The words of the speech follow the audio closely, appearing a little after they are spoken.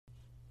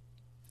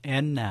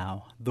And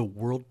now, the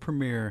world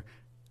premiere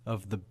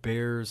of the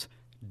Bears'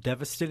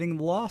 devastating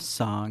loss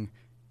song,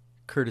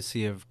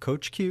 courtesy of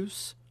Coach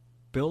Cuse,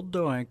 Bill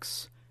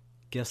Doinks,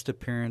 guest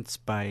appearance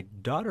by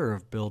daughter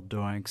of Bill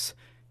Doinks,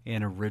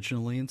 and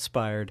originally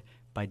inspired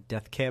by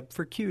Death Cab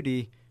for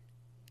Cutie.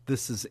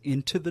 This is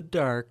Into the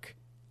Dark,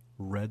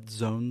 Red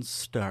Zone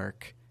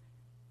Stark.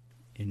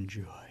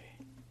 Enjoy.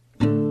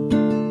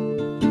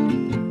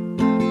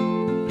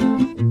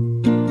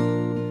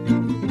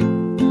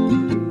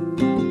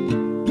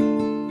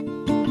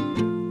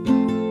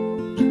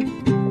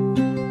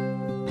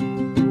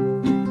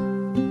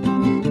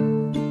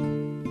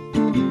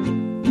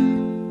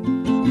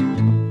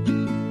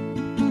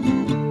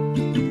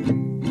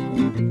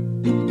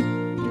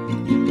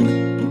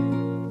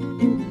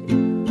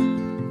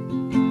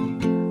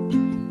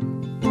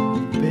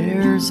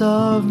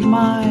 Of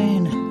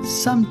mine,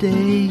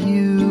 someday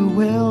you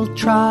will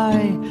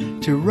try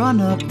to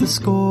run up the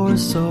score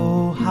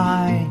so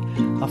high.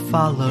 I'll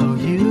follow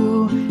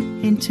you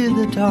into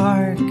the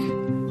dark.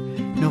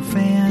 No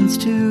fans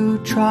to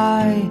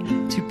try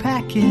to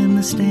pack in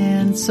the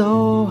stand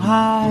so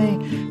high.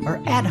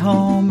 Our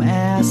at-home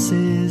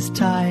asses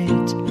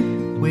tight,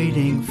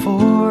 waiting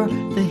for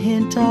the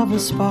hint of a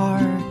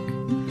spark.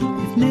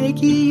 If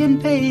Nagy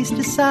and Pace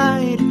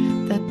decide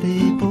that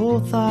they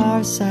both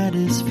are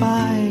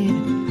satisfied,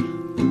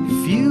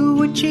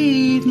 few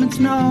achievements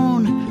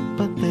known,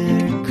 but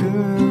their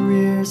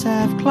careers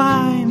have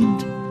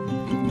climbed.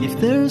 If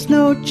there's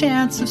no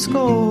chance of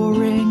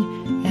scoring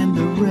and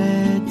the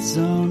red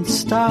zone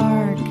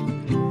stark,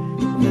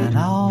 then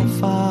I'll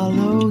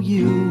follow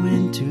you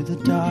into the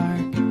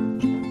dark.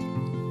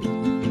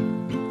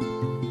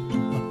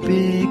 A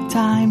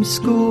big-time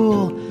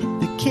school,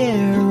 the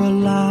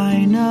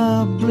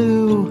Carolina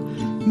Blue.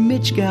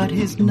 Mitch got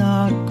his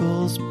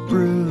knuckles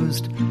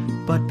bruised,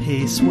 but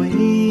Pace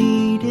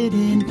waited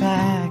in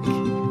back.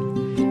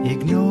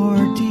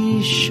 Ignored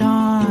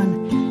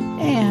Deshaun,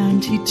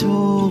 and he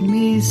told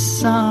me,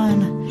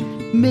 son,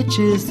 Mitch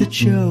is the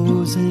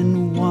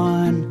chosen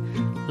one,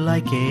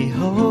 like a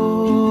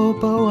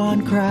hobo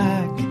on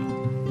crack.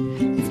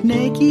 If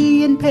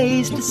Nagy and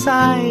Pace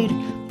decide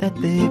that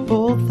they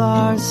both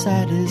are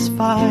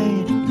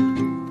satisfied,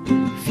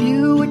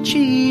 few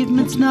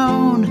achievements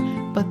known,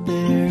 but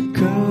their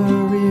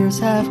careers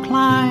have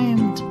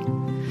climbed.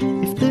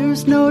 If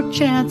there's no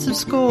chance of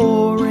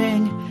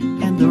scoring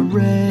and the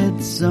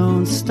red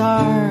zone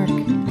stark,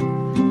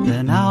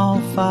 then I'll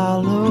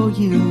follow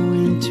you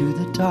into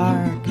the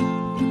dark.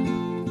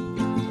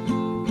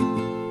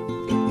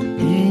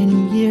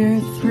 In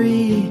year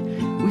 3,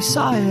 we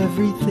saw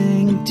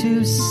everything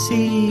to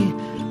see.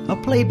 A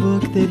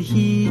playbook that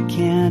he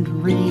can't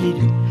read.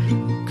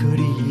 Could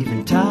he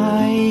even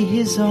tie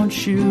his own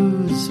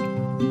shoes?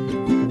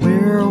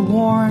 We're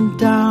worn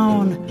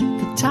down,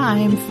 the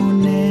time for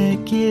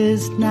Nick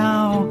is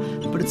now,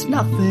 but it's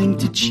nothing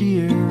to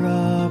cheer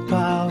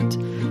about,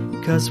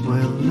 'cause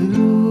we'll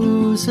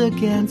lose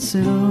again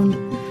soon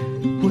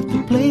with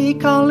the play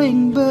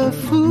calling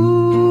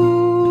buffoon.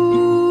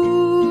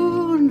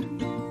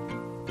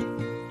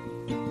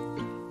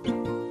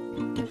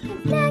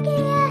 If Nagy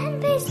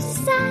and Pace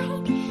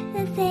decide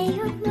that they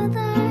both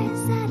are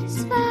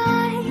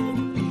satisfied,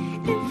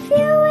 and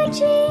few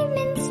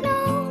achievements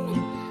known,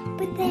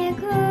 but their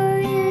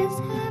careers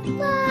have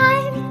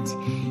climbed.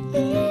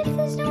 If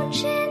there's no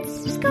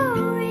chance of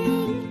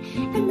scoring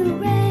and the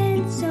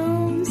red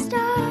zone's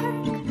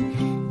dark,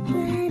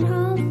 then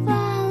I'll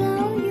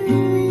follow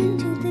you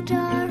into the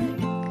dark.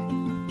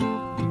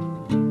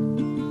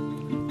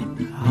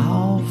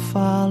 I'll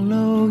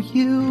follow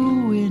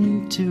you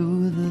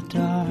into the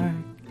dark.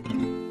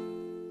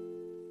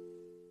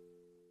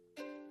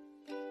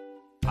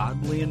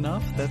 Oddly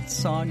enough, that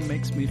song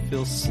makes me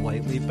feel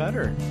slightly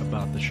better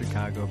about the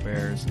Chicago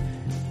Bears.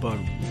 But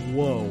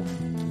whoa,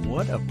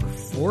 what a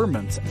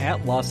performance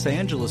at Los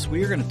Angeles.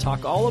 We are going to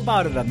talk all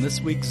about it on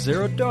this week's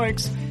Zero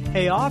Doinks.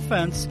 Hey,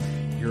 offense,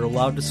 you're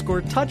allowed to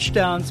score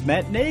touchdowns.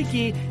 Matt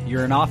Nagy,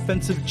 you're an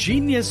offensive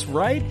genius,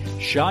 right?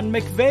 Sean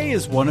McVay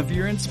is one of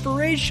your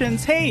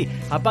inspirations. Hey,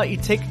 how about you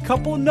take a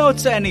couple of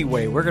notes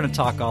anyway? We're going to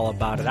talk all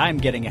about it. I'm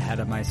getting ahead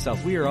of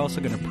myself. We are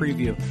also going to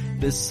preview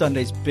this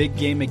Sunday's big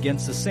game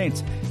against the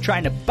Saints,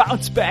 trying to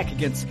bounce back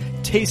against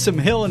Taysom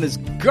Hill and his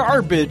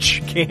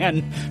garbage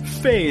can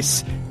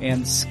face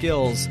and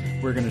skills.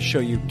 We're going to show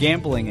you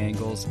gambling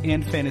angles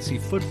and fantasy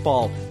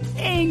football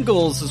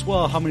angles as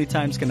well. How many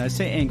times can I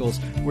say angles?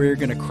 Where you're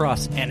going to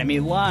cross enemy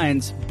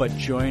lines, but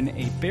join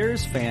a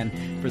Bears fan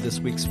for this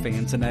week's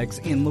Fans and Eggs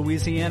in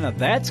Louisiana.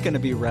 That's going to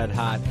be red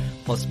hot,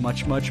 plus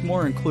much, much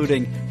more,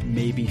 including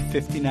maybe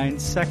 59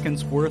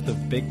 seconds worth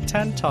of Big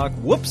Ten talk.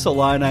 Whoops,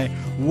 Illini.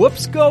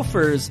 Whoops,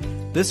 Gophers.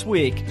 This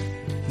week,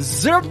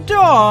 Zero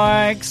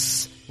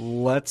Doinks.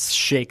 Let's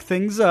shake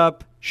things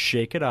up.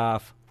 Shake it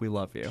off. We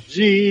love you.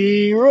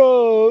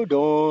 Zero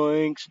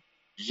Doinks.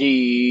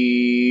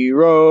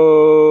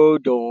 Zero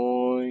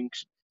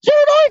Doinks.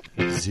 Zero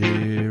Doinks.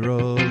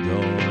 Zero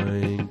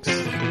Doinks.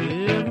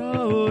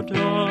 Zero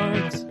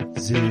Doinks.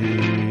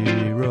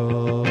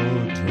 Zero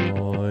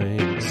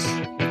Doinks.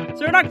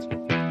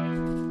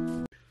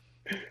 The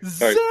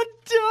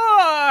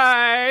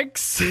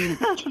Dogs!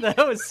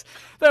 that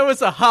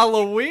was a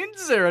Halloween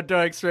Zero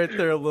Dogs right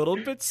there, a little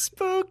bit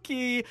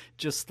spooky,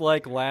 just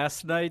like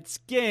last night's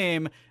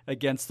game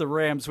against the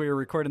Rams. We were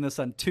recording this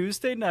on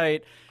Tuesday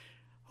night.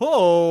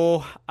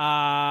 When's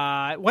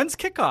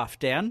kickoff,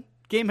 Dan?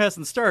 Game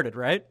hasn't started,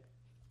 right?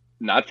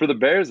 Not for the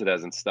Bears, it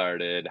hasn't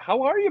started.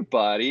 How are you,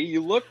 buddy?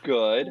 You look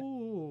good.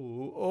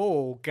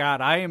 Oh,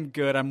 God, I am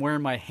good. I'm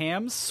wearing my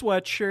Hams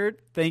sweatshirt.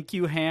 Thank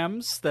you,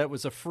 Hams. That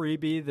was a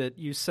freebie that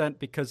you sent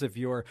because of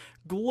your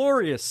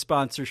glorious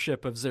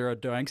sponsorship of Zero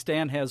Doinks.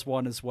 Dan has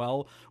one as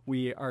well.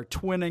 We are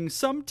twinning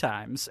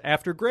sometimes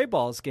after Gray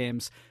Balls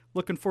games.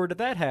 Looking forward to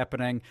that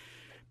happening.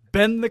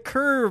 Bend the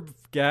curve,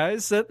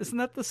 guys. Isn't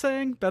that the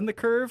saying? Bend the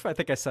curve? I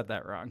think I said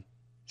that wrong.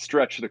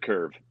 Stretch the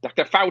curve.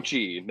 Dr.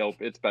 Fauci. Nope,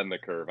 it's bend the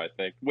curve, I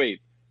think. Wait,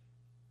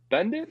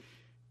 bend it?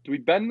 Do we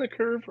bend the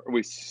curve or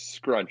we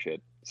scrunch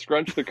it?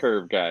 Scrunch the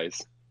curve,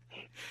 guys.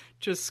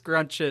 Just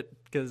scrunch it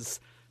because,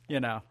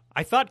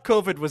 I thought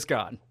COVID was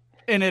gone,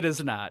 and it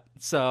is not.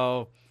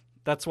 So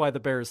that's why the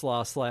Bears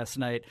lost last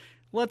night.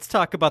 Let's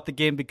talk about the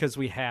game because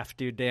we have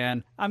to,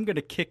 Dan. I'm going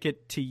to kick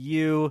it to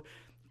you.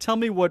 Tell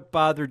me what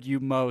bothered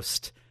you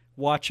most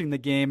watching the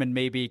game and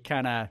maybe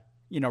kind of,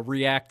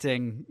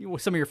 reacting,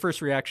 some of your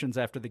first reactions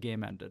after the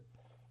game ended.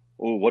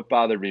 Oh, what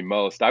bothered me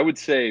most? I would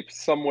say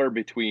somewhere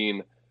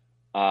between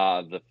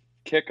the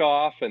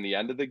kickoff and the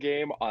end of the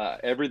game,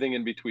 everything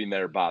in between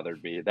there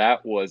bothered me.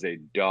 That was a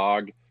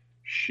dog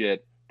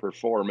shit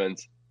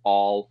performance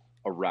all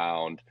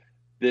around.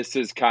 This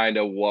is kind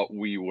of what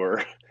we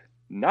were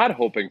not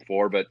hoping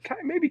for, but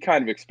maybe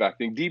kind of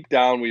expecting. Deep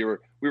down, we were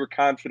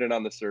confident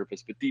on the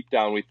surface, but deep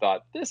down we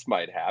thought this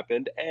might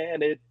happen,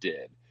 and it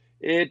did.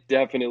 It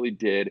definitely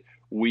did.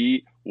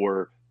 We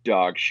were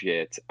dog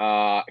shit.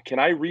 Can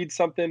I read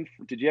something?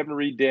 Did you happen to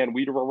read Dan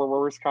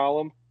Wiederer's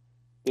column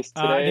this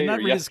today? I did not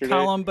read yesterday? his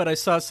column, but I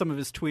saw some of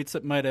his tweets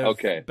that might have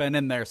been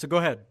in there. So go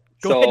ahead.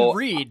 Go ahead and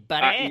read,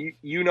 buddy.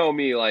 You know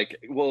me,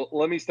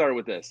 let me start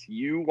with this.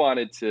 You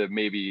wanted to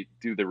maybe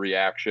do the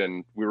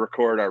reaction. We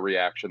recorded our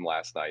reaction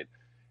last night,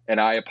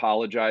 and I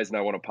apologize, and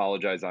I want to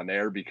apologize on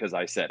air because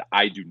I said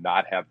I do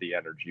not have the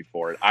energy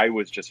for it. I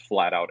was just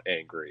flat out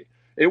angry.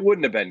 It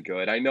wouldn't have been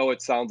good. I know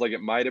it sounds like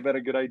it might have been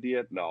a good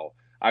idea. No,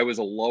 I was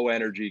a low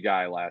energy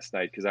guy last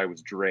night because I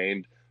was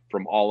drained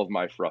from all of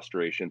my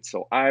frustration.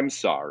 So I'm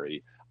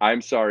sorry.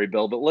 I'm sorry,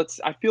 Bill, but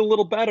I feel a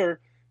little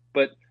better.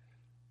 But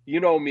you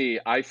know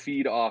me, I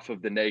feed off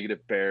of the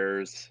negative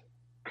Bears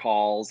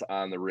calls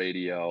on the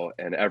radio,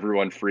 and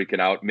everyone freaking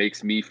out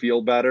makes me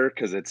feel better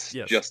because it's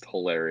just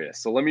hilarious.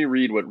 So let me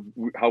read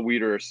how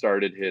Wiederer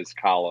started his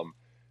column.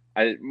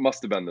 It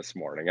must have been this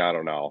morning. I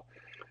don't know.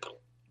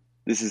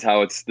 This is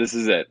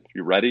it.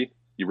 You ready?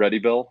 You ready,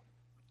 Bill?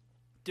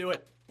 Do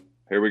it.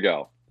 Here we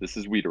go. This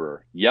is Wiederer.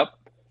 Yep.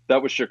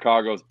 That was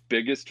Chicago's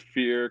biggest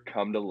fear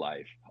come to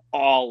life.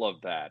 All of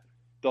that.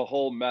 The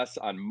whole mess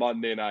on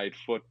Monday Night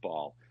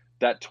Football.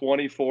 That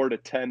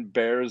 24-10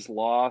 Bears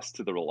loss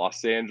to the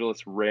Los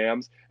Angeles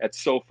Rams at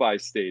SoFi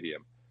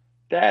Stadium.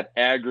 That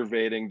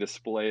aggravating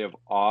display of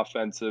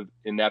offensive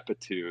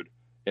ineptitude.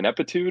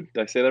 Ineptitude?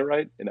 Did I say that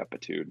right?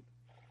 Ineptitude.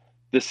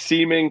 The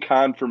seeming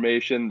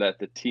confirmation that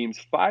the team's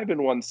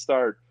 5-1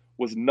 start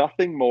was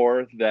nothing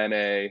more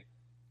than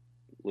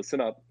listen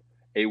up,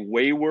 a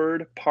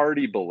wayward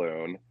party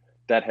balloon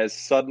that has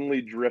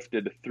suddenly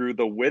drifted through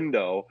the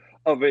window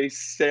of a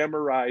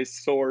samurai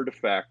sword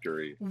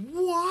factory.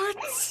 What?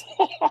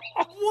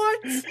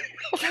 What?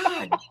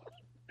 God.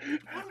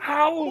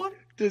 How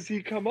does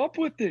he come up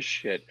with this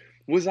shit?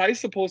 Was I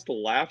supposed to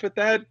laugh at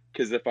that?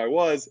 Because if I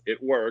was,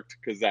 it worked,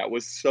 because that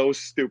was so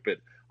stupid.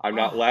 I'm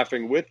not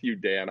laughing with you,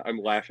 Dan. I'm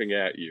laughing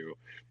at you.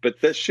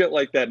 But this shit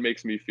like that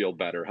makes me feel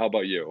better. How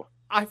about you?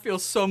 I feel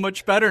so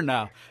much better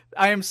now.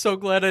 I am so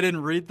glad I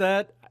didn't read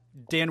that.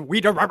 Dan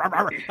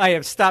Wiederer, I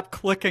have stopped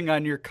clicking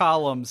on your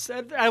columns.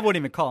 I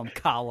wouldn't even call them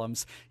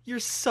columns. You're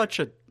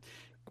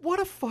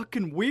what a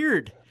fucking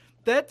weird.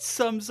 That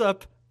sums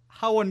up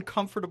how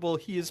uncomfortable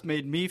he has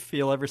made me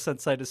feel ever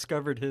since I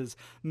discovered his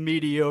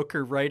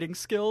mediocre writing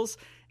skills.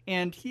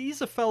 And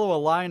he's a fellow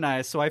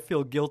Illini, so I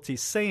feel guilty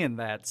saying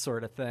that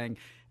sort of thing.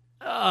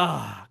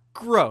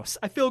 Gross.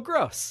 I feel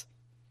gross.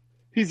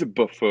 He's a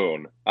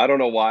buffoon. I don't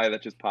know why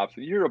that just pops.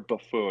 You're a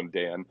buffoon,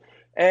 Dan.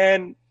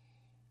 And,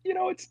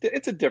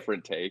 it's a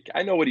different take.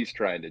 I know what he's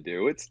trying to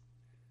do. It's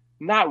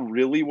not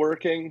really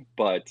working,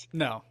 but...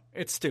 No,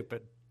 it's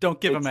stupid.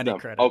 Don't give him any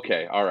credit.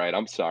 Okay, all right.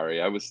 I'm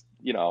sorry. I was,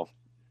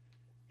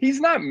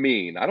 he's not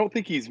mean. I don't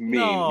think he's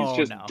mean. He's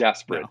just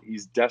desperate. No.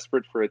 He's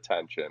desperate for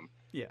attention.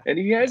 Yeah. And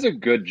he has a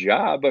good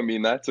job. I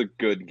mean, that's a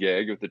good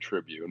gig with the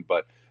Tribune,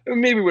 but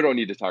maybe we don't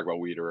need to talk about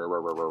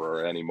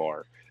Wiederer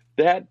anymore.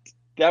 That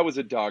was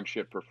a dog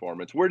shit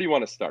performance. Where do you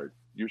want to start?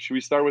 Should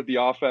we start with the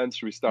offense?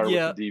 Should we start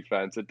with the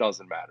defense? It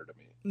doesn't matter to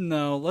me.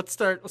 No, let's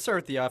start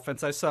with the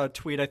offense. I saw a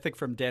tweet, I think,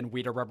 from Dan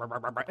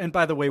Wiederer. And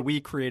by the way, we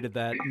created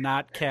that,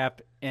 not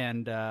Cap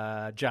and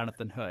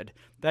Jonathan Hood.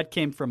 That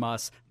came from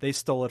us. They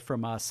stole it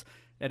from us.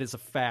 That is a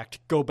fact.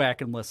 Go back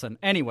and listen.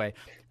 Anyway,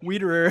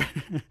 Wiederer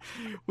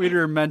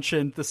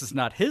mentioned this is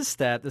not his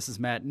stat. This is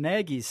Matt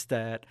Nagy's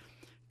stat.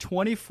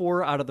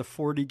 24 out of the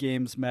 40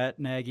 games Matt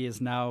Nagy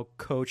has now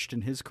coached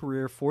in his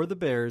career for the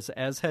Bears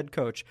as head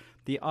coach,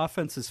 the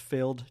offense has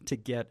failed to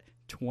get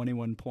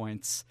 21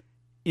 points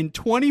in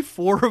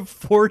 24 of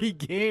 40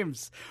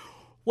 games.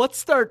 Let's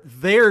start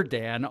there,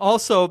 Dan.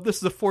 Also, this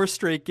is a 4th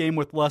straight game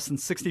with less than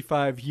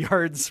 65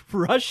 yards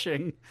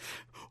rushing.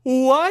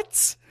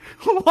 What?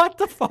 What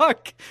the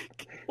fuck?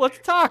 Let's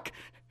talk.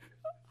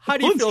 How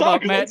do you feel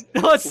about Matt?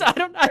 I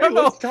don't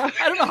know. I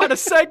don't know how to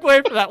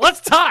segue from that.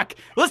 Let's talk.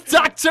 Let's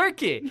talk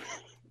turkey.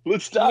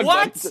 Let's talk.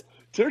 What?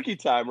 Turkey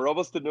time. We're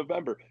almost in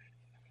November.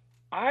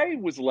 I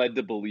was led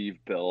to believe,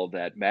 Bill,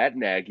 that Matt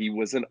Nagy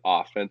was an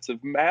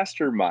offensive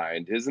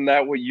mastermind. Isn't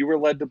that what you were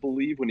led to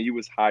believe when he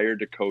was hired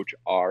to coach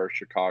our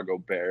Chicago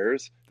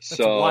Bears? That's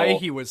why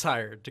he was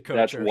hired to coach.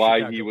 That's our why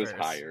Chicago he was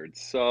Bears. hired.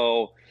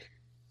 So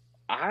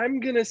I'm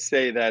gonna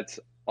say that's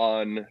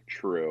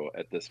untrue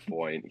at this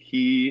point.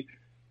 He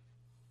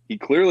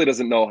clearly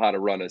doesn't know how to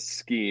run a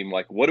scheme.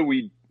 Like, what are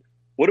we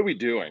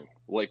doing?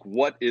 Like,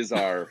 what is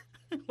our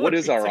what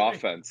is our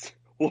offense?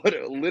 What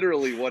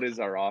is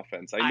our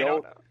offense? I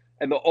know.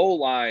 And the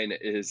O-line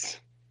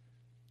it's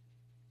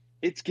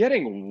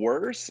getting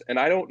worse, and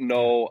I don't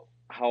know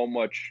how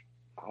much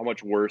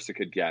worse it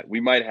could get. We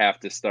might have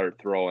to start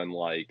throwing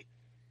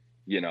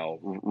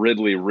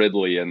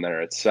Ridley in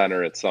there at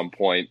center at some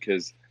point,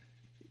 because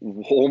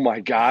oh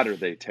my God, are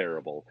they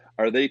terrible?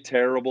 Are they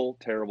terrible,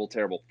 terrible,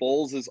 terrible?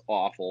 Foles is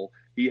awful.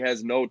 He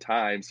has no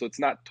time, so it's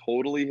not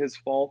totally his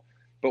fault.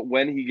 But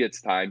when he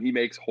gets time, he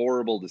makes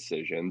horrible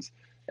decisions.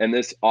 And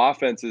this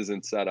offense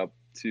isn't set up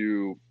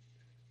to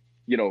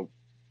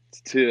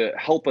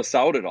help us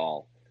out at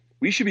all.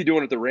 We should be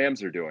doing what the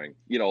Rams are doing.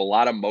 A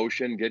lot of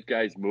motion, get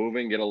guys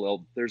moving,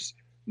 there's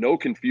no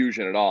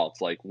confusion at all.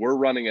 It's like we're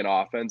running an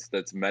offense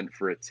that's meant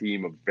for a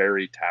team of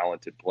very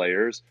talented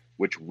players,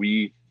 which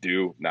we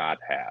do not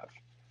have.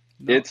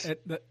 No, it's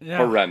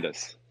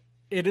horrendous.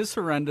 It is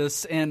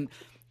horrendous. And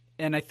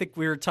I think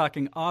we were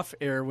talking off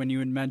air when you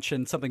had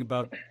mentioned something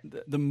about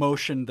the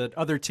motion that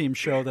other teams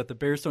show that the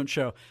Bears don't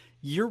show.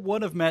 Year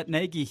one of Matt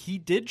Nagy, he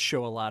did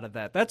show a lot of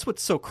that. That's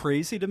what's so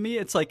crazy to me.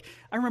 It's like,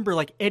 I remember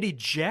like Eddie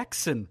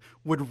Jackson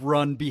would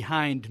run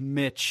behind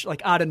Mitch,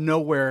 like out of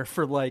nowhere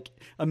for like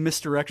a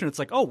misdirection. It's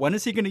like, oh, when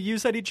is he going to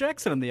use Eddie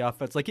Jackson in the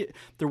offense? Like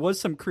there was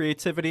some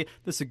creativity.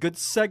 This is a good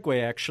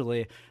segue,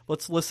 actually.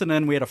 Let's listen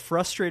in. We had a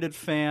frustrated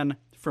fan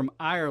from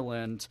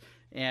Ireland,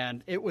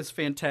 and it was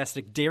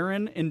fantastic.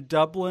 Darren in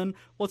Dublin,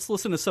 let's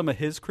listen to some of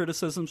his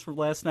criticisms from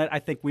last night. I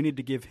think we need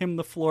to give him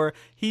the floor.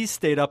 He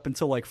stayed up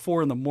until like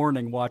 4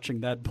 a.m.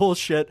 watching that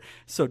bullshit.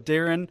 So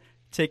Darren,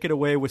 take it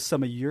away with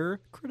some of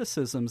your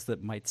criticisms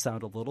that might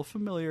sound a little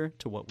familiar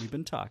to what we've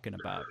been talking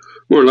about.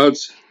 More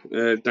lads,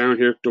 Darren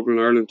here, Dublin,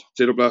 Ireland.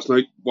 Stayed up last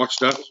night,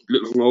 watched that,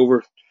 little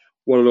hungover.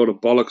 What a load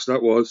of bollocks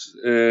that was.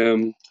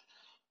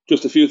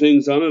 Just a few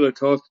things on it. I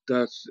thought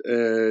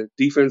that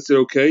defense did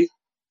okay.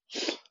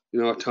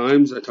 At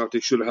times, I thought they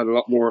should have had a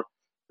lot more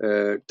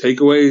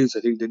takeaways. I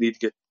think they need to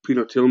get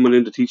Peter Tillman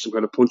in to teach them how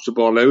to punch the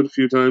ball out a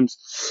few times.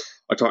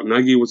 I thought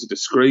Nagy was a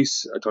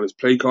disgrace. I thought his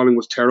play calling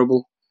was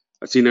terrible.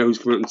 I see now he's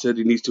come out and said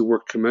he needs to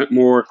work commit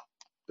more.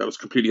 That was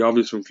completely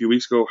obvious from a few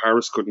weeks ago.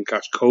 Harris couldn't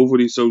catch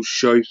COVID. He's so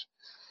shite.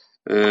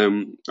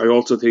 I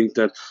also think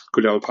that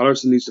Cordell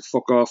Patterson needs to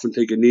fuck off and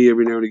take a knee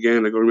every now and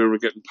again. I can remember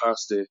getting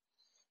past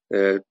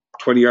the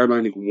 20-yard line,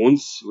 I think,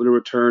 once with a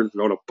return. A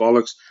load of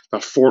bollocks.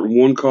 That 4th and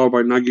 1 call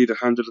by Nagy to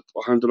hand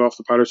it off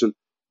to Patterson.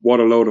 What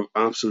a load of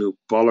absolute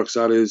bollocks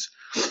that is.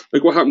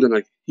 Like, what happened to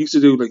Nagy? He used to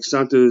do like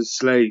Santa's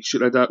sleigh,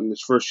 shit like that in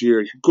his first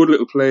year. Good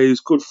little plays,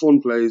 good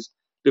fun plays.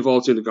 They've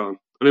all seemed to gone.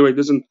 Anyway,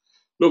 listen,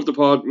 love the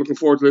pod. Looking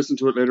forward to listening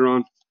to it later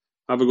on.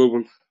 Have a good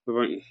one.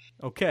 Bye-bye.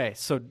 Okay,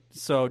 so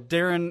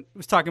Darren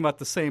was talking about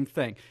the same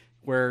thing,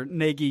 where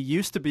Nagy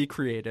used to be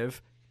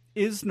creative,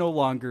 is no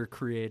longer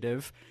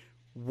creative.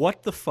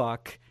 What the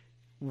fuck?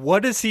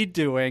 What is he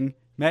doing?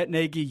 Matt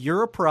Nagy,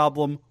 you're a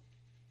problem.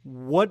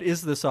 What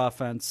is this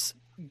offense?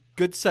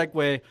 Good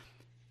segue.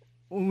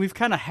 We've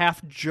kind of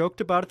half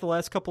joked about it the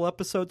last couple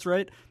episodes,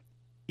 right?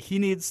 He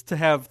needs to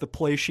have the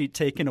play sheet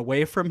taken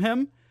away from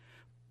him.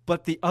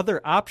 But the other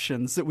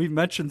options that we've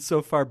mentioned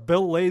so far,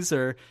 Bill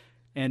Lazor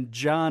and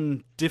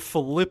John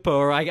DiFilippo,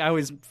 or I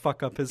always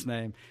fuck up his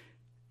name.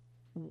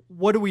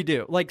 What do we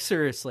do? Like,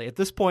 seriously, at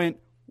this point,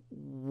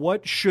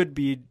 what should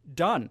be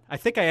done? I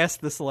think I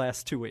asked this the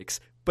last 2 weeks.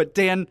 But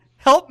Dan,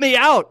 help me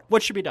out.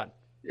 What should be done?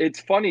 It's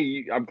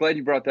funny. I'm glad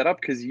you brought that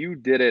up, because you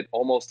did it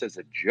almost as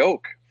a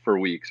joke for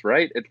weeks,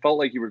 right? It felt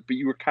like you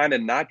were kind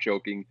of not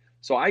joking.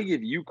 So I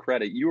give you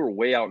credit. You were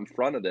way out in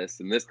front of this,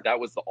 and that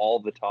was all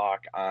the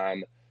talk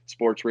on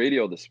sports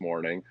radio this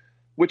morning.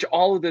 Which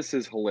all of this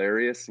is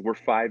hilarious. We're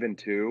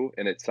 5-2,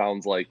 and it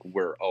sounds like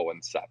we're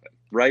 0-7,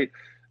 right?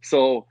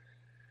 So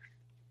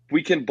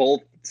we can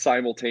both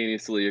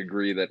simultaneously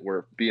agree that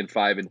we're being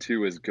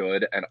 5-2 is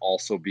good, and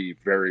also be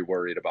very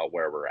worried about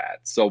where we're at.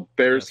 So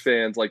Bears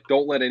fans, like,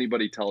 don't let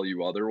anybody tell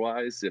you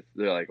otherwise. If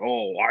they're like,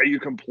 "Oh, why are you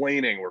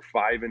complaining? We're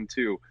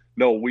 5-2."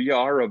 No, we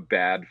are a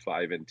bad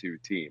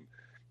 5-2 team.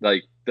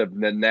 Like the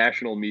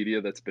national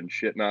media that's been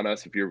shitting on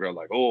us. If you're going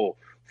like, oh,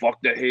 fuck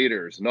the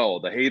haters. No,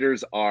 the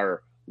haters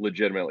are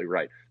legitimately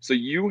right. So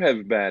you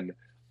have been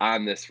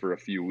on this for a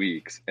few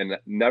weeks and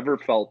never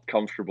felt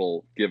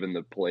comfortable giving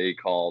the play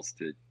calls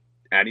to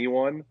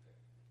anyone.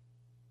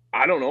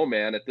 I don't know,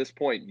 man. At this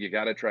point, you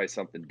got to try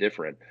something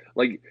different.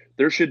 Like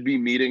there should be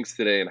meetings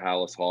today in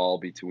Hallis Hall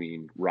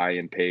between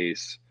Ryan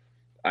Pace.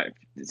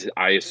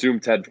 I assume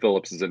Ted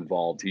Phillips is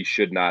involved. He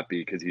should not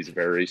be because he's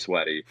very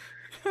sweaty.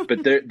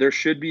 But there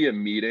should be a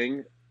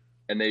meeting,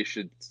 and they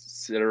should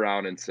sit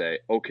around and say,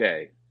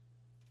 okay,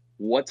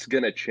 what's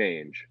going to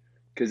change?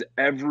 Because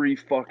every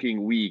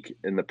fucking week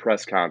in the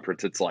press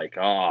conference, it's like,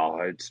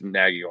 oh, it's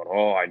Nagy going,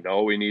 oh, I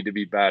know we need to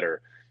be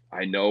better.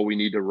 I know we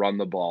need to run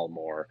the ball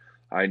more.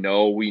 I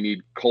know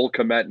Cole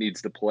Kmet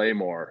needs to play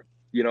more.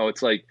 You know,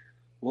 it's like,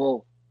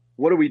 well,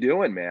 what are we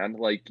doing, man?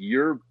 Like,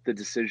 you're the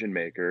decision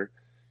maker.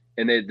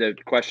 And the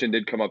question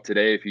did come up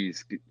today if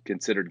he's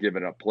considered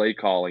giving up play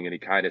calling, and he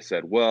kind of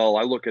said, well,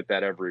 I look at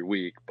that every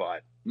week,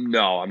 but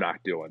no, I'm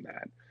not doing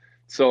that.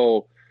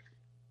 So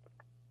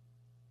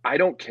I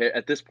don't care.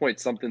 At this point,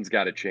 something's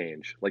got to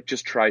change. Like,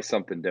 just try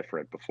something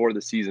different before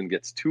the season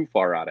gets too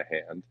far out of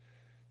hand.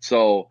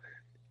 So,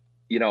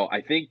 you know,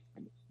 I think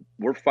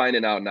we're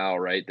finding out now,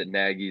 right, that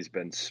Nagy's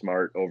been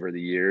smart over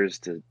the years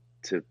to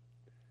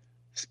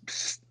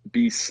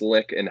be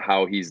slick in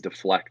how he's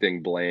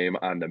deflecting blame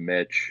onto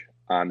Mitch,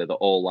 onto the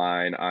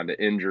O-line, onto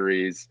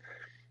injuries,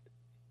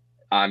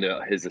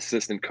 onto his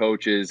assistant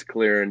coaches,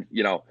 clearing,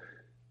 you know,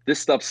 this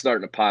stuff's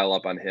starting to pile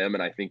up on him,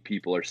 and I think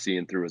people are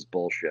seeing through his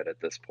bullshit at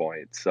this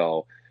point.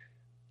 So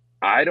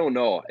I don't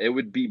know. It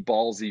would be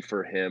ballsy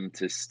for him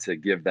to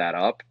give that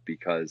up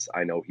because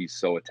I know he's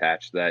so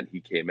attached to that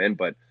he came in,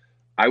 but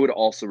I would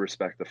also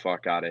respect the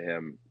fuck out of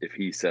him if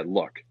he said,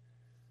 look,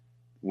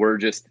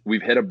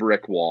 we've hit a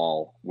brick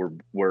wall.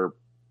 We're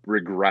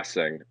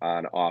regressing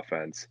on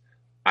offense.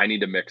 I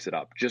need to mix it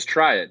up. Just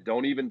try it.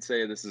 Don't even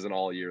say this is an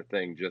all-year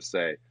thing. Just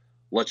say,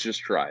 let's just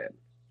try it.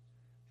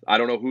 I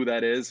don't know who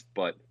that is,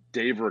 but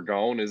Dave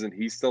Ragone, isn't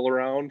he still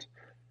around?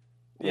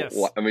 Yes.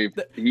 I mean,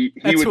 he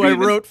That's would who I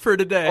wrote for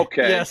today.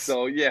 Okay, yes.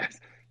 So, yes.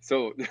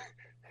 So,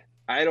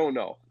 I don't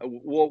know.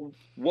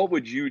 What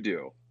would you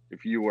do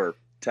if you were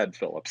Ted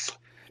Phillips?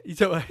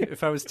 So,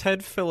 if I was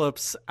Ted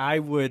Phillips, I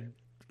would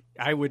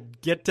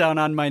get down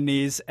on my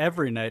knees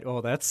every night.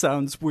 Oh, that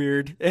sounds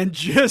weird. And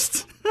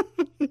just...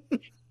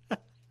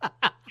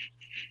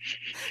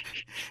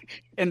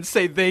 and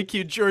say thank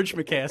you, George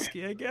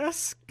McCaskey, I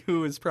guess,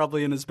 who is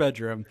probably in his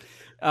bedroom.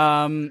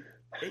 I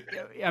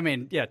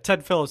mean, yeah,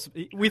 Ted Phillips,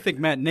 we think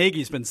Matt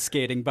Nagy's been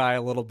skating by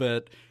a little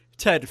bit.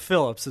 Ted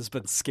Phillips has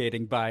been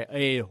skating by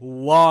a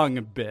long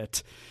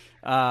bit.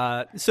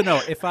 So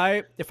no, if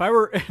I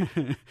were,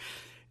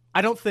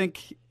 I don't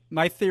think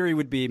my theory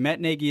would be Matt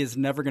Nagy is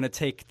never going to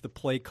take the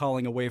play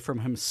calling away from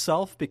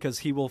himself because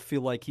he will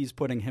feel like he's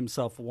putting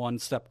himself one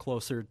step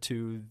closer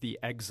to the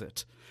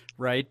exit,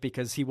 right?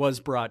 Because he was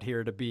brought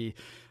here to be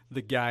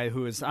the guy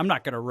who is, I'm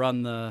not going to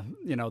run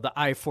the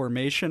I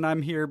formation.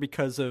 I'm here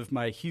because of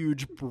my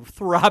huge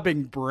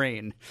throbbing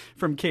brain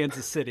from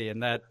Kansas City.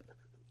 And that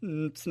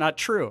it's not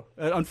true.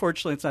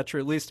 Unfortunately, it's not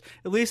true, at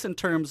least in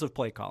terms of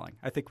play calling.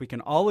 I think we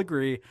can all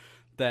agree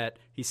that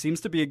he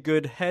seems to be a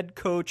good head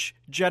coach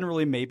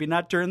generally, maybe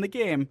not during the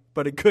game,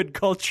 but a good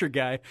culture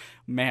guy.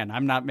 Man,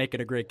 I'm not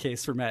making a great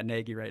case for Matt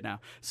Nagy right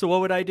now. So what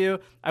would I do?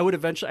 I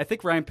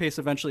think Ryan Pace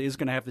eventually is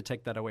going to have to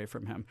take that away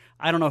from him.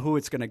 I don't know who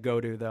it's going to go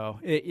to, though.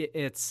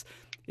 It's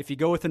if you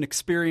go with an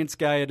experienced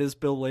guy, it is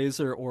Bill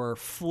Lazor or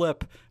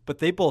Flip, but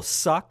they both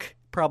suck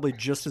probably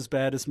just as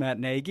bad as Matt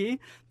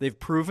Nagy. They've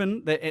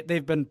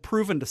been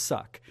proven to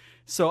suck.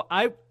 So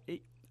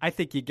I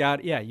think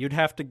you'd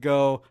have to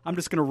go. I'm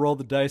just going to roll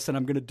the dice and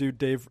I'm going to do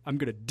Dave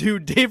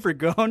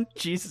Ragone.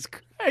 Jesus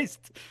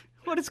Christ.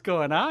 What is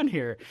going on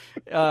here?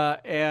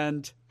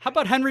 And how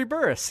about Henry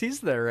Burris?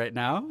 He's there right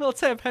now.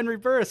 Let's have Henry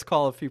Burris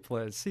call a few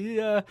plays.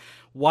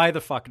 Why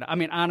the fuck not? I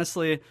mean,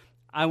 honestly,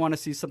 I want to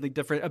see something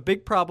different. A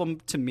big problem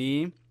to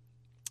me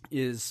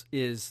is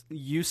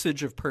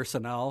usage of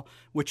personnel,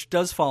 which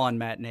does fall on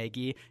Matt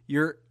Nagy.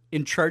 You're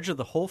in charge of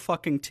the whole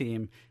fucking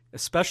team,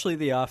 especially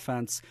the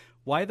offense.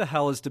 Why the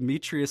hell is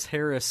Demetrius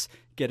Harris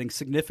getting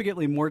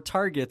significantly more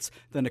targets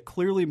than a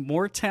clearly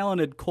more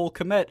talented Cole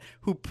Kmet,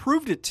 who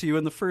proved it to you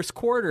in the first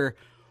quarter?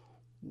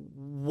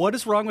 What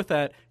is wrong with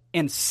that?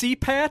 And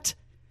CPAT?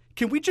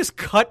 Can we just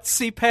cut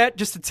CPAT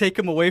just to take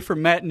him away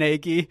from Matt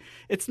Nagy?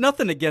 It's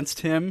nothing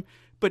against him,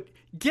 but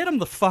get him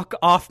the fuck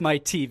off my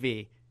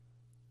TV.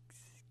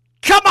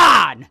 Come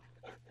on!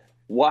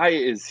 Why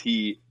is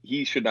he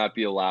should not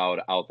be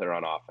allowed out there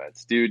on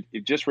offense? Dude,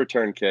 just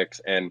return kicks,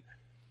 and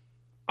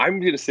I'm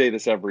going to say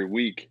this every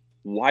week.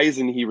 Why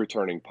isn't he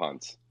returning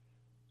punts?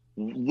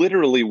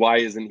 Literally, why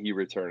isn't he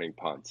returning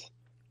punts?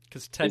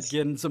 Because Ted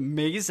Ginn's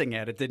amazing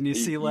at it. Didn't you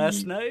see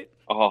last night?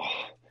 Oh,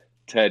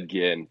 Ted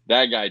Ginn.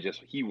 That guy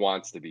he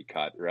wants to be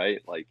cut,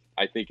 right? Like,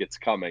 I think it's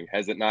coming.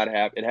 Has it not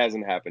happened? It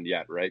hasn't happened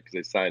yet, right? Because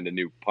they signed a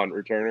new punt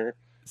returner.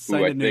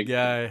 Sign I a new think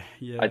guy.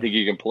 Yeah. I think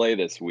he can play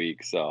this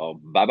week. So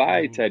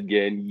bye-bye, Ooh. Ted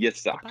Ginn. You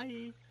suck.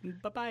 Bye.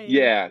 Bye-bye.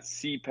 Yeah, And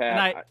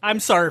CPAT. I'm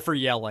sorry for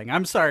yelling.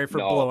 I'm sorry for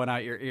No, blowing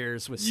out your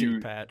ears with you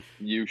CPAT.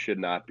 you should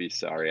not be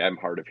sorry. I'm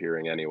hard of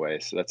hearing anyway,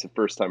 so that's the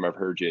first time I've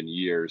heard you in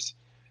years.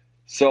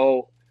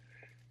 So,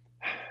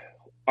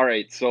 all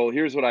right. So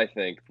here's what I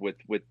think with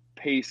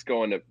Pace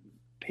going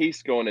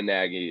to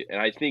Nagy, and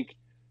I think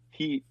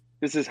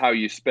this is how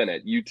you spin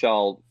it. You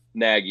tell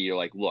Nagy, you're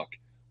like, look,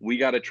 we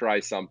got to try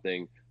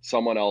something.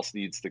 Someone else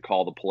needs to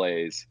call the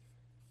plays.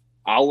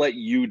 I'll let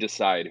you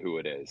decide who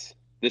it is.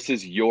 This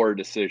is your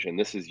decision.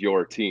 This is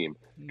your team.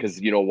 Because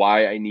you know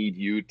why I need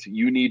you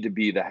need to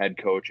be the head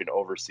coach and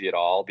oversee it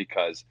all,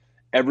 because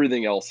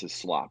everything else is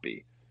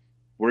sloppy.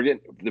 We're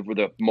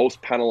the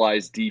most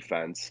penalized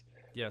defense.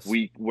 Yes.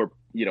 We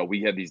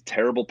have these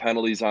terrible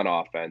penalties on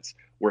offense.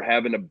 We're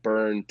having to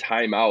burn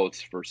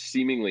timeouts for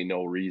seemingly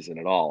no reason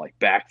at all, like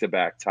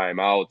back-to-back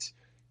timeouts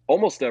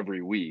almost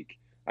every week.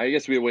 I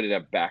guess we wouldn't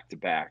have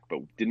back-to-back, but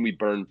didn't we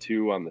burn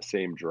 2 on the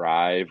same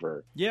drive?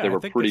 Or Yeah, they were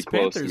I think pretty this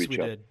close Panthers to each we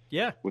other. did.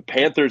 Yeah. With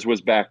Panthers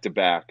was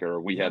back-to-back, or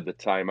we had the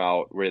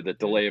timeout, we had the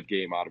delay of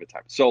game out of a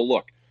time. So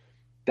look,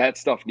 that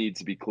stuff needs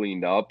to be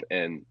cleaned up,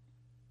 and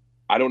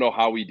I don't know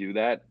how we do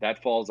that.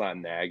 That falls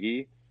on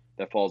Nagy.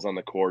 That falls on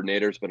the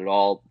coordinators, but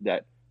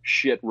that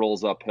shit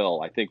rolls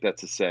uphill. I think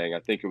that's a saying.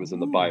 I think it was in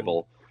the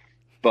Bible.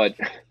 But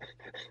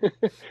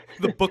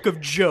the book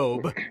of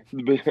Job.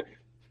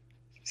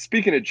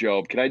 Speaking of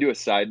Job, can I do a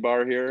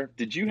sidebar here?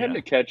 Did you happen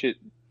to catch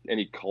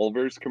any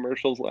Culver's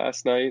commercials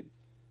last night?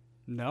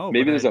 No,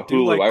 Maybe but there's I a do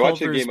Hulu. like I watched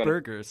the Culver's game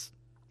burgers.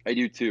 I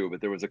do too, but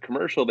there was a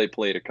commercial they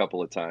played a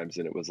couple of times,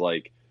 and it was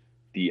like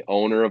the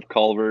owner of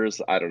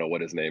Culver's, I don't know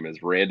what his name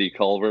is, Randy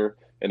Culver,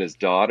 and his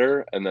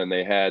daughter, and then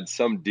they had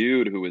some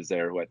dude who was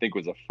there who I think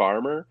was a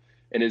farmer,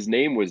 and his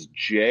name was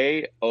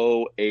Joab.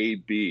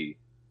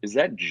 Is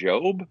that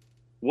Job?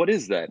 What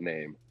is that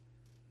name?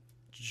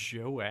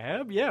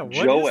 Joab? Yeah, what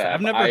Joab. is that?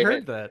 I've never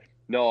heard that.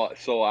 No,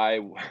 so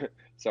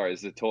sorry, this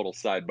is a total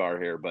sidebar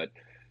here, but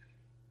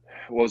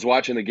I was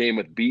watching the game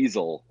with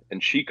Beazle,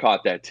 and she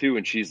caught that too,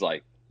 and she's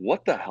like,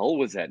 what the hell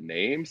was that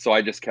name? So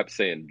I just kept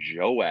saying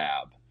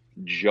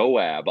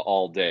Joab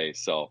all day.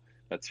 So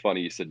that's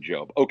funny you said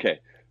Job. Okay,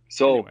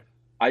 so anyway.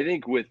 I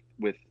think with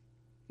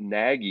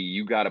Nagy,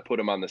 you got to put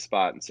him on the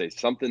spot and say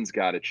something's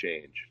got to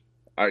change.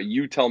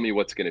 You tell me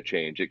what's going to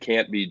change. It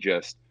can't be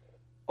just,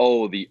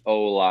 the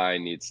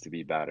O-line needs to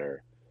be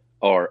better,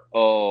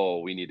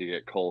 or we need to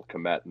get Cole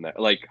Kmet in there.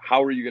 Like,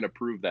 how are you going to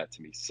prove that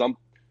to me?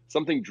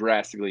 Something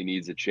drastically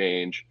needs to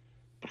change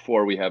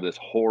before we have this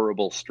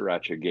horrible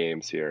stretch of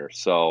games here.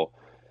 So,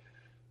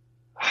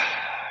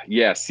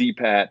 yeah,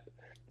 CPAT.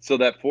 So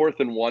that 4th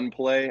and 1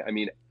 play, I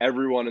mean,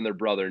 everyone and their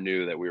brother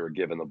knew that we were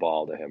giving the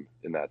ball to him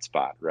in that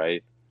spot,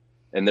 right?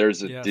 And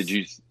there's yes.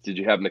 Did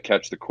you happen to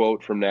catch the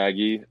quote from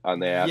Nagy on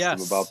they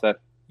asked him about that?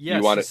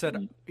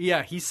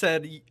 Yes, he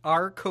said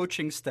our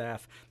coaching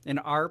staff and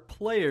our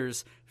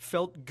players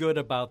felt good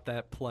about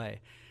that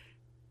play.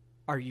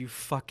 Are you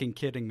fucking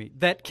kidding me?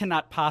 That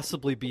cannot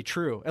possibly be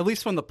true, at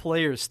least from the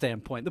players'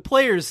 standpoint. The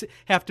players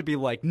have to be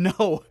like,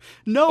 no,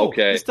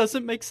 this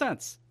doesn't make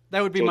sense.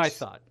 That would be my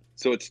thought.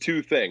 So it's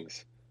 2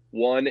 things.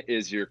 One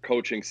is your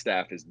coaching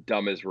staff is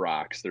dumb as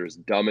rocks. They're as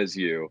dumb as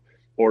you.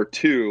 Or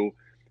 2,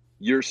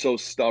 you're so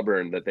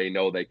stubborn that they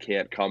know they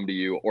can't come to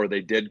you, or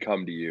they did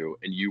come to you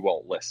and you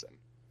won't listen.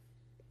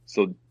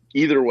 So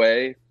either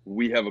way,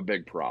 we have a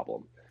big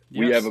problem. Yes.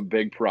 We have a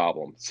big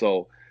problem.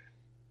 So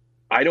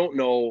I don't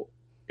know.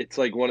 It's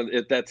like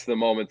that's the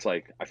moments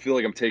like I feel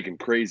like I'm taking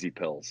crazy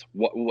pills.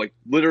 Like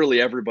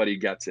literally everybody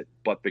gets it,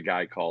 but the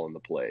guy calling the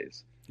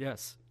plays.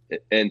 Yes.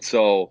 And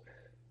so,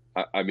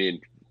 I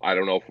mean, I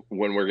don't know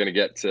when we're going to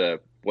get to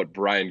what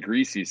Brian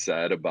Griese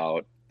said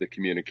about the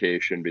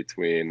communication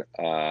between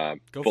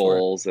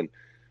Foles and.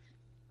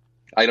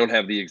 I don't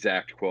have the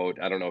exact quote.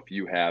 I don't know if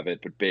you have it,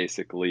 but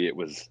basically it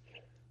was.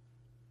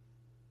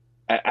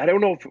 I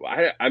don't know if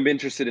I'm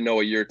interested to know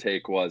what your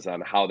take was on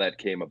how that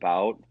came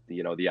about.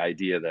 You know, the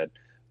idea that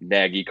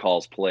Nagy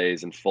calls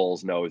plays and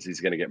Foles knows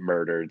he's going to get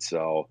murdered,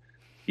 so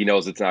he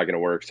knows it's not going to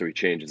work, so he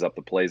changes up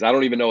the plays. I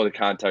don't even know what the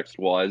context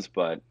was,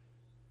 but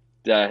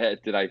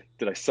did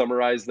I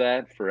summarize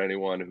that for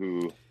anyone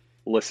who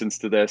listens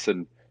to this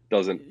and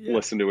doesn't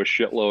listen to a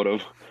shitload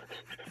of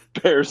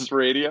Bears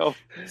radio,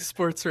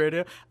 sports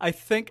radio? I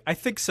think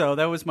so.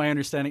 That was my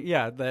understanding.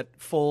 Yeah, that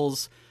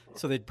Foles.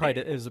 So it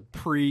was a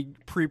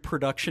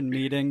pre-production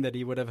meeting that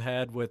he would have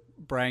had with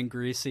Brian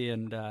Griese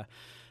and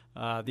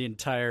the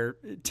entire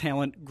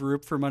talent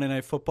group for Monday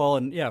Night Football.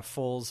 And yeah,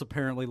 Foles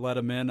apparently let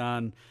him in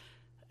on,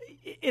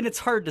 and it's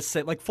hard to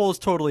say, like Foles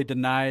totally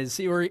denies,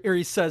 or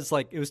he says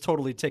like it was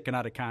totally taken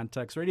out of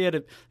context, right? He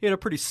had a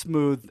pretty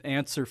smooth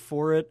answer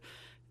for it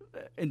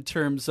in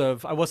terms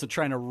of, I wasn't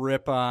trying to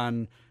rip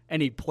on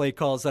any play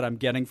calls that I'm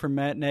getting from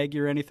Matt Nagy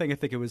or anything. I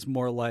think it was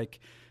more like,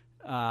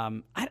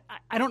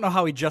 I don't know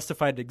how he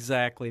justified it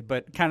exactly,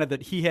 but kind of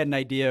that he had an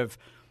idea of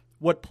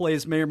what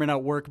plays may or may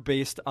not work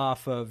based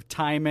off of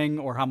timing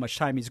or how much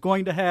time he's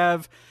going to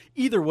have.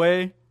 Either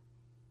way,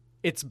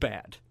 it's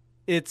bad.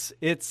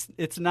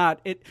 it's not.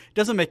 It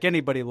doesn't make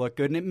anybody look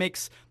good, and it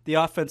makes the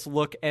offense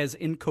look as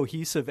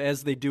incohesive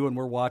as they do when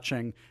we're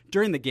watching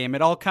during the game.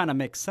 It all kind of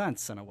makes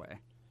sense in a way.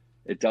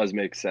 It does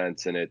make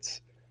sense, and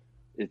it's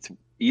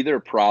either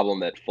a problem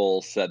that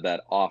Foles said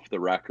that off the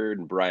record,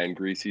 and Brian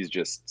Greasy's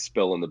just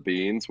spilling the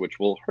beans, which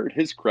will hurt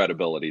his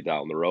credibility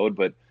down the road.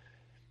 But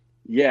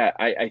yeah,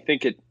 I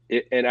think it,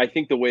 and I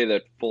think the way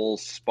that Foles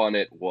spun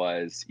it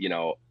was,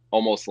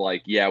 almost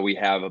like, yeah, we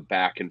have a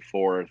back and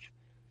forth,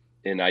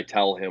 and I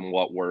tell him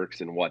what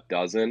works and what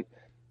doesn't.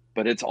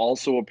 But it's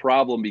also a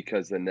problem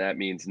because then that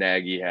means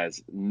Nagy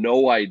has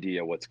no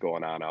idea what's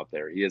going on out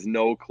there. He has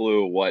no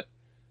clue what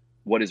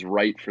is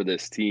right for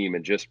this team,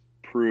 and just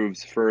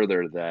proves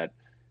further that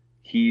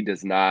he's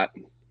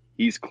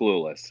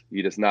clueless.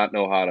 He does not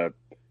know how to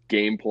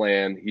game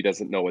plan. He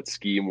doesn't know what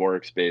scheme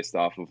works based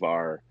off of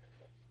our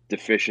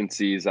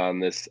deficiencies on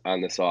this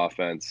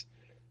offense.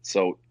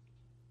 So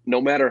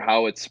no matter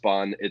how it's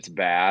spun, it's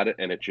bad,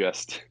 and it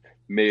just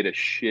made a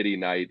shitty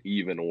night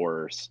even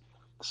worse.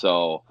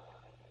 So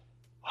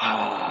fuck.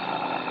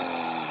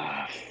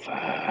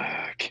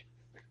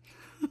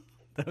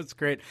 That was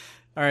great.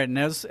 All right, and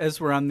as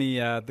we're on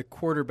the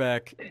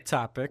quarterback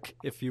topic,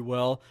 if you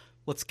will,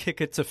 let's kick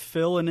it to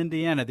Phil in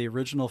Indiana, the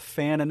original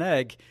fan and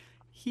egg.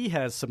 He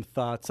has some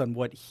thoughts on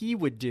what he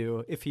would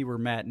do if he were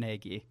Matt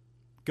Nagy.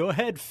 Go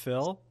ahead,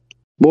 Phil.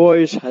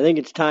 Boys, I think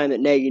it's time that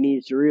Nagy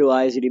needs to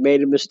realize that he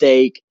made a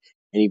mistake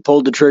and he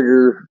pulled the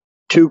trigger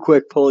too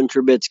quick, pulling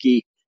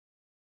Trubisky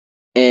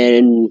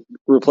and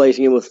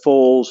replacing him with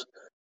Foles.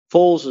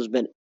 Foles has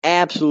been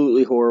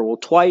absolutely horrible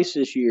twice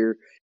this year.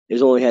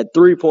 He's only had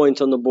 3 points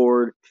on the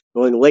board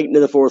going late into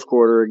the fourth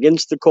quarter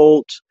against the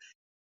Colts.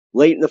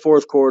 Late in the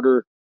fourth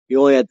quarter, he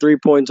only had 3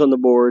 points on the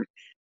board.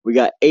 We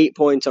got 8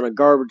 points on a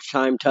garbage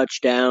time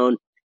touchdown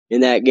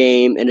in that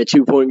game and a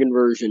 2-point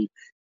conversion.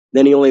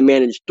 Then he only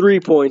managed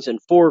 3 points in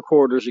 4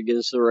 quarters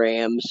against the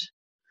Rams.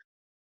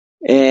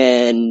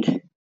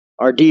 And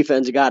our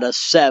defense got us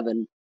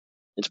 7.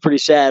 It's pretty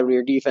sad when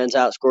your defense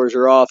outscores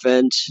your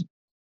offense.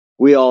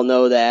 We all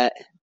know that.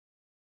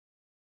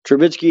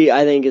 Trubisky,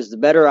 I think, is the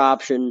better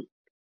option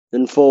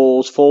than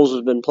Foles. Foles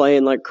has been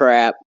playing like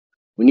crap.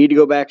 We need to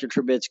go back to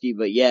Trubisky,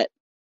 but yet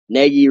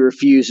Nagy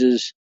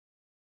refuses.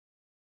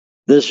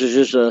 This is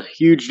just a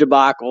huge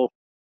debacle,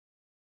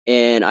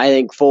 and I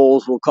think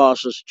Foles will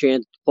cost us a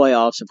chance at the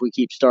playoffs if we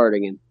keep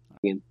starting him.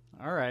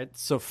 All right,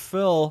 so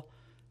Phil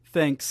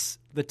thinks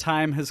the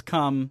time has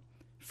come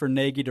for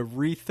Nagy to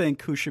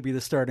rethink who should be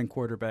the starting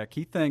quarterback.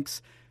 He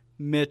thinks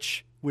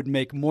Mitch would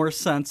make more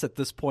sense at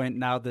this point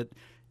now that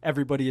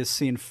everybody has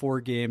seen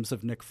 4 games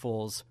of Nick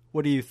Foles.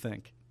 What do you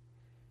think?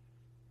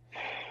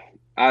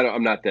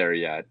 I'm not there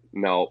yet.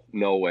 No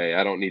way.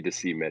 I don't need to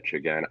see Mitch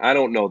again. I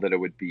don't know that it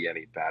would be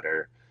any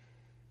better.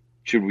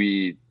 Should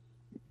we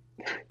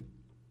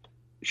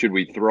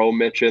throw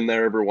Mitch in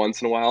there every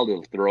once in a while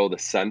to throw the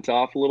scent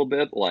off a little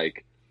bit,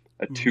 like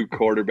a 2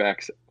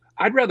 quarterbacks?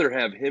 I'd rather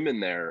have him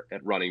in there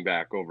at running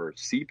back over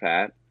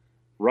CPAT,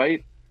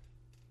 right?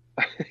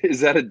 Is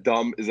that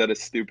a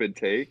stupid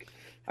take?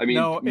 I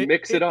mean,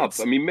 mix it up.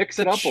 Mix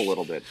it up a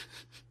little bit.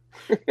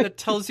 That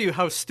tells you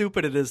how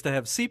stupid it is to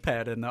have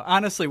CPAT in, though.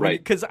 Honestly,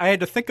 because I had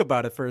to think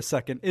about it for a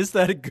second. Is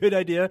that a good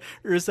idea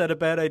or is that a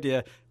bad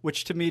idea?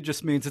 Which to me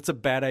just means it's a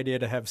bad idea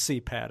to have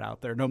CPAT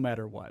out there, no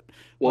matter what.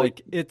 Well,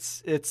 like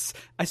it's.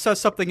 I saw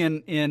something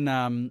in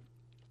I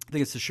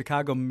think it's the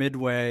Chicago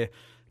Midway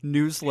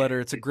newsletter.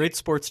 It's a great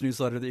sports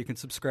newsletter that you can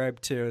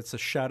subscribe to. It's a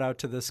shout out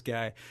to this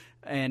guy,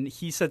 and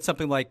he said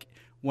something like,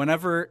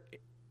 whenever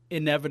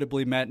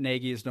inevitably Matt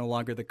Nagy is no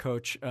longer the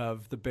coach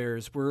of the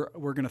Bears, we're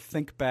going to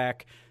think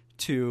back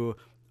to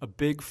a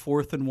big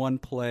 4th and 1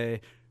 play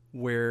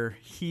where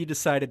he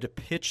decided to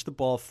pitch the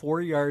ball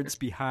 4 yards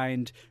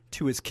behind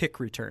to his kick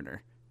returner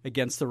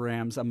against the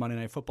Rams on Monday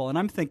Night Football. And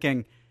I'm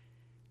thinking,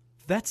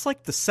 that's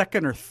like the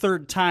 2nd or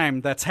 3rd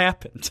time that's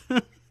happened.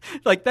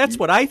 Like, that's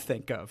what I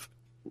think of.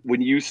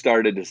 When you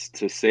started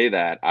to say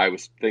that, I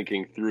was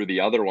thinking through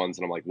the other ones,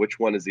 and I'm like, which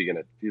one's he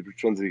gonna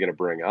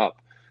bring up?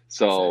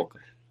 So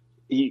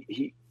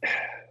exactly.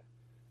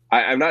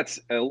 I'm not,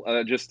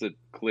 just to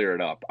clear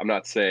it up, I'm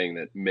not saying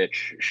that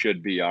Mitch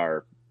should be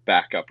our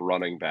backup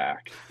running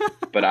back,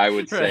 but I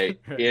would say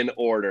in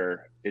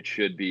order, it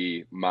should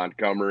be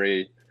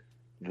Montgomery,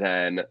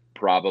 then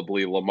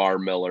probably Lamar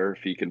Miller,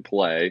 if he can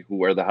play.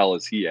 Where the hell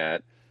is he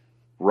at?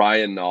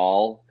 Ryan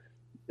Nall,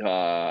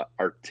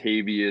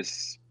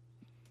 Artavius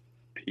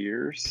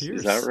Pierce.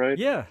 Is that right?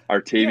 Yeah.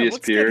 Artavius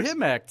let's Pierce. Get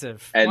him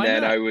active. And Why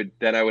then not?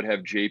 I would have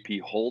JP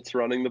Holtz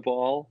running the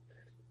ball,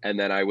 and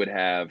then I would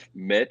have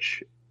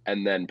Mitch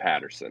and then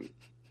Patterson.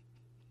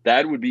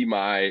 That would be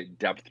my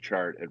depth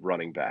chart at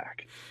running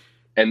back.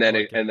 And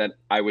then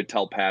I would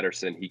tell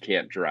Patterson he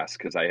can't dress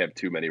because I have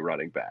too many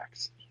running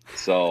backs.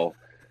 So,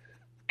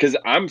 because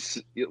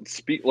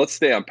let's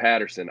stay on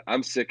Patterson.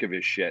 I'm sick of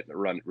his shit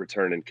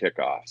returning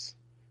kickoffs.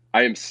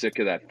 I am sick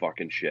of that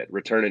fucking shit.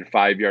 Returning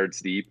 5 yards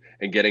deep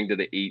and getting to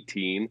the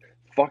 18.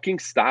 Fucking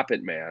stop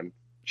it, man.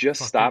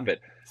 Just stop it.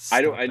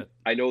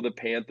 I know the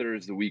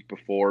Panthers the week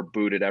before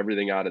booted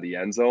everything out of the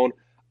end zone.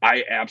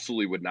 I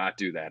absolutely would not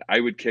do that. I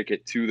would kick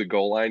it to the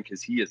goal line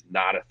because he is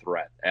not a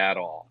threat at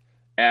all.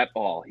 At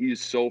all. He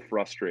is so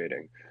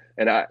frustrating.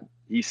 And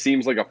he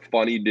seems like a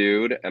funny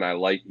dude, and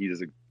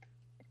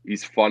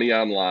he's funny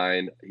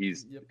online.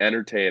 He's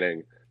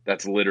entertaining.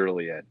 That's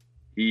literally it.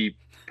 He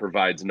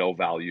provides no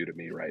value to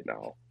me right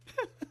now.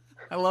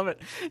 I love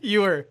it.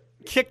 You were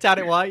kicked out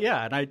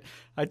and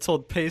I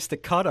told Pace to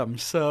cut him,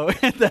 so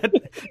that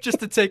just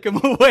to take him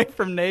away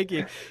from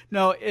Nagy.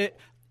 No,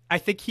 I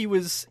think he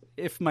was,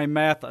 if my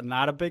math, I'm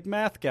not a big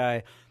math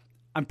guy,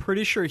 I'm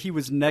pretty sure he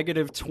was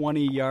negative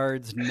 20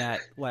 yards net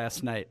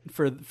last night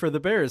for the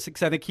Bears,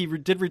 because I think he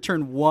did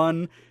return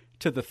 1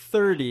 to the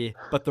 30,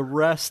 but the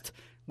rest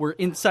were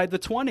inside the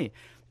 20.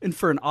 And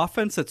for an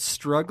offense that's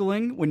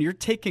struggling, when you're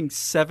taking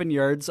 7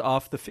 yards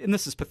off and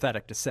this is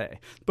pathetic to say,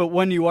 but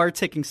when you are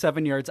taking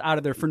 7 yards out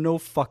of there for no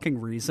fucking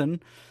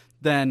reason,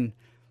 then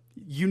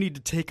you need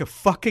to take a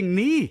fucking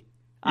knee. Yes.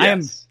 I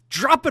am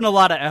dropping a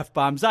lot of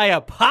F-bombs. I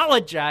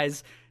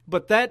apologize,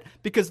 but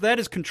because that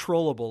is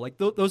controllable. Like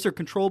those are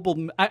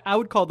controllable. I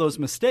would call those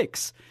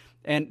mistakes.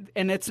 And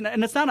it's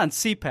not on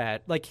CPAT.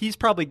 Like he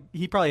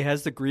probably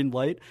has the green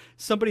light.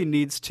 Somebody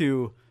needs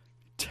to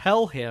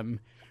tell him,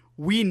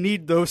 we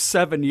need those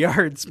 7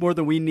 yards more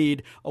than we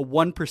need a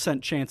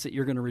 1% chance that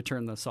you're going to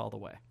return this all the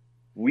way.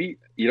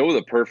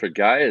 The perfect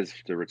guy is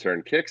to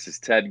return kicks is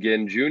Ted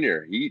Ginn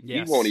Jr.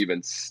 He won't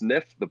even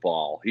sniff the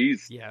ball.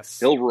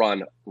 He'll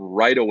run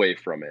right away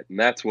from it. And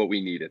that's what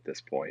we need at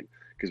this point,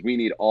 because we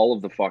need all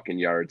of the fucking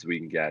yards we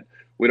can get.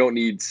 We don't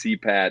need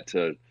CPAT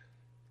to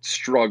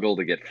struggle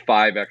to get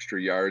 5 extra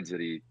yards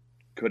that he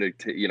could have,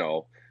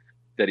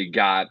 that he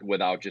got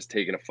without just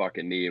taking a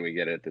fucking knee, and we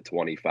get it at the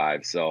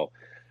 25. So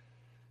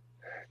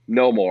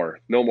no more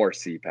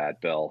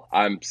CPAT, Bill.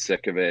 I'm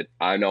sick of it.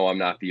 I know I'm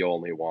not the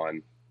only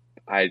one.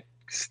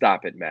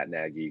 Stop it, Matt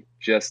Nagy.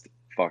 Just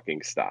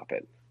fucking stop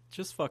it.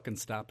 Just fucking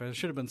stop it. It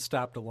should have been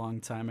stopped a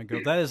long time ago.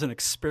 That is an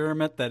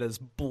experiment that has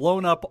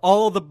blown up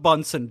all the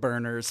Bunsen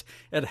burners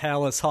at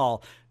Hallis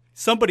Hall.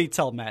 Somebody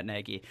tell Matt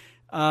Nagy.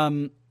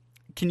 Can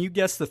you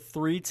guess the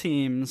 3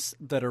 teams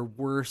that are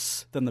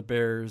worse than the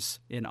Bears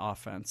in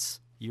offense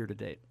year to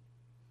date?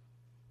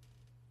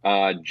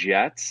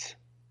 Jets.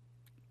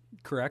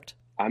 Correct.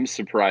 I'm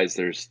surprised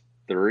there's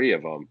 3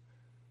 of them.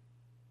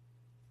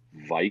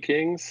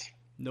 Vikings?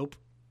 Nope.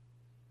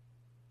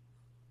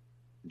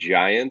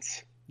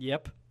 Giants?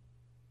 Yep.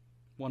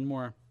 One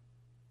more.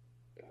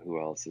 Who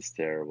else is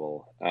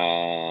terrible?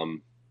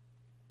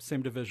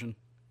 Same division.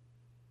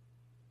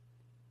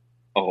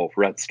 Oh,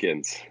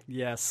 Redskins.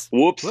 Yes.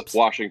 Whoops.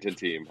 Washington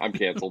team. I'm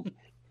canceled.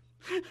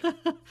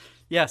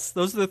 Yes,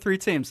 those are the 3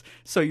 teams.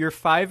 So you're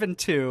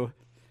 5-2,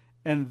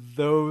 and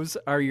those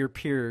are your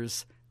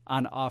peers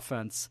on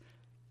offense.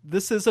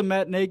 This is a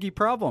Matt Nagy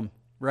problem,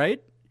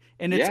 right?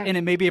 And and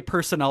it may be a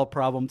personnel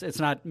problem. It's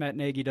not Matt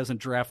Nagy doesn't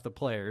draft the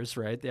players,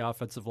 right? The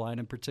offensive line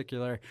in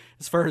particular,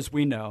 as far as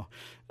we know.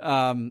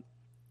 But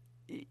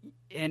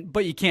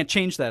you can't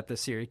change that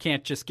this year. You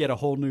can't just get a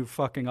whole new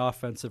fucking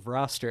offensive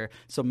roster.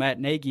 So Matt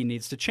Nagy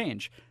needs to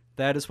change.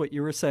 That is what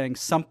you were saying.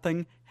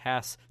 Something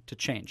has to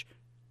change,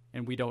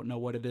 and we don't know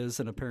what it is.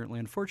 And apparently,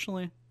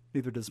 unfortunately,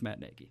 neither does Matt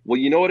Nagy. Well,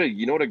 you know what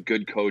a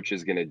good coach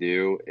is going to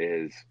do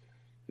is,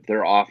 if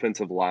their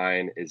offensive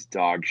line is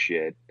dog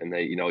shit, and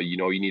they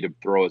you need to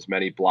throw as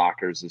many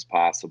blockers as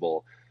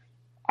possible.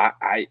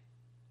 I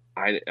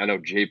know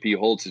JP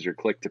Holtz is your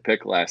click to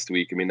pick last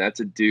week. I mean,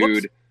 that's a dude.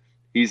 Whoops.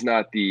 He's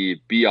not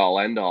the be all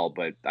end all,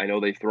 but I know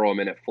they throw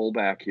him in at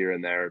fullback here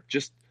and there.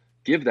 Just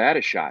give that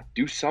a shot.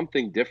 Do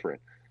something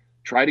different.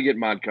 Try to get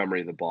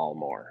Montgomery the ball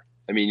more.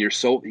 I mean,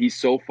 he's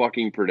so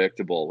fucking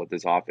predictable with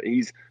his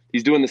offense.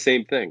 He's doing the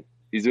same thing.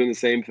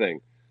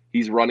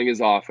 He's running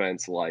his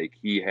offense like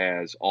he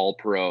has all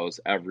pros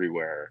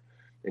everywhere,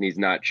 and he's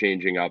not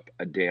changing up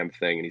a damn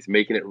thing, and he's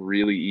making it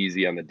really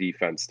easy on the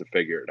defense to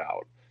figure it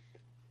out.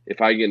 If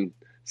I can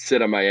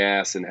sit on my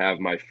ass and have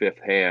my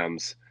 5th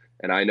hams,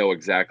 and I know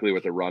exactly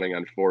what they're running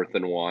on 4th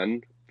and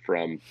 1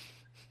 from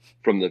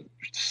the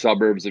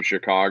suburbs of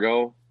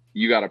Chicago,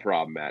 you got a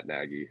problem, Matt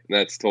Nagy. And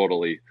that's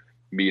totally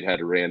meathead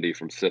Randy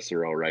from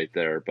Cicero right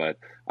there. But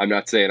I'm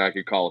not saying I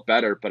could call it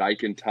better, but I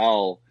can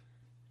tell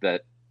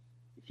that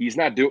he's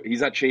not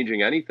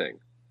changing anything.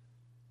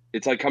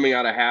 It's like coming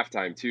out of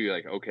halftime too. You're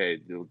like, okay,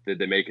 did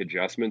they make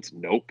adjustments?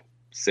 Nope.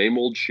 Same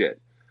old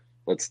shit.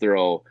 Let's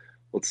throw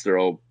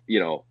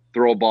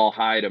a ball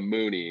high to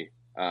Mooney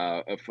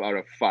on a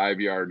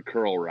 5-yard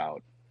curl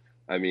route.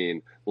 I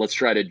mean, let's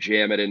try to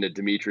jam it into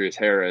Demetrius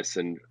Harris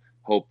and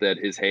hope that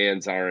his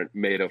hands aren't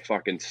made of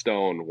fucking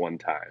stone one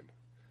time.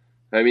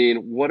 I mean,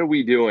 what are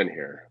we doing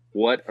here?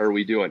 What are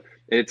we doing?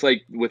 And it's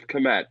like with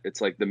Kmet,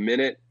 it's like the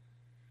minute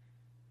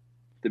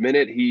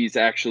he's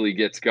actually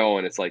gets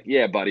going, it's like,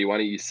 yeah, buddy, why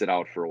don't you sit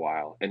out for a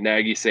while? And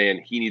Nagy's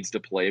saying he needs to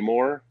play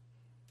more.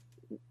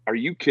 Are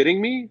you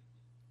kidding me?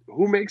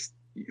 Who makes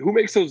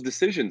those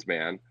decisions,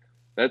 man?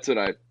 That's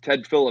what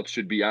Ted Phillips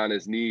should be on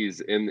his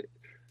knees in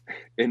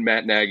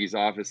Matt Nagy's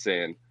office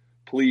saying,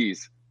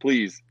 please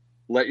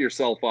let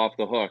yourself off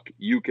the hook.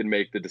 You can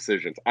make the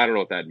decisions. I don't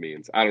know what that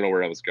means. I don't know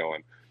where I was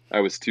going. I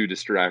was too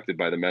distracted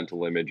by the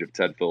mental image of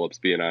Ted Phillips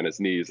being on his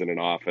knees in an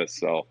office.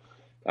 So,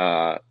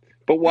 but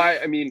why?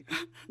 I mean,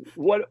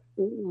 what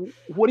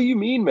do you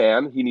mean,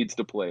 man? He needs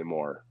to play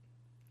more.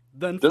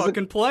 Then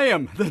fucking play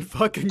him. Then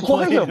fucking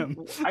play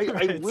him.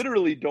 I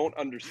literally don't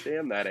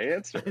understand that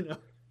answer. I know.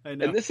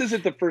 And this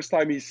isn't the first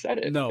time he said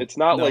it. No, it's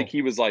not like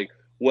he was like,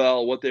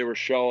 well, what they were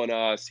showing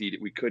us,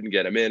 we couldn't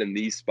get him in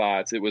these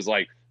spots. It was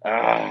like,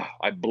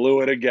 I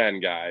blew it again,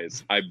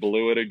 guys. I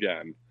blew it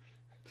again.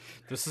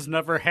 This has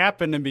never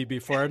happened to me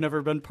before. I've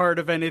never been part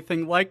of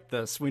anything like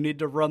this. We need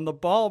to run the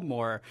ball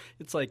more.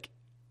 It's like,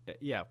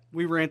 yeah,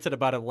 we ranted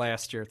about it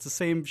last year. It's the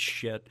same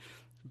shit,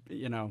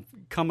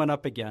 coming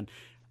up again.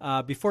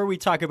 Before we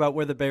talk about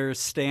where the Bears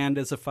stand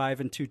as a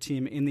 5-2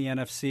 team in the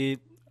NFC,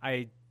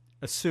 I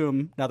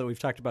assume, now that we've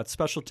talked about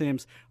special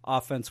teams,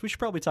 offense, we should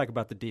probably talk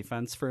about the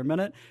defense for a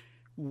minute.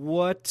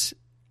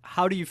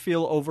 How do you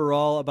feel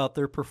overall about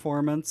their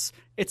performance?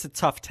 It's a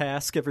tough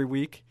task every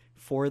week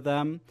for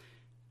them.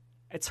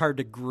 It's hard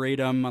to grade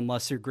them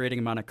unless you're grading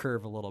them on a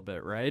curve a little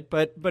bit, right?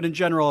 But in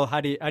general,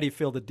 how do you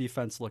feel the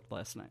defense looked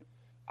last night?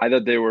 I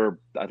thought they were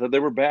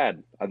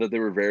bad. I thought they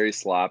were very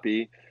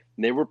sloppy.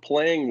 And they were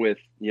playing with,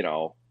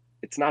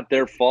 it's not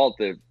their fault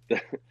that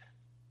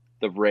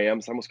the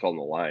Rams, I almost called them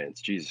the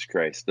Lions, Jesus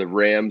Christ. The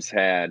Rams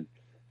had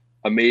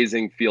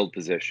amazing field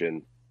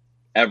position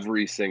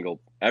every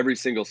single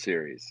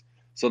series.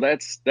 So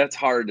that's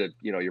hard to,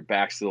 your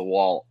back's to the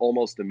wall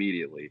almost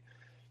immediately.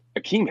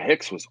 Akeem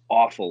Hicks was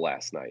awful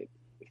last night.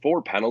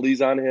 4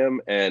 penalties on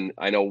him, and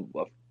I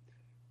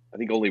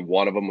think only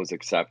one of them was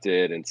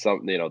accepted, and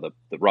some, the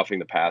roughing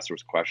the passer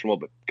was questionable,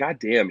 but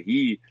goddamn,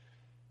 he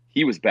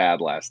was bad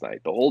last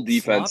night. The whole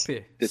defense,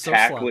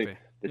 sloppy.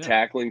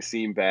 Tackling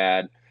seemed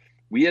bad.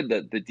 We had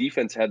the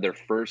defense had their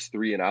first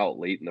 3 and out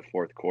late in the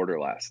fourth quarter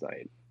last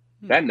night.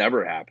 That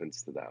never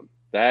happens to them.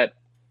 That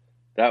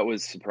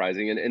was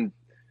surprising. And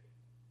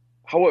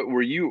how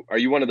are you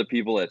one of the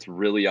people that's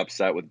really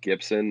upset with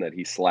Gibson that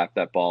he slapped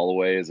that ball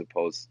away as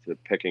opposed to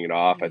picking it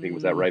off? I think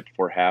was that right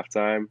before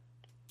halftime?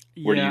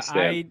 Where do you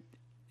stand?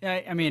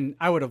 I mean,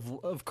 I would have,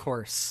 of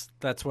course,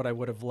 that's what I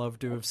would have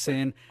loved to have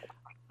seen.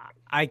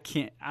 I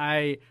can't.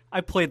 I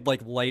played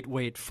like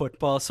lightweight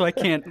football, so I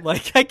can't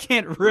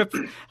rip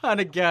on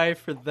a guy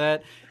for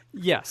that.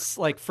 Yes,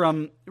 like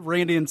from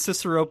Randy and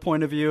Cicero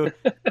point of view,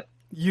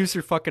 use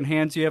your fucking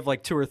hands. You have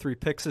like 2 or 3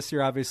 picks this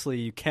year. Obviously,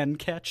 you can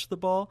catch the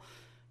ball.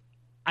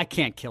 I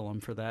can't kill him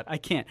for that. I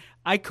can't.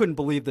 I couldn't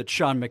believe that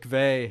Sean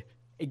McVay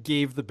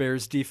gave the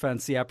Bears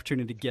defense the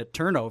opportunity to get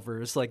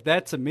turnovers. Like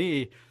that to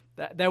me,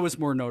 that was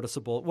more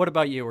noticeable. What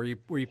about you? Were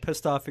you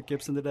pissed off at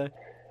Gibson today?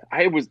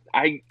 I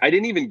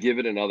didn't even give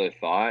it another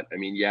thought. I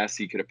mean, yes,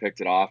 he could have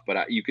picked it off,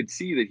 but you could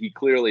see that he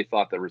clearly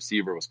thought the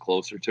receiver was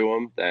closer to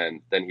him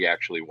than he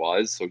actually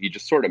was. So he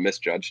just sort of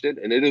misjudged it,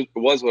 and it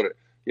was what it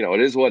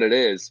is what it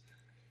is.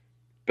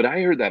 But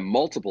I heard that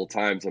multiple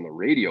times on the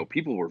radio.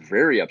 People were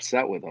very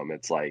upset with him.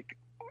 It's like,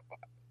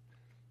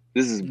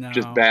 this is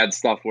just bad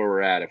stuff where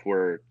we're at. If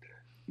we're,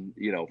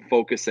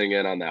 focusing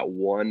in on that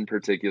one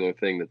particular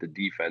thing that the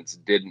defense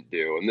didn't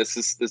do, and this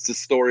is the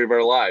story of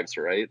our lives,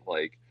 right?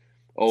 Like,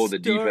 the story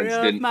defense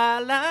of didn't. My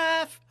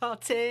life, I'll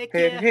take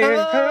it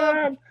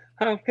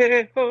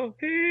home.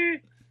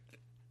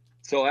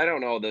 So I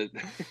don't know that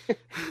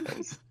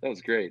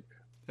was great.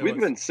 We've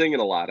been singing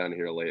a lot on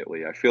here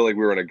lately. I feel like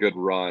we were on a good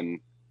run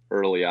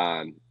early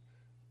on.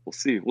 We'll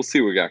see what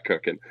we got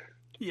cooking.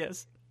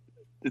 Yes.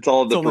 It's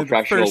all the only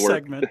professional the first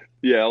work. Segment.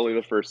 Yeah, only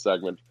the first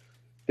segment.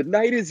 The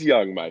night is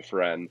young, my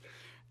friend.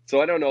 So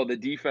I don't know. The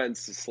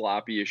defense is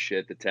sloppy as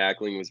shit. The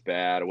tackling was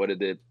bad.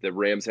 The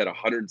Rams had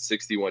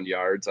 161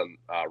 yards on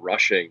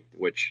rushing,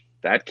 which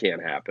that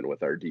can't happen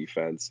with our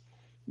defense.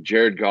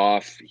 Jared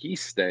Goff, he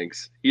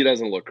stinks. He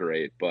doesn't look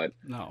great, but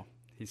no,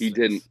 he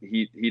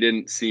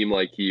didn't seem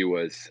like he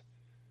was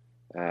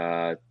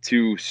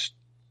too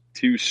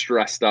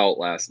stressed out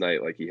last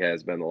night like he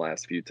has been the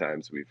last few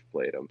times we've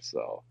played him.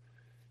 So.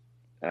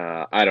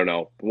 I don't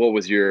know.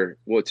 What's your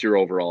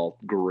overall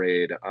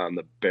grade on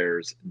the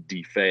Bears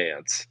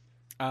defense?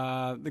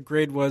 The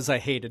grade was I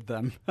hated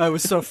them. I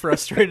was so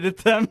frustrated at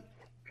them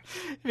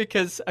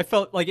because I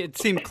felt like it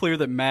seemed clear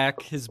that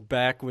Mac, his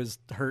back was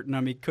hurting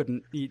him. He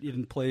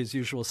didn't play his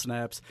usual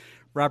snaps.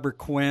 Robert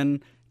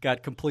Quinn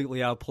got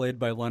completely outplayed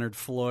by Leonard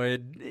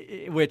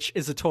Floyd, which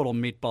is a total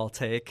meatball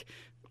take.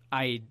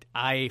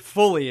 I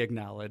fully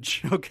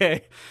acknowledge,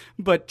 okay?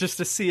 But just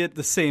to see it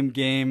the same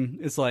game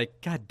is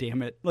like, God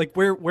damn it. Like,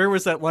 where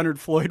was that Leonard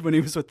Floyd when he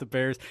was with the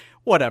Bears?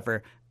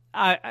 Whatever.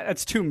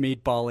 That's too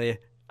meatball-y.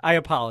 I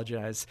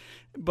apologize.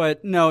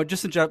 But no,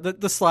 just in general,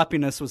 the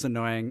sloppiness was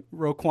annoying.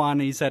 Roquan,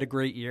 he's had a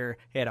great year.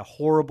 He had a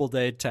horrible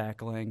day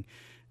tackling.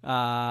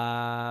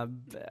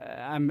 I'm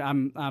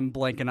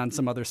blanking on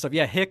some other stuff.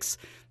 Yeah, Hicks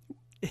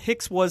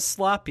was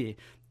sloppy.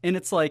 And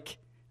it's like,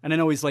 and I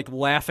know he's like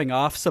laughing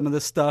off some of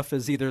this stuff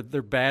as either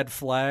they're bad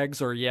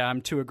flags or, yeah, I'm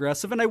too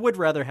aggressive. And I would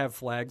rather have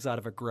flags out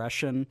of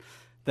aggression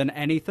than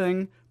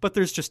anything, but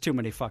there's just too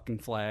many fucking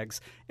flags,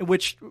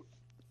 which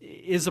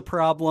is a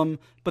problem.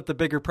 But the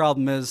bigger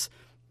problem is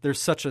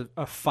there's such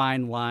a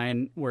fine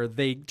line where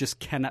they just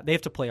cannot. They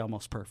have to play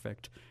almost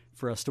perfect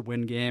for us to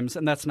win games,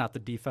 and that's not the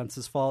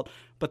defense's fault.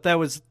 But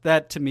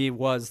that to me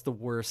was the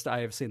worst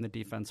I have seen the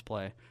defense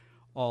play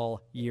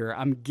all year.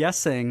 I'm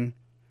guessing,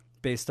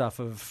 based off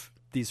of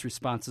these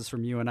responses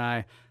from you and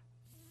I,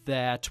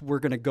 that we're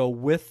going to go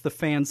with the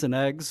Fans and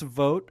Eggs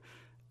vote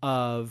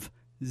of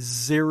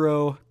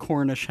 0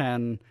 Cornish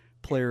Hen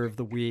Player of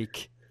the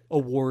Week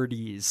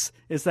awardees.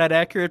 Is that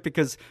accurate?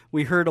 Because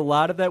we heard a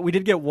lot of that. We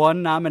did get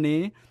one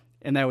nominee,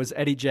 and that was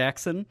Eddie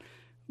Jackson.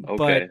 Okay.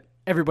 But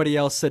everybody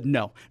else said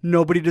no.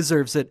 Nobody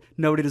deserves it.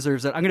 Nobody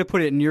deserves it. I'm going to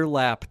put it in your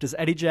lap. Does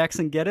Eddie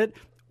Jackson get it?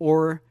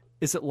 Or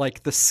is it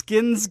like the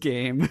Skins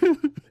game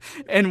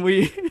and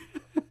we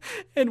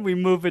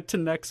move it to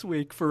next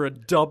week for a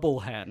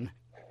double hen?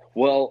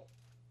 Well,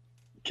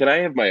 can I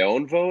have my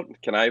own vote?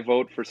 Can I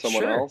vote for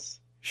someone else?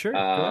 Sure. Go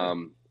ahead.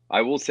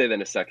 I will say that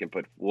in a second,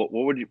 but what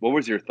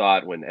was your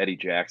thought when Eddie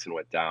Jackson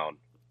went down?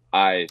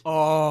 I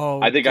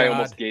think God.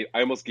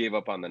 I almost gave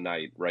up on the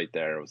night right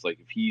there. It was like,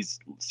 if he's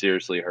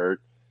seriously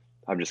hurt,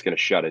 I'm just going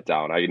to shut it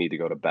down. I need to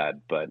go to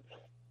bed. But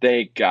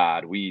thank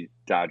God we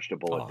dodged a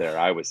bullet there.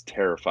 I was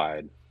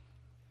terrified.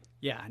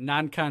 Yeah,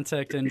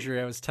 non-contact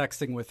injury. I was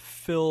texting with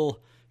Phil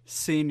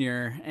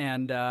Senior,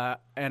 and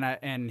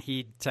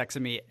he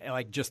texted me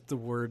like just the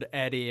word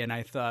Eddie, and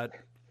I thought,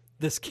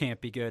 this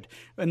can't be good.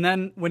 And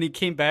then when he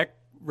came back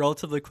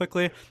relatively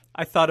quickly,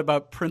 I thought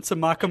about Prince of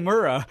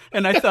Makamura,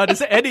 and I thought,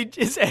 is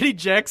Eddie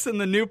Jackson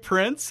the new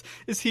Prince?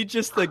 Is he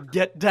just the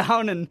get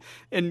down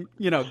and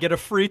get a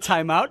free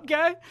timeout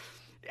guy?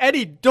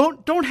 Eddie,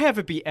 don't have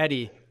it be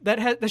Eddie.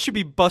 That should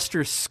be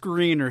Buster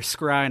Screen or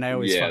Scrine. I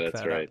always fuck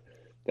that's that right. up.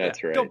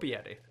 That's right. Don't be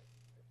Eddie.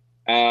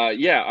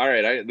 Yeah, all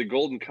right. The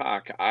Golden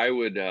Cock. I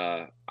would.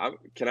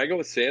 Can I go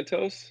with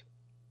Santos?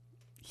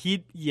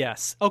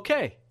 Yes.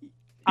 Okay.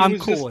 I'm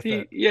cool with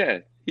it. Yeah,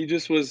 he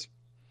just was.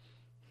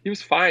 He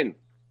was fine.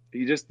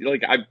 He just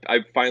I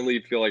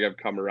finally feel like I've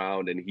come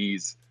around, and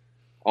he's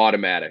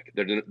automatic.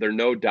 There are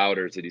no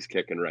doubters that he's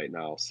kicking right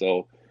now.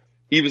 So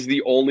he was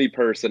the only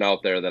person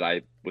out there that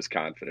I was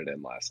confident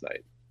in last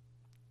night.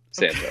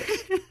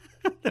 Santos.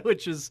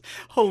 Which is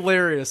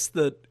hilarious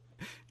that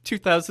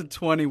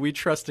 2020 we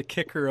trust a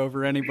kicker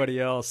over anybody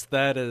else.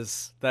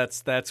 That's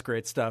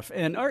great stuff.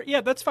 And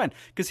that's fine,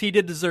 because he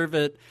did deserve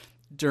it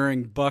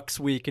during Bucks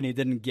week and he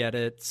didn't get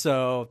it.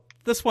 So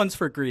this one's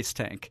for Grease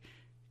Tank.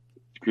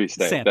 Grease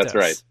Tank. Santos. That's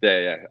right.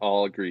 Yeah.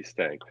 All Grease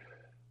Tank.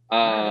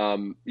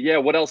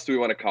 What else do we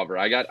want to cover?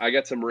 I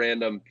got some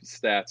random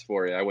stats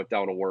for you. I went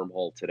down a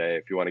wormhole today,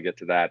 if you want to get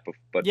to that.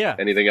 But yeah,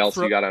 anything else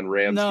you got on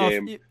Rams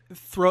game?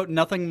 Throw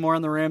nothing more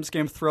on the Rams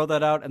game. Throw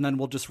that out, and then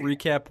we'll just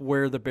recap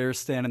where the Bears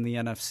stand in the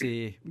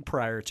NFC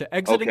prior to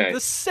exiting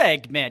the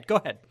segment. Go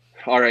ahead.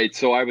 All right.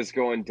 So I was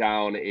going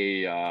down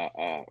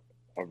a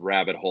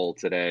rabbit hole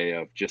today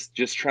of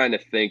just trying to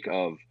think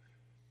of.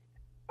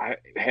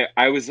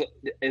 I was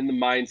in the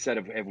mindset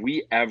of, have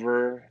we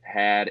ever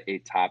had a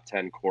top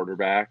 10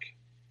 quarterback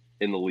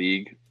in the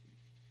league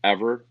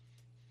ever?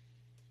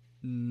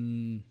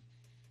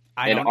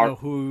 I don't know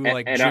who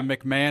Jim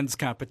McMahon's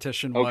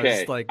competition was.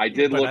 Okay, I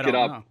did look it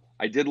up.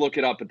 I did look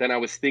it up, but then I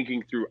was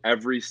thinking through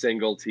every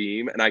single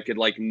team, and I could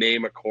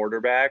name a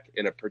quarterback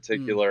in a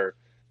particular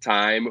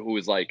time who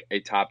was a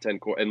top 10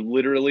 and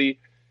literally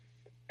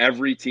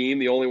every team.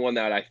 The only one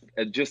that I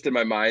just in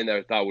my mind that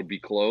I thought would be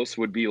close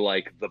would be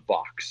the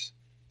Bucs,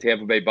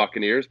 Tampa Bay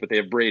Buccaneers, but they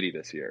have Brady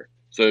this year,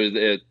 so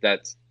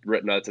that's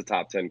written. That's a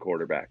top 10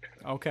 quarterback.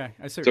 Okay,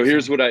 I see. So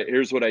here's what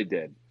I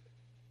did.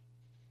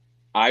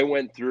 I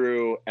went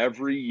through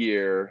every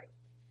year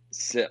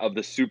of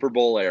the Super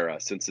Bowl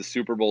era since the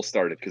Super Bowl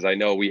started, because I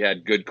know we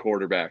had good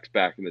quarterbacks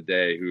back in the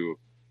day who,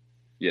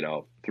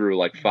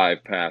 threw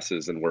 5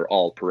 passes and were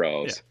all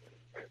pros.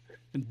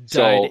 Yeah.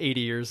 Died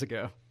 80 years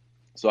ago.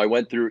 So I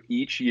went through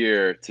each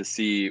year to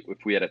see if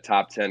we had a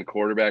top 10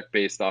 quarterback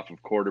based off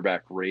of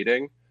quarterback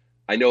rating.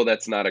 I know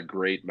that's not a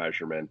great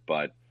measurement,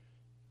 but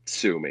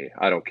sue me.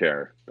 I don't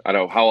care. I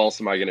don't. How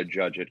else am I going to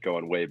judge it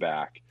going way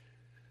back?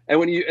 And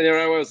when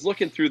I was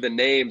looking through the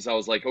names, I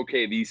was like,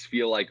 okay, these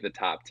feel like the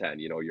top 10.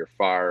 Your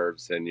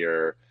Favres and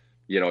your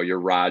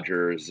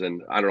Rodgers,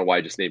 and I don't know why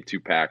I just named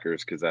 2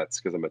 Packers, because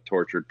I'm a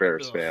tortured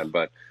Bears fan.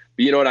 But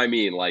you know what I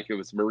mean? It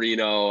was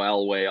Marino,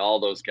 Elway, all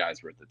those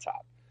guys were at the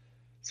top.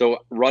 So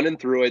running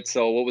through it,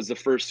 so what was the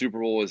first Super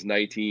Bowl was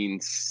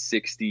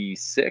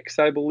 1966,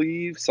 I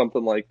believe,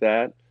 something like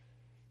that.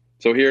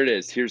 So here it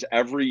is. Here's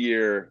every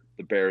year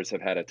the Bears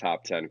have had a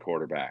top 10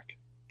 quarterback.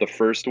 The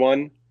first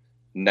one,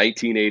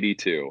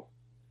 1982.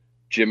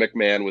 Jim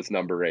McMahon was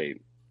number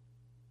 8.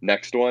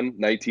 Next one,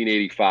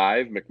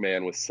 1985,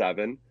 McMahon was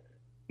 7.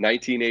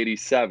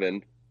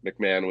 1987,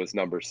 McMahon was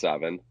number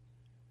 7.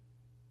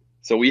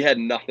 So we had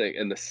nothing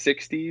in the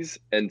 60s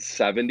and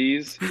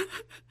 70s.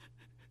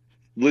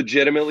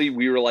 Legitimately,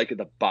 we were at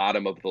the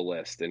bottom of the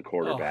list in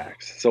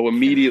quarterbacks. So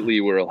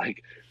immediately we were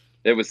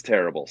it was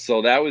terrible.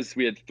 So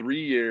we had 3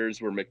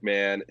 years where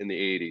McMahon in the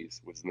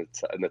 80s was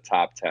in the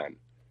top 10.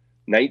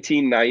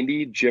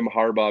 1990, Jim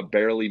Harbaugh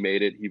barely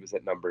made it. He was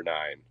at number 9.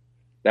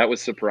 That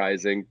was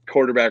surprising.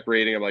 Quarterback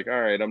rating, I'm like,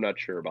 all right, I'm not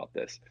sure about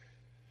this.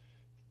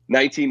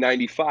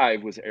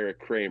 1995 was Eric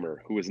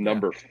Kramer, who was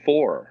number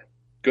 4.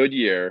 Good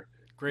year.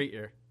 Great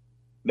year.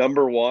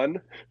 Number 1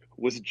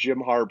 was Jim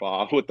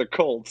Harbaugh with the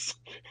Colts.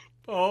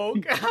 Oh,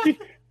 God.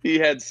 He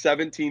had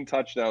 17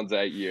 touchdowns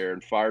that year,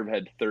 and Favre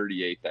had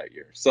 38 that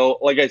year. So,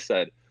 like I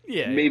said,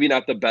 maybe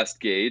not the best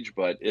gauge,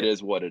 but it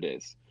is what it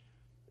is.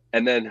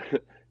 And then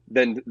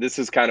this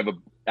is kind of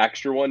an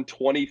extra one.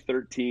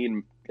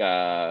 2013,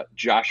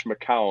 Josh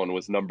McCown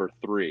was number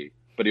 3,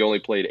 but he only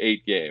played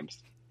 8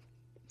 games.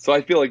 So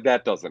I feel like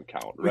that doesn't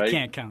count, right? We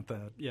can't count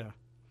that, yeah.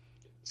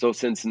 So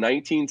since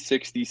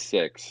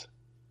 1966,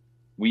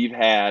 we've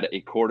had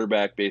a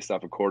quarterback based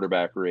off of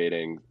quarterback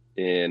rating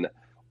in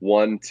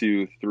 1,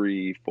 2,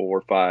 3,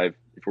 4, 5.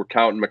 If we're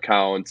counting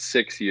McCown,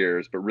 6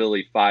 years, but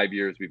really 5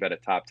 years we've had a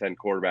top 10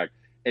 quarterback.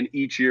 And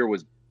each year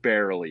was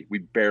we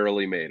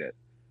barely made it.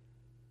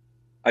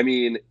 I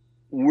mean,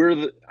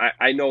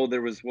 I know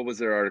there was, what was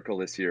their article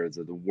this year? It's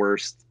the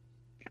worst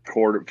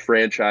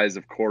franchise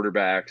of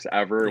quarterbacks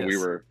ever. Yes. We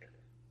were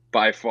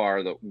by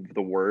far the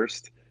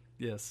worst.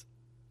 Yes.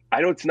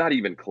 It's not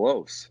even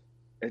close.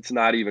 It's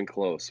not even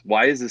close.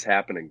 Why is this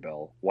happening,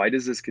 Bill? Why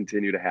does this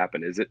continue to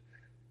happen?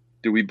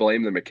 Do we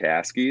blame the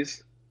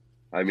McCaskies?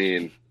 I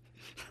mean,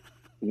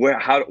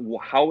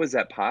 how is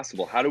that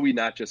possible? How do we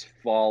not just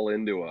fall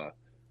into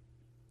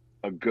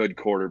a good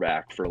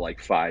quarterback for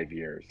like 5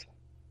 years?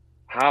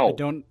 How?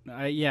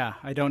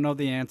 I don't know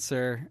the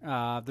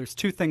answer. There's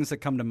 2 things that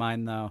come to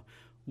mind, though.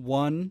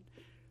 One,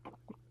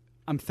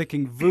 I'm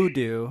thinking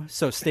voodoo,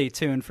 so stay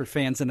tuned for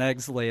Fans and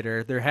Eggs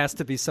later. There has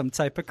to be some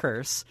type of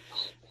curse,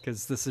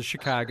 because this is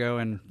Chicago,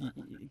 and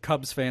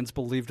Cubs fans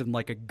believed in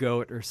like a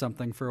goat or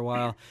something for a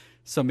while.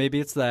 So maybe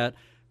it's that.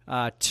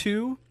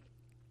 2,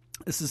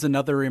 this is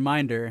another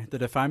reminder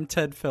that if I'm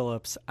Ted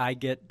Phillips, I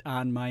get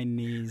on my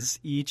knees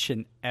each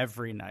and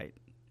every night.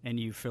 And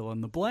you fill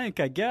in the blank,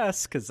 I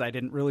guess, because I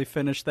didn't really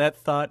finish that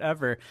thought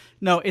ever.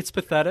 No, it's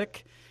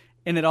pathetic.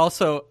 And it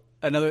also,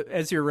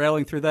 as you're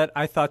railing through that,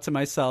 I thought to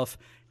myself,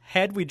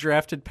 had we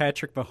drafted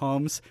Patrick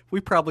Mahomes, we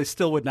probably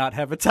still would not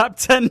have a top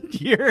 10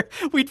 year.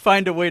 We'd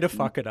find a way to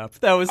fuck it up.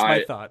 That was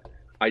my thought.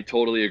 I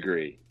totally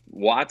agree.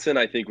 Watson,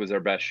 I think, was our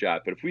best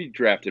shot. But if we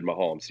drafted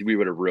Mahomes, we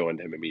would have ruined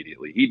him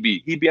immediately. He'd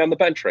be on the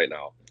bench right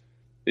now.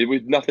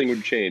 Nothing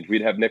would change.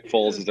 We'd have Nick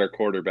Foles as our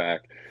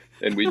quarterback,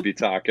 and we'd be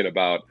talking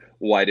about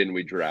why didn't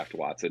we draft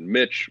Watson?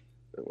 Mitch,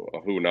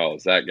 who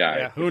knows? That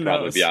guy would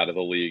probably be out of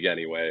the league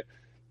anyway.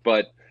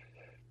 But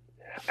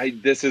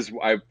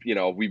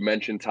we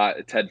mentioned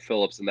Ted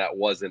Phillips, and that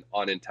wasn't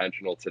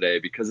unintentional today,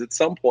 because at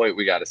some point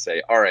we got to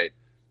say, all right,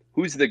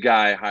 who's the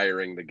guy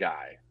hiring the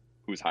guy?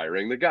 Who's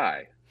hiring the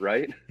guy,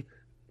 right?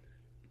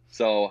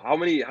 So how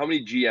many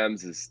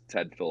GMs has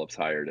Ted Phillips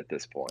hired at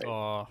this point?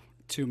 Oh,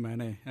 too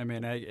many. I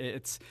mean,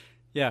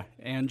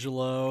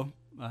 Angelo,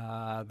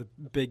 the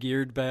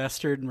big-eared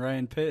bastard, and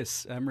Ryan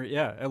Pace. Emery,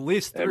 at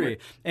least 3.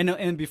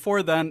 And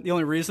before then, the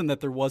only reason that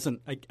there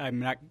wasn't, I'm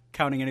not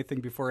counting anything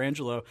before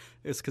Angelo,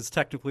 is because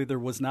technically there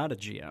was not a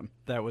GM.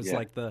 That was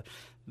like the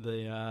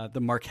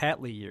Mark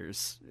Hatley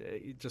years,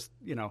 just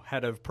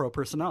head of pro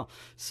personnel.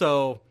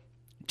 So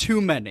too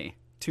many.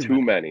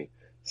 Too many.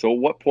 So at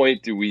what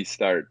point do we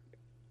start?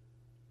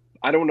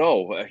 I don't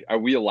know. Are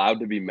we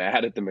allowed to be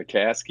mad at the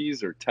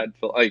McCaskies or Ted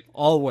Phillips? Like,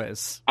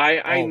 always.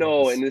 I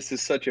know, and this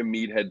is such a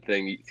meathead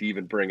thing to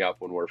even bring up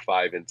when we're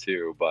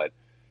 5-2, but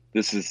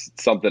this is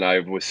something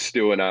I was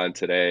stewing on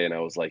today, and I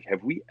was like,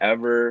 have we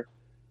ever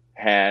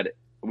had?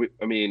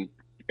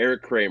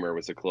 Eric Kramer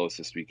was the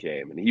closest we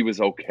came, and he was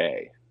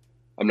okay.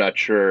 I'm not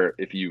sure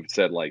if you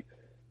said like,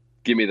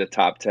 give me the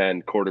top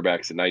 10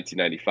 quarterbacks in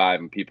 1995,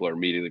 and people are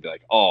immediately be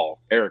like, oh,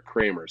 Eric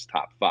Kramer's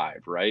top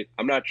 5, right?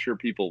 I'm not sure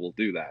people will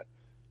do that.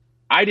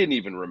 I didn't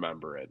even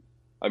remember it.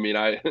 I mean,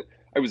 I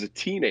was a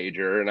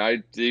teenager, and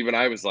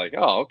I was like,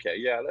 oh, okay,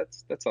 yeah,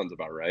 that sounds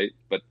about right.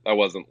 But I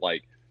wasn't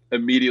like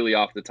immediately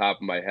off the top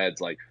of my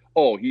head like,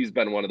 oh, he's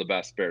been one of the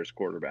best Bears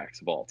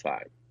quarterbacks of all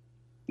time.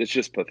 It's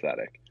just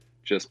pathetic.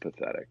 Just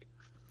pathetic.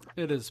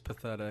 It is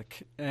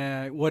pathetic.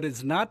 What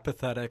is not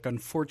pathetic,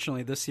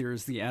 unfortunately, this year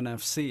is the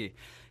NFC.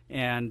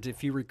 And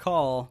if you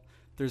recall,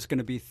 there's going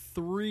to be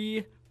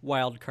 3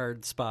 wild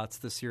card spots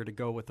this year to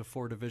go with the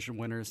 4 division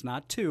winners.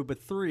 Not 2,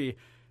 but 3.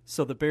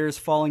 So the Bears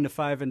falling to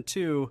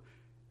 5-2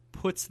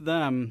 puts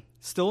them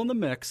still in the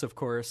mix, of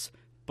course,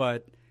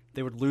 but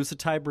they would lose a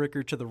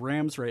tiebreaker to the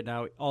Rams right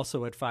now,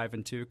 also at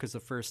 5-2, because the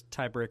first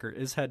tiebreaker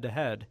is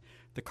head-to-head.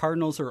 The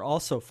Cardinals are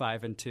also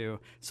 5-2.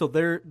 So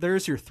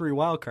there's your 3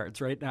 wild cards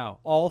right now,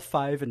 all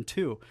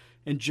 5-2.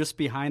 And just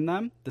behind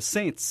them, the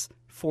Saints,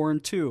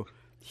 4-2.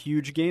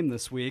 Huge game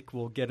this week.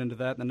 We'll get into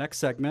that in the next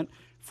segment.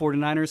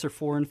 49ers are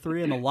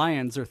 4-3, and the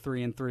Lions are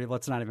 3-3.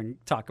 Let's not even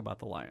talk about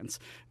the Lions.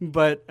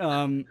 But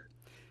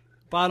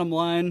bottom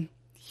line,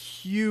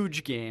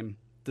 huge game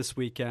this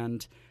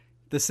weekend.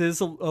 This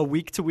is a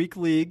week-to-week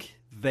league.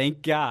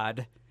 Thank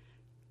God.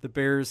 The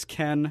Bears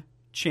can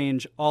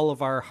change all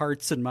of our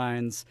hearts and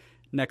minds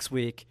next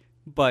week.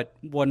 But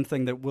one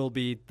thing that will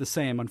be the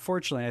same,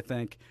 unfortunately, I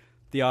think,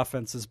 the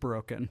offense is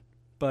broken.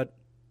 But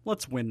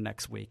let's win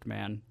next week,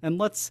 man. And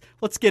let's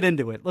get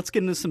into it. Let's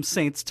get into some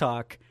Saints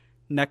talk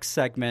next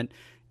segment.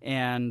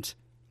 And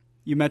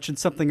you mentioned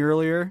something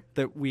earlier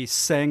that we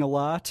sang a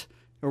lot,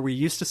 or we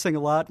used to sing a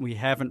lot, and we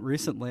haven't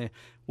recently.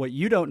 What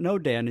you don't know,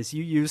 Dan, is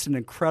you used an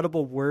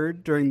incredible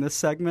word during this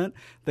segment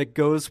that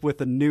goes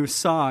with a new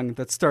song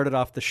that started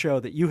off the show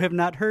that you have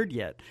not heard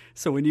yet.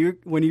 So when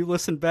you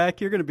listen back,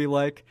 you're going to be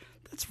like,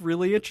 that's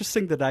really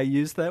interesting that I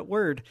used that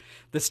word.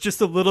 That's just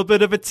a little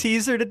bit of a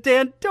teaser to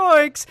Dan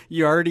Doinks.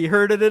 You already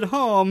heard it at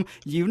home.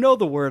 You know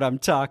the word I'm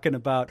talking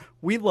about.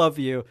 We love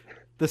you.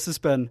 This has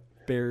been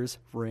Bears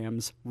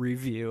Rams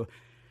Review.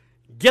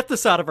 Get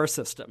this out of our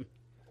system.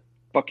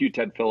 Fuck you,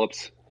 Ted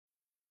Phillips.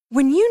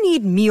 When you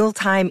need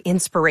mealtime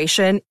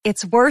inspiration,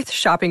 it's worth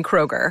shopping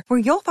Kroger, where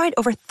you'll find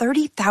over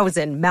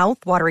 30,000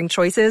 mouth-watering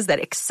choices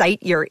that excite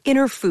your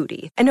inner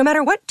foodie. And no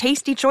matter what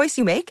tasty choice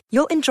you make,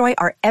 you'll enjoy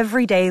our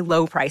everyday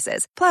low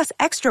prices, plus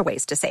extra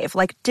ways to save,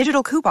 like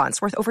digital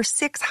coupons worth over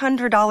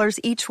 $600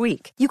 each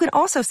week. You can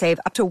also save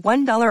up to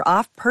 $1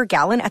 off per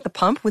gallon at the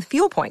pump with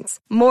fuel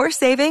points. More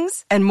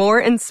savings and more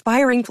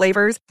inspiring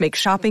flavors make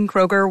shopping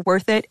Kroger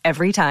worth it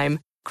every time.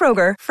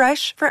 Kroger,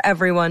 fresh for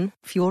everyone.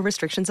 Fuel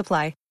restrictions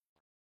apply.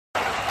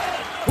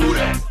 Who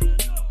that?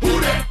 Who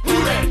that? Who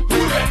that?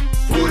 Who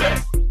that? Who that?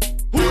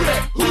 Who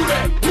that? Who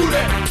that? Who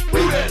that?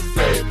 Who that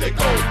said they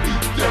gon'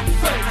 beat them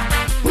Saints?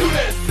 Who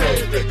that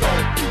said they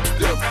gon' beat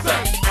them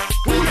Saints?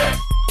 Who that?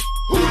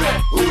 Who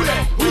that? Who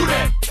that? Who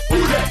that? Who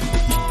that?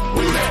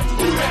 Who that?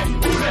 Who that?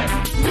 Who that?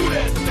 Who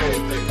that said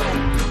they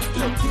gon' beat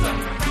them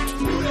Saints?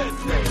 Who that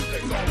said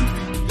they gon'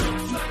 beat them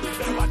Saints?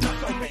 Better watch out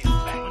your face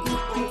back when you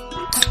go.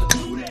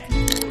 Who that?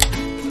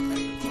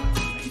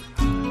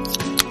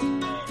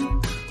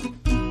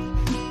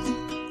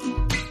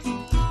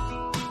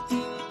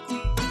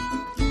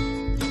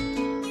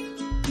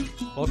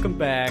 Welcome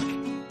back.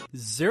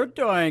 Zero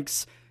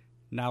Doinks.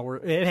 Now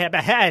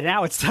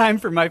it's time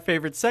for my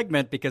favorite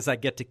segment because I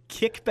get to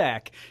kick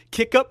back,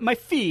 kick up my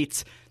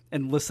feet,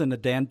 and listen to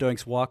Dan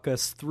Doinks walk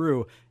us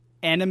through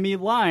enemy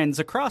lines,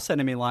 across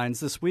enemy lines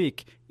this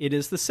week. It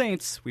is the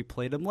Saints. We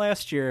played them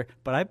last year,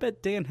 but I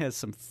bet Dan has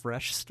some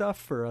fresh stuff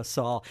for us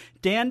all.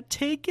 Dan,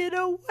 take it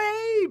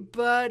away,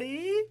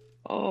 buddy.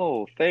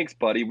 Oh, thanks,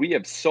 buddy. We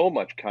have so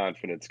much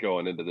confidence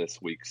going into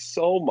this week.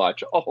 So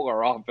much. Oh,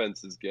 our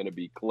offense is going to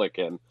be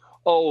clicking.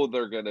 Oh,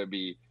 they're going to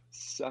be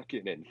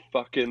sucking and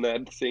fucking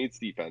that Saints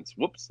defense.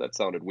 Whoops, that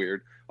sounded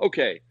weird.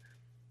 Okay.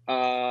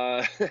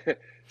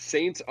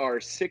 Saints are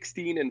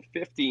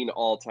 16-15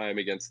 all-time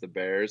against the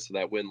Bears. So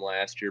that win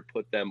last year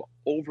put them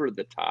over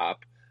the top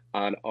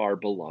on our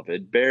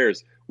beloved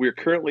Bears. We're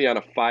currently on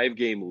a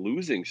 5-game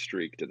losing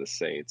streak to the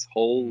Saints.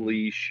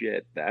 Holy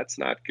shit, that's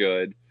not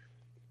good.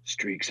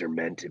 Streaks are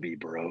meant to be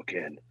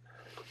broken.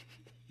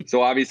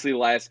 So obviously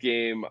last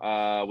game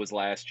was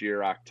last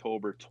year,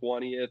 October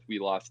 20th. We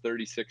lost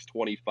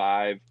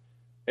 36-25.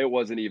 It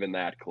wasn't even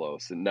that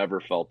close. It never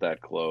felt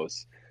that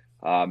close.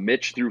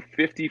 Mitch threw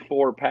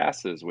 54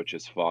 passes, which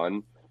is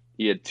fun.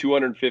 He had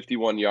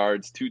 251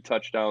 yards, 2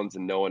 touchdowns,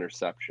 and no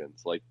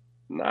interceptions. Like,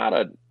 not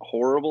a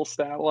horrible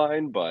stat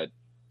line, but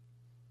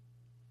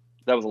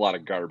that was a lot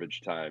of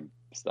garbage time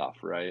stuff,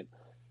 right?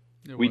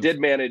 We did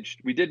manage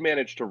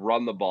to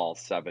run the ball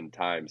 7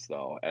 times,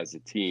 though, as a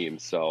team.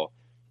 So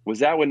was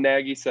that when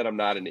Nagy said I'm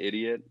not an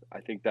idiot?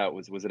 I think that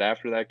was it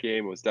after that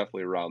game? It was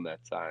definitely around that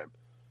time.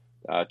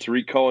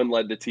 Tariq Cohen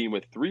led the team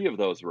with 3 of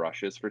those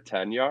rushes for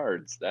 10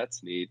 yards.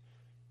 That's neat.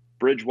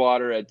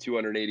 Bridgewater had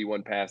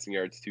 281 passing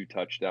yards, 2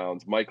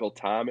 touchdowns. Michael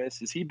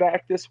Thomas, is he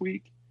back this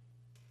week?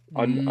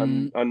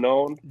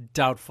 Unknown?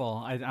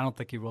 Doubtful. I don't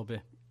think he will be.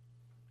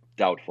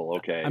 Doubtful,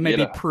 okay. I may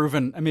be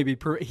proven.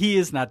 He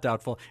is not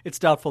doubtful. It's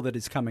doubtful that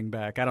he's coming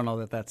back. I don't know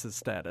that that's his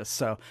status.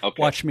 So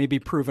Watch me be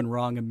proven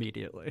wrong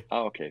immediately.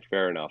 Oh, okay,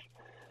 fair enough.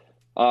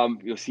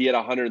 You'll see he had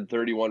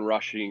 131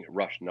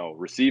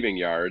 receiving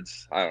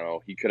yards. I don't know.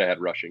 He could have had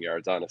rushing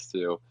yards, honest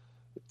too.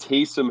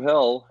 Taysom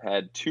Hill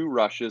had 2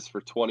 rushes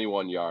for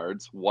 21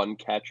 yards, 1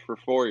 catch for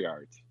 4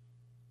 yards.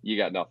 You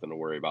got nothing to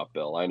worry about,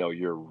 Bill. I know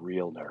you're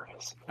real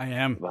nervous. I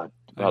am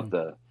about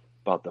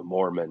the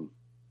Mormon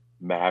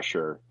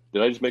Masher.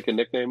 Did I just make a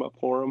nickname up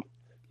for him?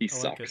 He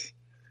sucks.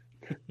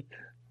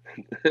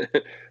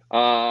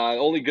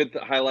 Only good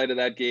highlight of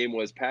that game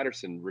was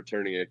Patterson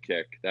returning a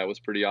kick. That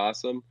was pretty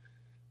awesome.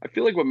 I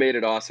feel like what made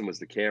it awesome was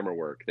the camera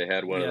work. They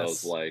had one of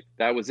those, like,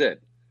 that was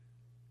it.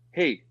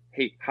 Hey,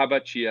 how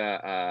about you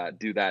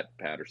do that,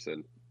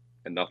 Patterson,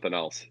 and nothing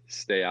else?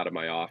 Stay out of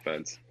my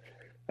offense.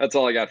 That's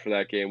all I got for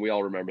that game. We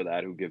all remember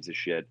that. Who gives a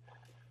shit?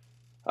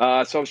 So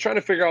I was trying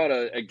to figure out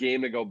a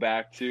game to go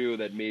back to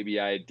that maybe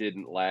I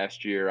didn't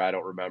last year. I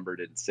don't remember,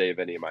 didn't save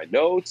any of my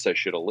notes. I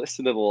should have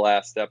listened to the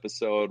last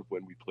episode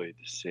when we played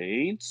the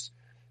Saints.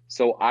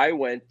 So I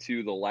went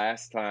to the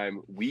last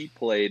time we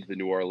played the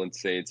New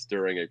Orleans Saints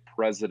during a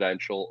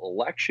presidential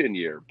election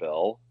year,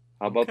 Bill.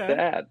 How about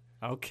that?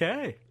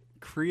 Okay.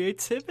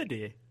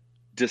 Creativity.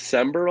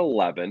 December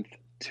 11th,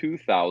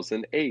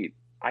 2008.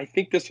 I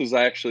think this was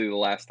actually the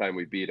last time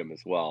we beat them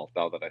as well,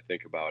 now that I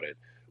think about it.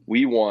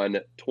 We won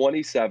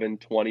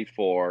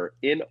 27-24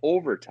 in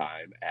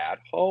overtime at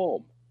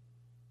home.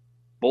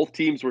 Both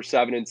teams were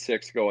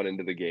 7-6 going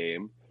into the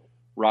game.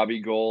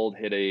 Robbie Gould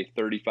hit a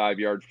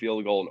 35-yard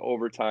field goal in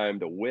overtime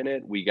to win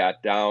it. We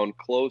got down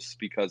close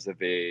because of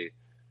a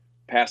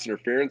pass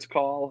interference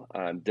call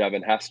on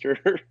Devin Hester.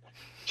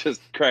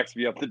 Just cracks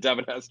me up that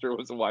Devin Hester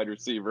was a wide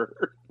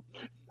receiver.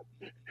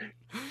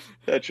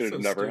 That should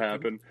have never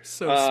happened.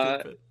 So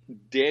stupid.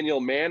 Daniel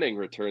Manning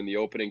returned the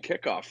opening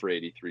kickoff for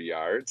 83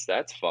 yards.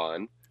 That's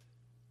fun.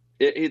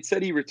 It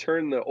said he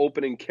returned the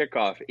opening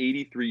kickoff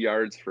 83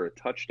 yards for a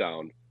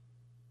touchdown.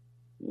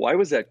 Why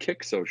was that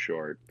kick so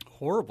short?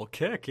 Horrible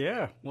kick,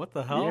 yeah. What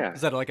the hell? Yeah. Is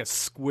that like a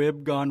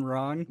squib gone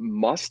wrong?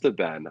 Must have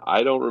been.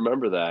 I don't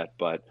remember that,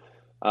 but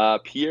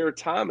Pierre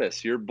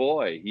Thomas, your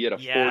boy, he had a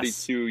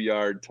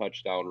 42-yard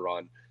touchdown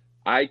run.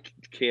 I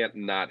can't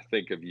not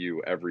think of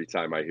you every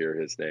time I hear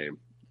his name.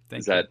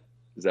 Is that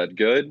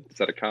good? Is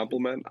that a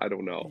compliment? I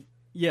don't know.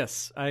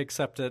 Yes, I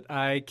accept it.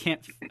 I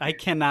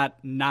cannot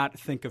not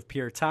think of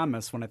Pierre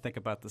Thomas when I think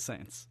about the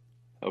Saints.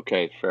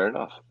 Okay, fair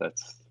enough.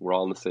 We're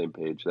all on the same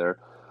page there.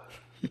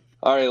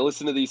 All right,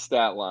 listen to these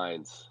stat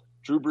lines.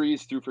 Drew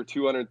Brees threw for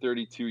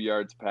 232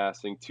 yards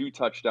passing, 2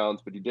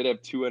 touchdowns, but he did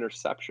have 2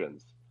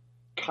 interceptions.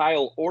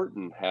 Kyle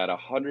Orton had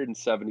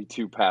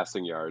 172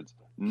 passing yards,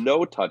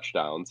 no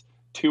touchdowns,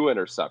 2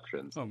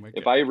 interceptions. Oh my God.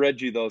 If I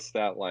read you those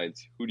stat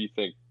lines, who do you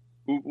think?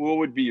 What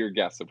would be your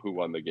guess of who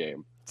won the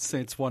game?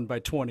 Saints won by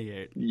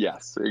 28.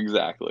 Yes,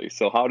 exactly.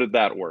 So how did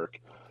that work?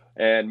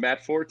 And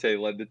Matt Forte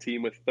led the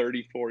team with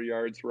 34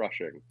 yards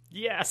rushing.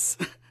 Yes.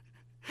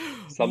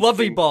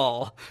 Lovey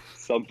ball.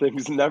 Some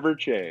things never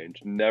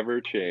change.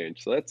 Never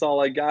change. So that's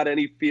all I got.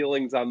 Any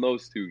feelings on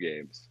those 2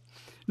 games?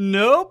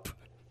 Nope.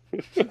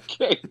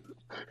 Okay.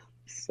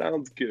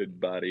 Sounds good,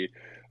 buddy.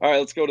 All right,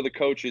 let's go to the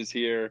coaches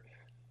here.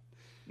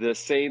 The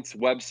Saints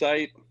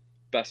website,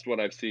 best one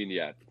I've seen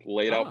yet.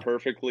 Laid out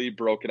perfectly,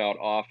 broken out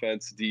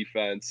offense,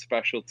 defense,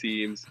 special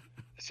teams.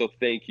 So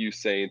thank you,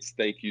 Saints.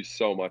 Thank you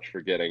so much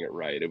for getting it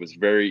right. It was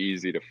very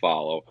easy to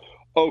follow.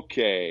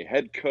 Okay,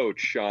 head coach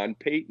Sean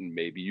Payton.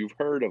 Maybe you've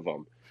heard of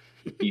him.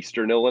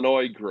 Eastern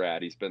Illinois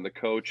grad. He's been the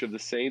coach of the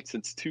Saints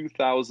since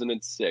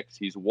 2006.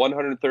 He's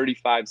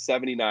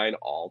 135-79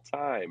 all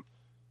time.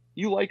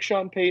 You like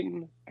Sean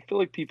Payton? I feel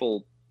like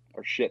people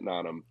are shitting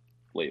on him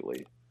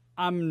lately.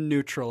 I'm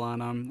neutral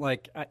on him.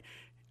 Like,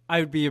 I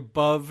would be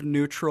above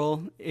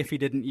neutral if he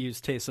didn't use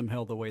Taysom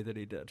Hill the way that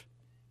he did.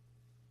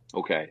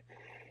 Okay.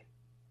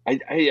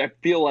 I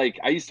feel like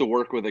I used to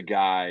work with a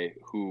guy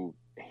who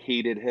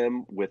hated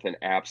him with an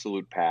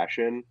absolute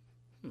passion,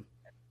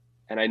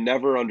 and I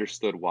never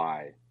understood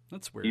why.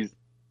 That's weird.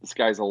 This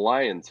guy's a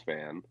Lions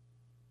fan.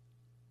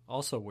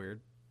 Also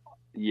weird.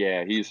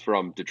 Yeah, he's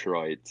from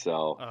Detroit,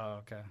 so.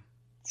 Oh, okay.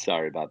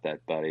 Sorry about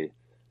that, buddy.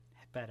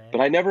 Buddy.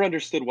 But I never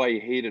understood why he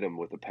hated him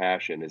with a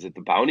passion. Is it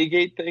the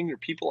Bountygate thing? Are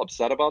people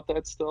upset about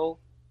that still?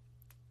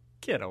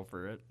 Get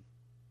over it.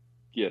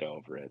 Get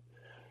over it.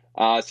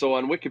 So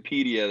on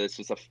Wikipedia, this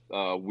is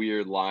a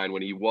weird line.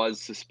 When he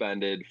was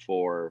suspended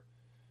for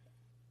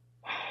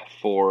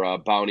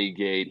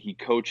Bountygate, he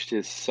coached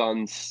his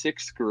son's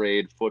 6th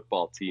grade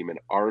football team in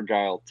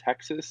Argyle,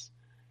 Texas.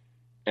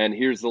 And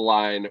here's the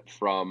line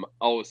from,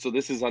 so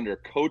this is under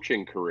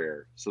coaching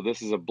career. So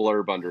this is a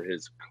blurb under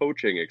his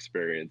coaching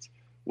experience,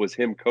 was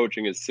him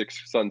coaching his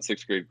son's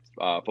 6th grade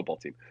football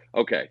team.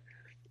 Okay.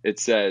 It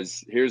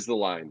says, here's the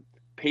line.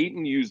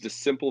 Payton used a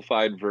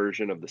simplified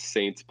version of the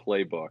Saints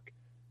playbook,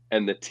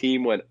 and the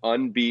team went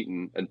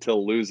unbeaten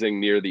until losing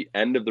near the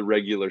end of the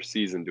regular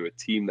season to a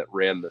team that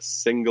ran the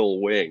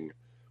single wing,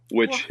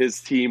 which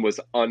his team was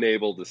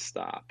unable to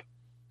stop.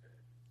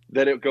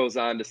 Then it goes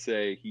on to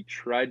say he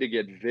tried to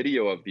get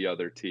video of the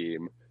other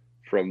team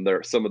from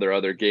some of their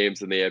other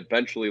games, and they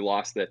eventually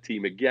lost that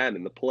team again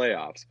in the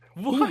playoffs.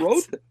 What?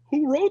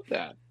 Who wrote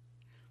that?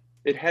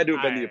 It had to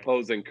have been the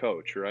opposing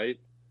coach, right?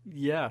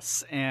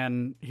 Yes,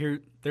 and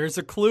there's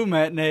a clue,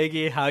 Matt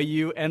Nagy, how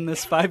you end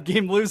this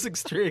 5-game losing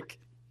streak.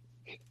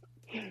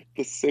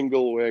 The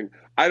single wing.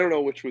 I don't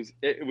know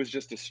it was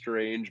just a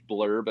strange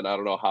blurb, and I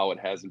don't know how it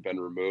hasn't been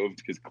removed,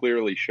 because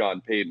clearly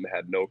Sean Payton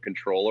had no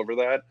control over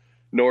that,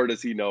 nor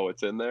does he know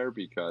it's in there,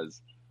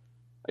 because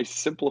a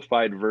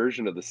simplified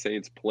version of the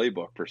Saints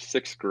playbook for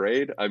 6th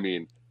grade, I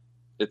mean,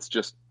 it's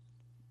just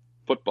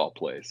football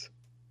plays.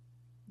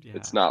 Yeah,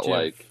 it's not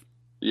what?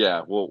 Do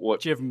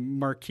you have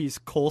Marquise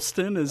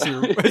Colston as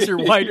your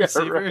wide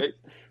receiver?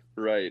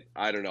 Right.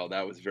 I don't know.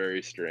 That was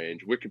very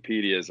strange.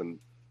 Wikipedia is a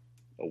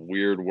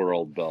weird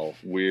world, Bill.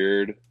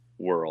 Weird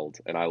world,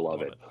 and I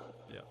love it.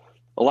 Yeah.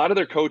 A lot of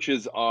their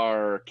coaches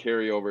are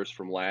carryovers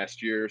from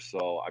last year,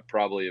 so I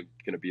probably am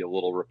going to be a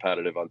little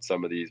repetitive on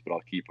some of these, but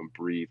I'll keep them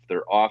brief.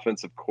 Their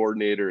offensive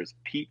coordinator is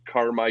Pete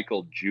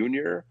Carmichael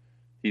Jr.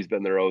 He's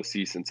been their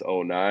OC since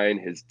 2009.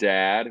 His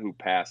dad, who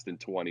passed in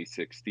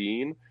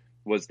 2016,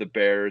 was the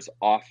Bears'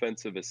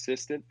 offensive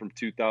assistant from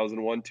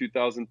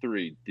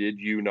 2001-2003. Did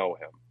you know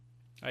him?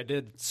 I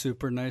did.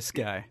 Super nice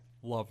guy.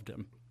 Loved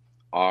him.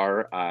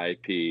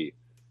 R.I.P.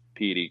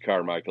 Petey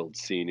Carmichael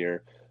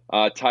Sr.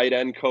 Tight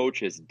end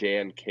coach is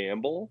Dan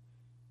Campbell.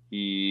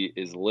 He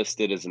is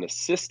listed as an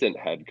assistant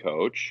head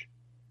coach.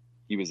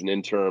 He was an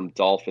interim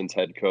Dolphins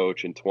head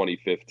coach in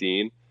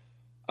 2015.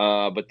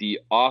 But the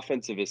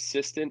offensive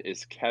assistant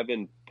is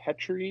Kevin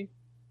Petrie.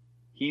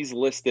 He's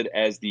listed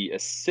as the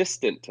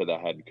assistant to the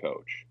head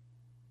coach.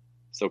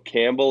 So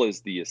Campbell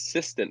is the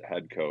assistant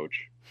head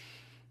coach.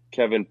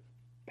 Kevin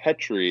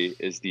Petrie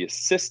is the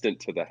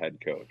assistant to the head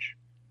coach.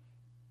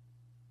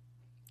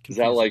 Is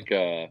that like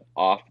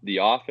off The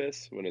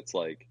Office when it's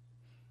like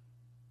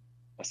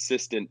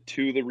assistant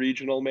to the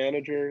regional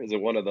manager? Is it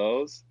one of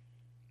those?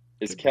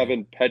 Is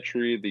Kevin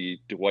Petrie the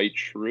Dwight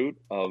Schrute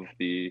of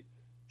the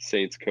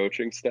Saints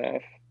coaching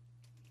staff?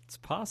 It's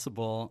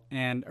possible.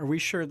 And are we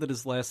sure that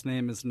his last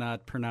name is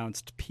not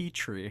pronounced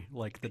Petrie,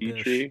 like the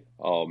Petrie? dish?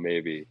 Oh,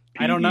 maybe.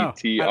 I don't know.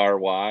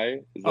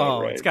 Petry? Is that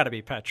right? It's got to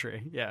be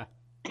Petrie. Yeah.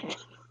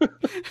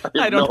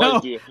 I don't know.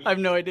 Idea. I have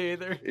no idea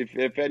either.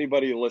 If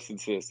anybody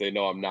listens to this, they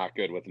know I'm not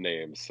good with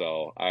names,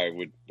 so I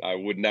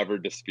would never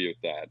dispute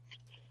that.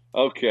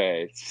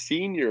 Okay,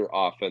 senior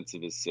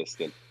offensive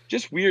assistant.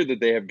 Just weird that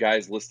they have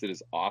guys listed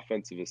as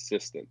offensive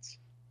assistants.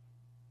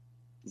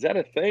 Is that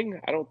a thing?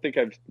 I don't think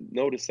I've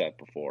noticed that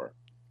before.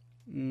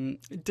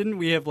 Didn't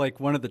we have like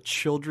one of the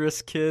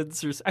Childress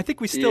kids? I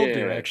think we still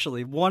do,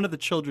 actually. One of the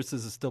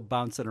Childresses is still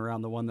bouncing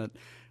around, the one that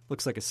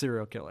looks like a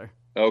serial killer.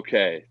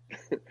 Okay.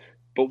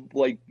 But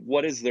like,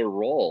 what is their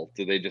role?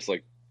 Do they just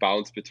like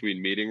bounce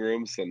between meeting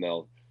rooms and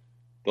they'll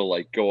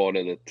like go on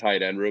to the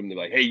tight end room? They're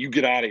like, "Hey, you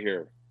get out of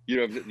here.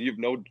 You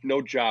have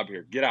no job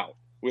here. Get out.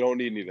 We don't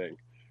need anything.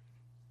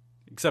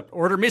 Except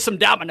order me some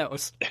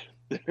Domino's."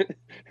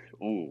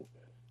 Ooh,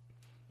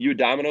 you a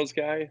Domino's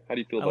guy? How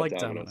do you feel about like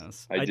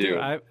Domino's? I do.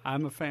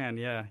 I'm a fan.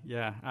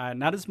 Yeah.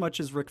 Not as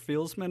much as Rick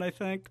Fieldsman, I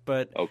think,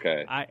 but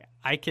okay.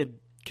 I could.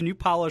 Can you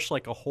polish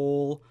like a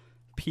whole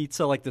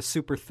pizza, like the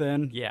super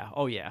thin? Yeah.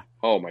 Oh yeah.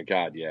 Oh my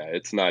God. Yeah.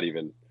 It's not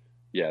even.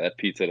 Yeah, that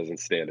pizza doesn't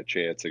stand a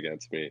chance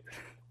against me.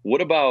 What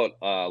about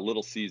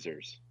Little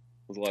Caesars?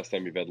 When's the last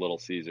time you've had Little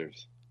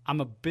Caesars? I'm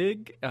a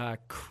big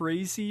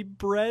crazy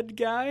bread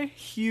guy.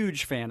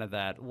 Huge fan of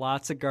that.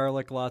 Lots of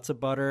garlic, lots of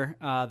butter.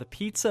 The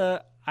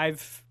pizza,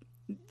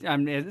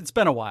 it's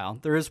been a while.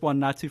 There is one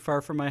not too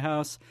far from my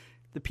house.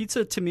 The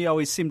pizza to me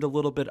always seemed a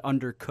little bit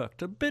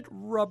undercooked, a bit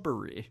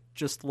rubbery,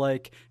 just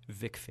like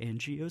Vic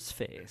Fangio's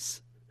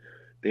face.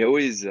 They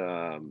always,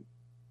 I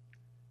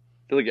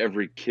feel like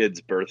every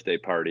kid's birthday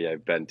party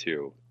I've been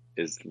to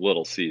is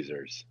Little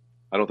Caesars.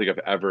 I don't think I've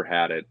ever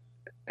had it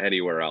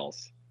anywhere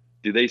else.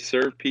 Do they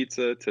serve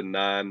pizza to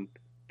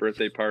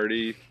non-birthday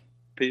party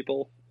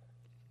people?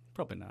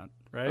 Probably not,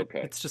 right?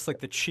 Okay. It's just like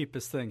the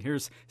cheapest thing.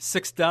 Here's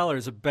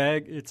 $6 a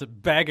bag. It's a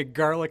bag of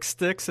garlic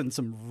sticks and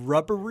some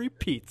rubbery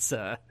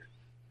pizza.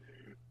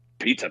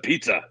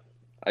 Pizza.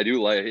 I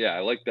do like. Yeah, I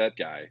like that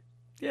guy.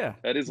 Yeah,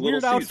 that is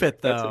weird Little outfit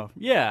Caesar. though.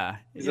 Yeah,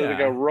 he's like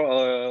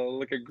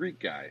a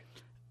Greek guy.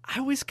 I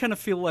always kind of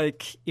feel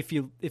like if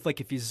you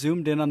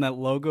zoomed in on that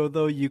logo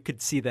though, you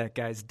could see that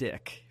guy's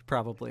dick.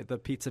 Probably the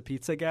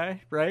pizza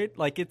guy, right?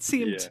 Like it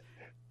seemed,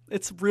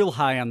 it's real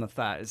high on the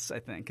thighs.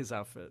 I think his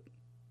outfit.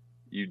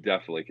 You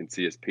definitely can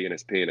see his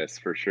penis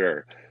for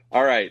sure.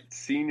 All right,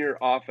 senior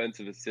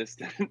offensive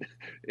assistant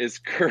is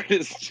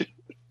Curtis.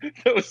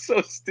 That was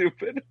so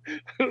stupid. I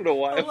don't know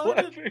why I'm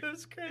laughing. It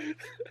was great.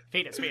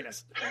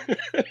 Penis.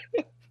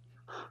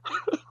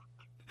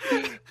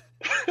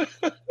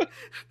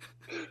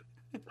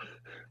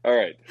 All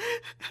right.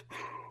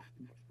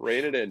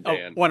 Rein it in,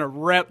 Dan. I want to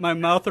wrap my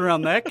mouth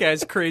around that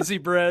guy's crazy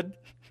bread.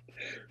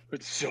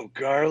 It's so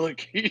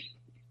garlicky.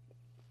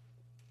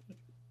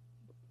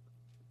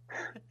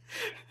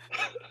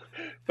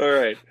 All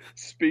right.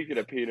 Speaking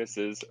of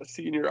penises,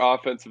 senior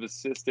offensive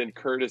assistant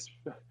Curtis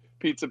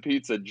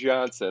Pizza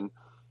Johnson.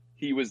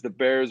 He was the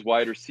Bears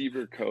wide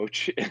receiver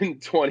coach in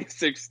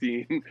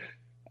 2016.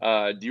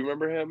 Do you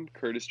remember him,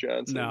 Curtis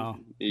Johnson? No.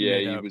 Yeah,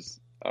 he was.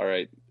 All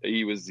right.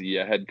 He was the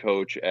head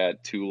coach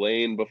at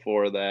Tulane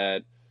before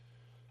that.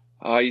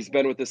 He's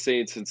been with the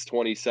Saints since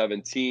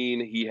 2017.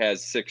 He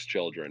has 6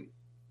 children.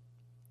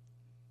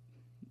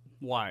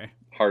 Why?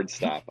 Hard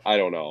stop. I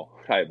don't know.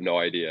 I have no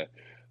idea.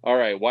 All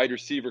right, wide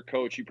receiver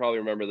coach. You probably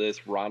remember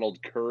this,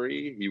 Ronald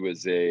Curry. He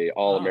was a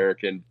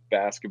All-American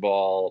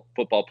football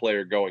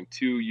player going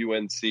to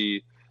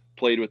UNC,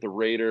 played with the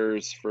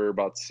Raiders for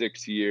about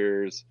 6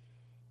 years.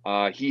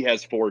 He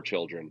has 4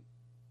 children.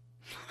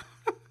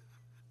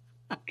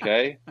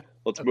 Okay,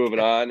 let's move it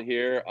on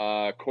here.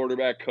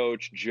 Quarterback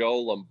coach Joe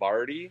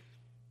Lombardi,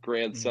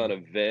 grandson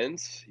of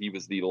Vince. He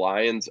was the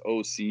Lions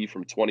OC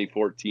from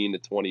 2014 to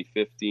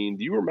 2015.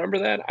 Do you remember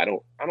that? I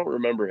don't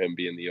remember him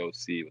being the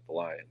OC with the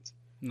Lions.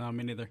 No,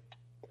 me neither.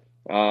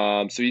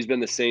 So he's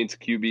been the Saints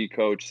QB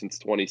coach since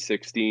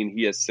 2016.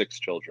 He has 6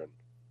 children.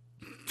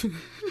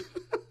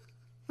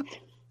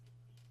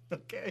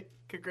 Okay,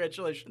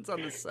 congratulations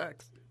on the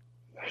sex.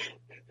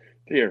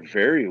 They are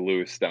very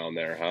loose down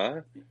there,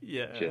 huh?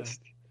 Yeah.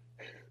 Just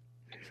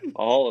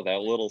all of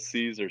that Little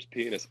Caesar's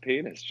penis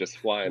just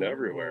flying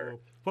everywhere.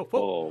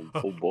 Whoa.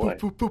 Oh boy.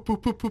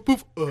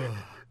 Poof.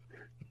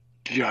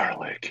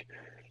 Garlic.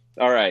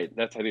 All right,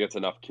 I think that's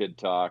enough kid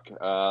talk.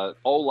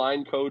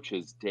 O-line coach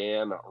is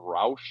Dan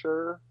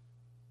Rauscher.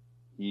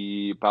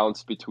 He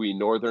bounced between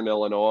Northern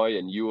Illinois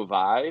and U of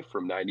I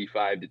from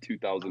 95 to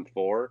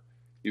 2004.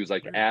 He was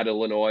like at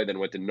Illinois, then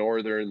went to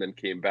Northern, then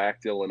came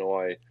back to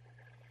Illinois.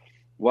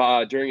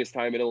 Well, during his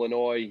time in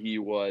Illinois, he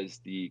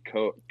was the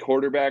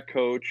quarterback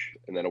coach,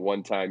 and then at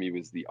one time he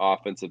was the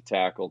offensive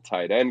tackle,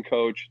 tight end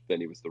coach. Then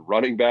he was the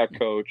running back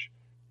coach.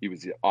 He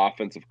was the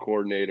offensive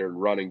coordinator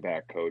and running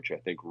back coach, I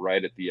think,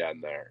 right at the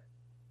end there.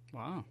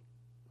 Wow.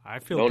 I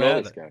feel Don't bad.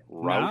 know this guy.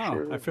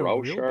 Rauscher? No, I feel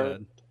real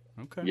bad.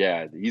 Okay.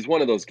 Yeah, he's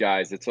one of those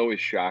guys. It's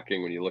always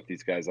shocking when you look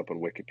these guys up on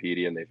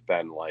Wikipedia and they've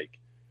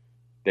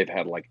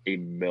had like a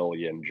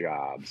million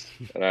jobs.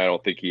 And I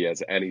don't think he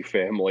has any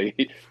family.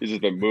 He's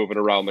just been moving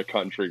around the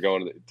country,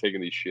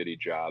 taking these shitty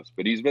jobs.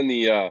 But he's been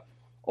the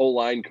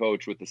O-line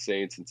coach with the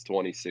Saints since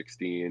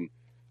 2016.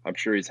 I'm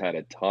sure he's had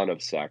a ton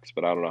of sex,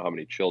 but I don't know how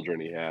many children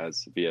he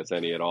has, if he has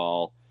any at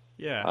all.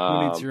 Yeah,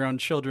 who needs your own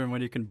children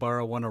when you can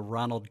borrow one of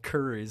Ronald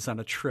Curry's on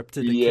a trip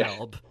to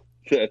DeKalb?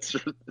 That's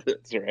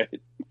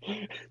right.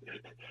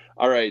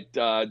 All right,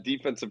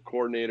 defensive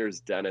coordinator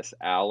is Dennis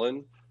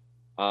Allen.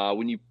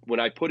 When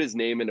I put his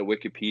name into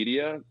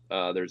Wikipedia,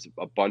 there's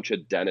a bunch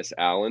of Dennis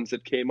Allens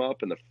that came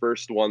up, and the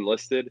first one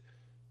listed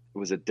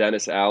was a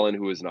Dennis Allen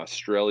who was an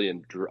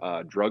Australian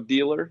drug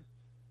dealer.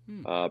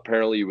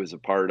 Apparently, he was a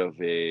part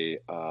of a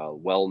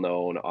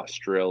well-known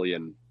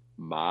Australian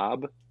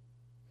mob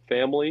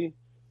family.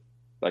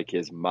 Like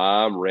his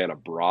mom ran a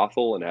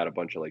brothel and had a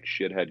bunch of like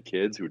shithead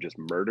kids who just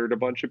murdered a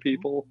bunch of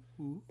people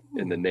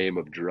in the name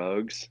of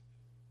drugs.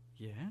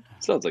 Yeah.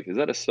 Sounds like, is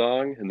that a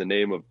song? In the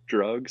name of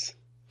drugs?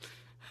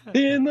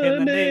 In the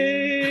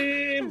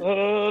name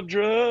of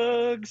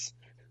drugs.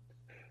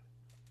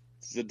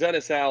 So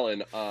Dennis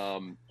Allen,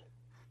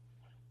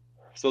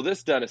 so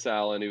this Dennis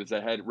Allen, he was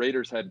a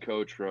Raiders head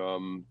coach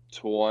from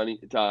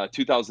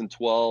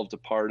 2012 to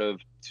part of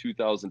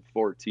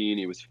 2014.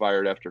 He was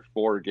fired after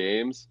 4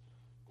 games.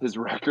 His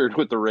record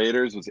with the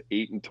Raiders was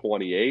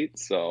 8-28,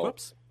 so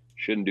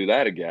shouldn't do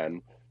that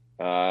again.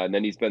 And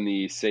then he's been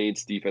the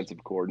Saints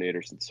defensive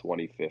coordinator since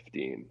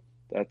 2015.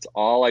 That's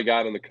all I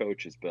got on the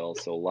coaches, Bill.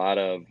 So a lot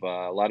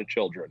of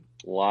children.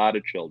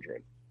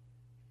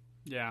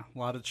 Yeah, a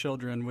lot of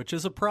children, which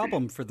is a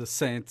problem for the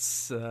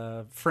Saints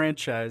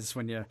franchise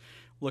when you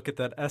look at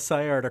that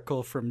SI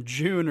article from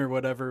June or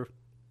whatever.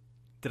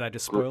 Did I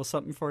just spoil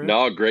something for you?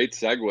 No, great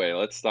segue.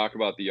 Let's talk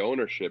about the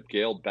ownership.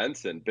 Gail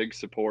Benson, big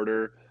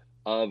supporter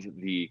of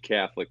the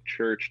Catholic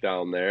Church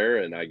down there,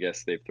 and I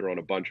guess they've thrown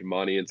a bunch of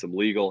money and some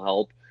legal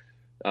help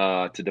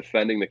to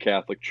defending the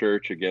Catholic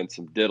Church against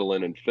some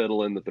diddling and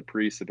fiddling that the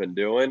priests have been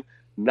doing.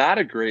 Not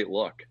a great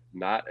look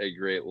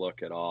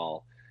at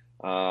all.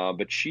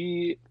 But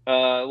she,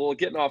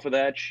 getting off of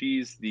that,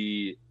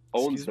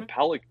 owns the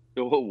Pelican.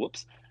 Oh,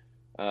 whoops.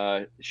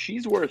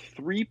 She's worth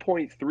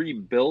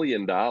 $3.3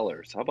 billion.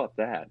 How about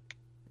that?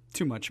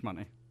 Too much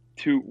money.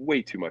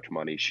 Way too much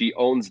money. She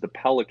owns the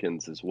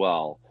Pelicans as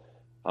well.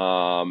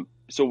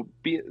 So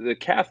the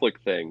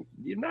Catholic thing,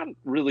 you're not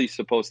really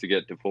supposed to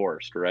get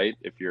divorced, right?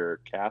 If you're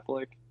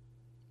Catholic.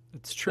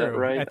 It's true.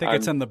 Right? I think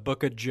it's in the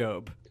book of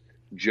Job.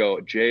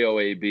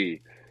 Joab.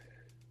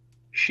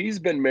 She's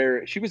been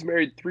married. She was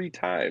married 3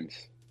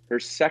 times. Her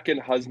second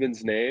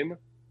husband's name,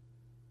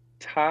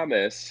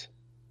 Thomas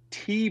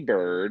T.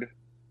 Bird.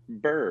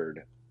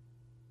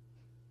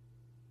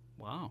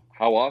 Wow.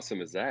 How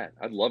awesome is that?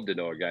 I'd love to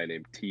know a guy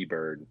named T.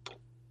 Bird.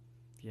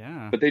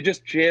 Yeah. But they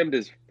just jammed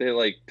they're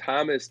like,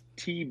 Thomas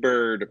T.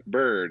 Bird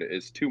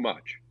is too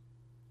much.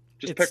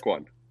 Just pick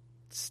one.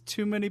 It's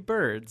too many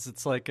birds.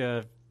 It's like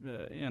it's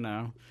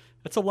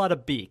a lot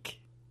of beak.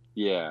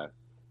 Yeah.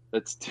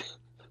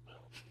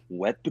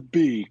 Wet the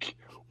beak,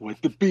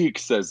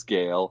 says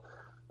Gail.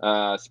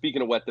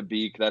 Speaking of wet the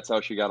beak, that's how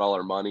she got all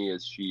her money,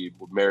 is she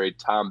married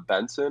Tom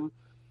Benson,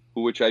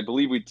 which I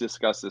believe we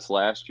discussed this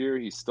last year.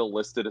 He's still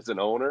listed as an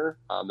owner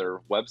on their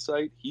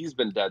website. He's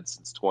been dead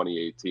since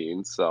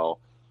 2018, so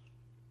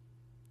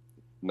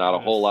not a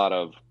whole lot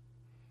of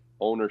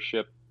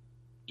ownership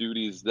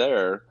duties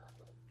there.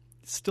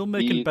 Still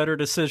making better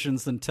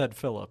decisions than Ted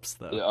Phillips,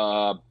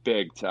 though.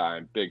 Big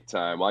time.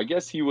 Well, I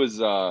guess he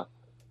was,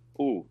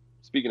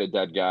 speaking of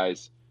dead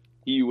guys,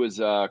 he was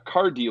a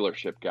car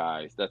dealership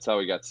guy. That's how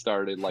he got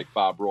started, like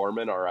Bob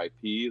Rohrman,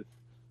 R.I.P.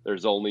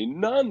 There's only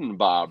none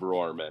Bob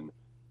Rohrman.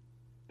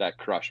 That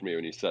crushed me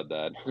when you said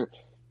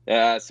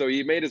that. So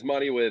he made his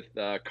money with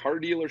car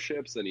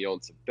dealerships, and he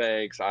owned some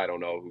banks. I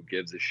don't know, who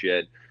gives a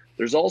shit.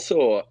 There's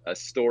also a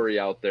story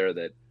out there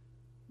that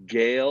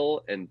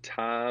Gail and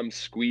Tom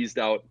squeezed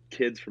out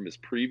kids from his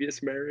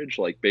previous marriage,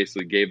 like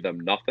basically gave them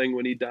nothing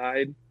when he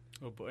died.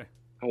 Oh boy.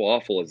 How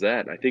awful is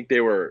that? I think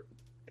they were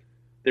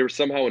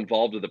somehow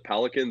involved with the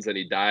Pelicans, and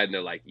he died, and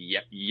they're like,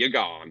 "Yeah, you're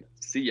gone.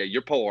 See ya.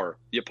 You're poor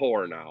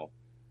now."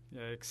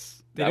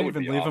 Yikes! They didn't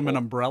even leave him an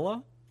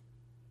umbrella.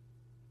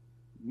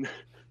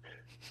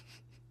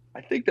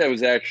 I think that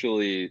was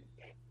actually,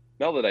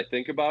 now that I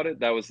think about it,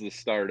 that was the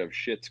start of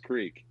Schitt's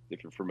Creek.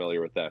 If you're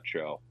familiar with that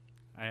show.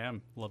 I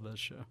am. Love that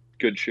show.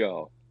 Good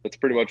show. That's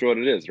pretty much what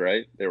it is,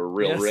 right? They were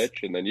real Yes.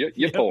 rich, and then you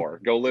Yep. poor.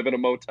 Go live in a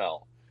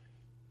motel.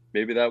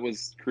 Maybe that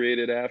was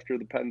created after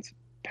the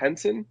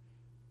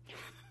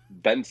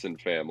Benson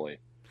family.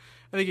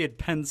 I think you had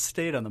Penn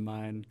State on the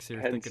mind because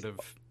you're Penn thinking of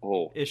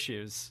Oh,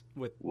 issues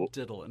with Well-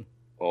 Diddlin.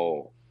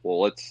 oh.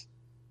 Well,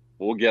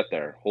 we'll get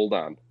there. Hold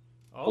on.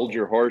 Oh. Hold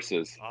your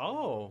horses.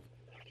 Oh.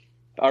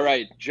 All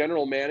right.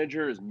 General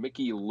manager is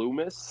Mickey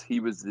Loomis. He's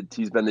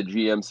been the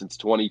GM since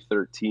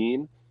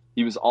 2013.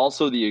 He was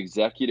also the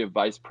executive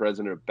vice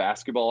president of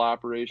basketball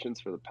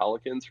operations for the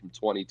Pelicans from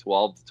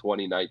 2012 to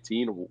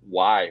 2019.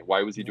 Why?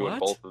 Why was he doing What?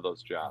 both of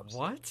those jobs?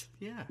 What?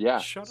 Yeah. Yeah,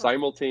 Shut up.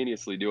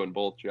 simultaneously doing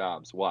both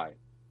jobs. Why?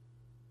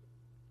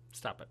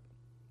 Stop it.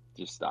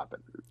 Just stop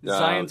it.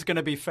 Zion's going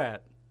to be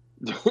fat.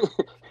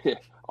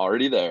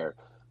 Already there.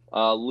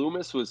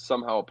 Loomis was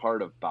somehow a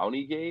part of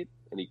Bountygate,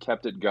 and he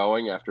kept it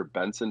going after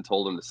Benson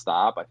told him to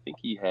stop. I think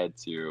he had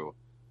to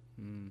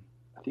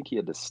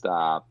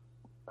stop,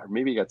 or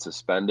maybe he got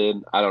suspended.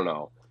 I don't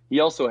know. He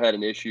also had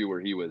an issue where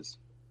he was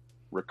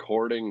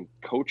recording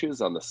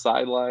coaches on the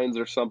sidelines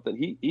or something.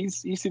 He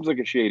seems like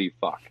a shady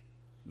fuck.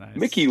 Nice.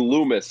 Mickey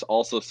Loomis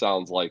also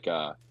sounds like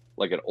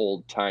an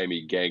old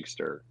timey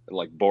gangster,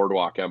 like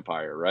Boardwalk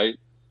Empire, right?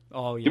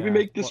 Oh yeah. Did we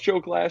make this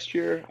joke last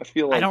year? I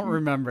feel like I don't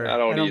remember. I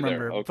don't either.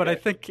 remember. Okay. But I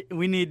think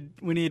we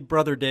need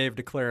Brother Dave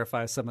to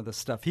clarify some of the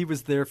stuff. He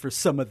was there for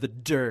some of the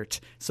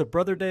dirt. So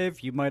Brother Dave,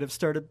 you might have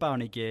started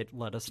Bountygate.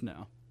 Let us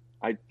know.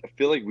 I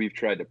feel like we've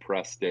tried to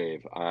press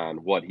Dave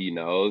on what he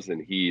knows,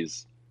 and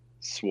he's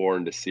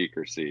sworn to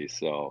secrecy.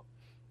 So,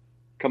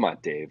 come on,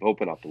 Dave,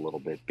 open up a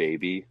little bit,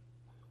 baby.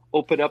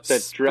 Open up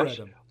that dress.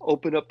 Spread 'em.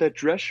 Open up that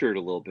dress shirt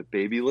a little bit,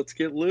 baby. Let's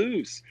get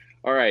loose.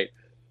 All right.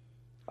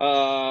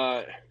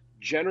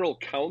 General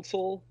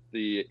counsel,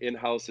 the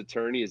in-house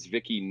attorney, is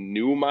Vicky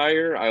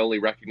Newmeyer. I only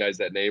recognize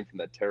that name from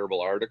that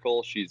terrible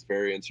article. She's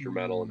very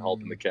instrumental in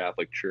helping the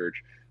Catholic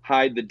Church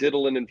hide the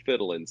diddlin' and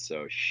fiddlin',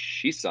 so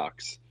she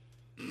sucks.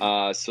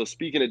 So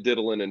speaking of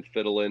diddlin' and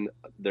fiddlin',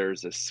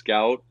 there's a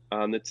scout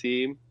on the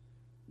team,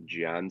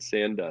 John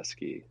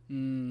Sandusky.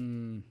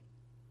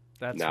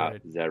 That's Now,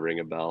 right. does that ring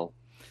a bell?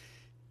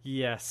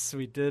 Yes,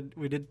 we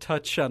did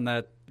touch on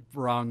that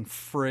wrong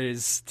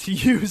phrase to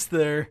use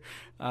there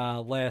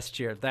last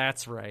year.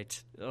 That's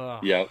right.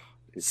 Ugh. Yep.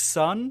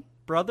 Son?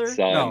 Brother?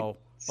 Son. No.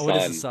 Oh, it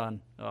is a Son.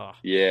 son. Oh.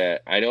 Yeah,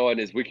 I know on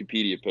his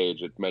Wikipedia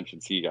page it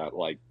mentions he got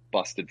like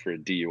busted for a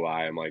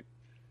DUI. I'm like,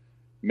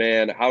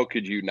 man, how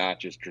could you not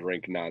just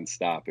drink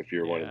nonstop if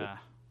you're one of the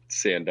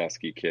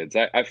Sandusky kids?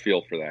 I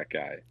feel for that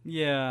guy.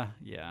 Yeah,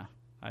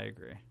 I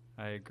agree.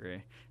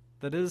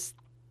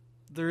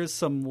 There is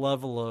some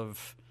level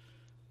of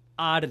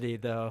oddity,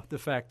 though, the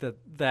fact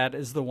that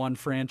is the one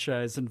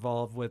franchise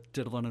involved with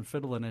diddlin' and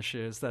fiddlin'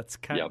 issues. That's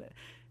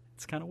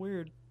it's kind of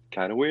weird.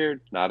 Kind of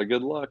weird. Not a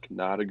good look.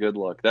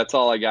 That's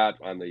all I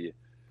got on the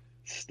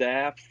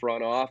staff,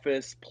 front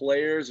office,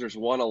 players. There's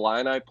one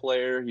Illini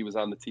player. He was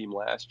on the team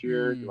last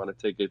year. You want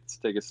to take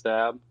a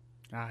stab?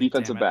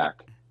 Defensive damn it.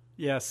 back.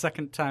 Yeah,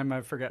 second time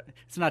I forgot.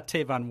 It's not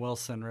Tavon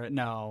Wilson, right?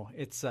 No,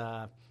 it's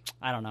I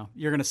don't know.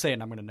 You're gonna say it,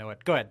 and I'm gonna know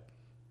it. Go ahead.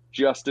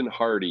 Justin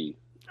Hardy.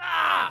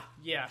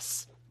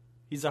 Yes,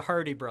 he's a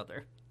Hardy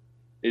brother.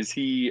 Is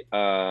he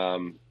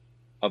of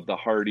the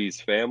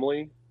Hardy's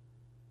family?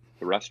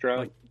 The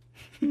restaurant?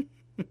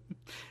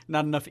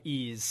 Not enough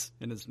E's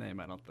in his name,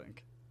 I don't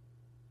think.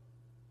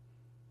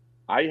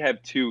 I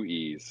have 2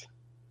 E's.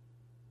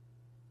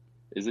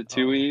 Is it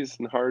 2 E's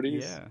in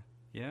Hardee's?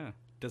 Yeah.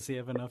 Does he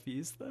have enough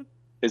E's then?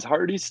 Is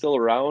Hardee's still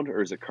around,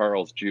 or is it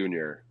Carl's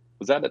Jr.?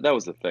 That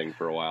was the thing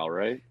for a while,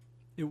 right?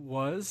 It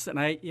was, and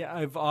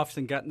I've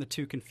often gotten the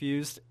two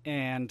confused,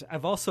 and I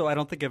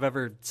don't think I've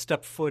ever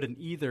stepped foot in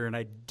either, and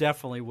I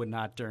definitely would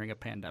not during a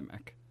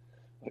pandemic.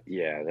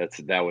 Yeah,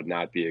 that would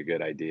not be a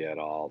good idea at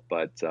all.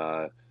 But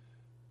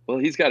well,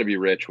 he's got to be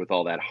rich with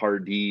all that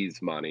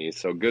Hardee's money,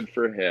 so good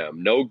for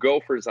him. No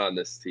Gophers on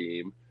this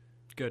team.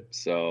 Good.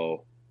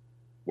 So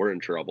we're in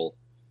trouble.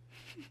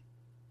 Is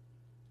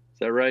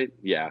that right?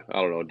 Yeah,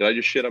 I don't know. Did I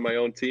just shit on my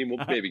own team?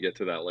 We'll maybe get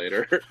to that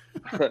later.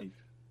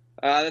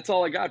 That's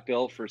all I got,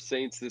 Bill, for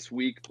Saints this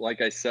week. Like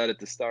I said at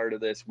the start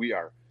of this, we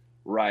are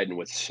riding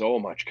with so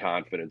much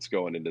confidence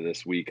going into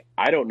this week.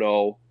 I don't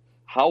know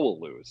how we'll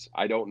lose.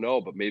 I don't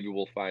know, but maybe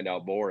we'll find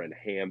out more in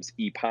Ham's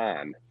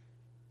Epon.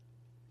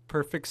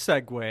 Perfect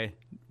segue.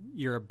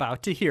 You're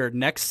about to hear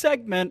next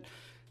segment,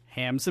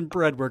 Hams and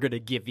Bread. We're going to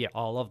give you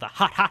all of the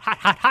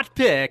hot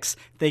picks.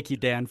 Thank you,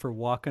 Dan, for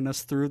walking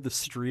us through the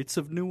streets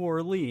of New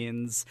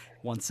Orleans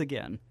once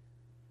again.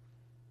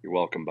 You're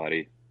welcome,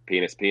 buddy.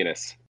 Penis.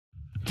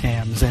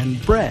 Hams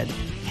and bread,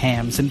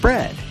 hams and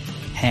bread,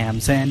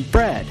 hams and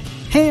bread,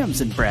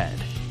 hams and bread.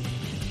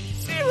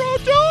 0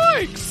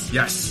 doinks!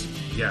 Yes.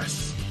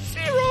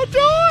 0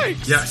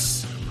 doinks!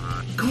 Yes.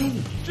 Go.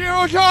 0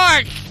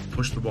 doinks!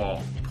 Push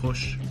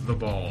the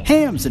ball.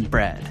 Hams and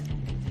bread.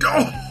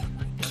 Go.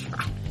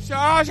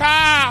 Sauce!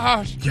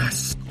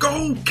 Yes.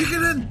 Go. Kick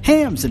it in.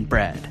 Hams and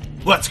bread.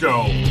 Let's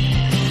go.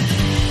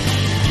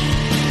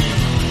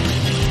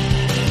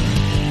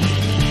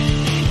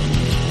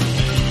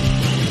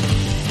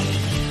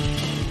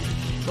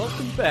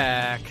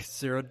 back.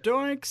 Zero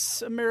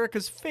Doinks,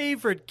 America's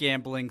favorite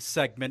gambling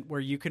segment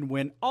where you can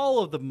win all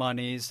of the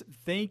monies.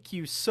 Thank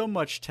you so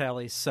much,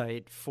 Tally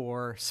Site,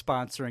 for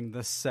sponsoring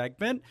this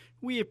segment.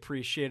 We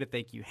appreciate it.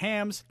 Thank you,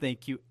 Hams.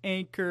 Thank you,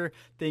 Anchor.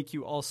 Thank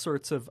you, all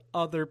sorts of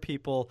other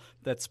people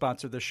that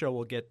sponsor the show.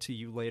 We'll get to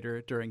you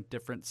later during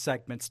different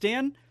segments.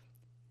 Dan,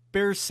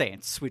 Bears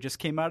Saints. We just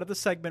came out of the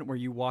segment where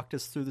you walked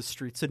us through the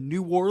streets of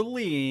New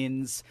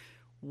Orleans.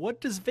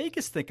 What does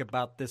Vegas think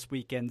about this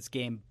weekend's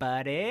game,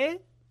 buddy?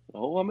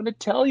 Oh, I'm going to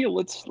tell you.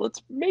 Let's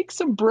make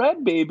some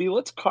bread, baby.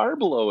 Let's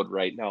carb load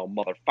right now,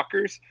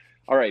 motherfuckers.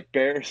 All right,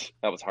 Bears.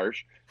 That was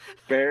harsh.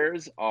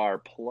 Bears are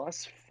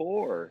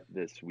 +4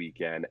 this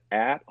weekend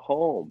at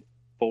home.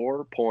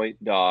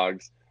 4-point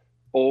dogs.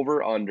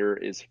 Over under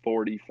is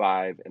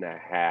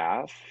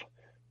 45.5.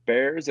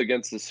 Bears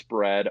against the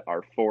spread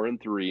are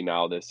 4-3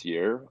 now this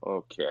year.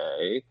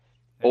 Okay.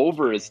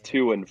 Over is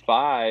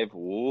 2-5.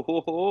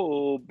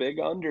 Whoa, big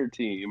under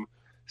team.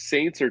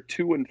 Saints are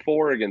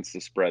 2-4 against the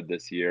spread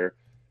this year.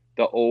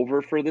 The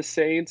over for the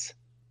Saints,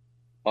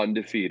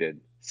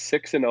 undefeated.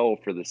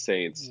 6-0 for the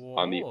Saints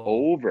on the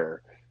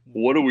over.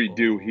 What do we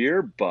do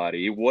here,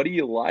 buddy? What do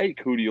you like?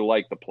 Who do you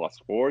like? The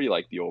 +4? You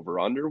like the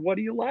over-under? What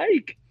do you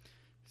like?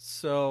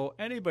 So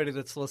anybody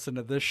that's listened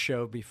to this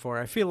show before,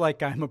 I feel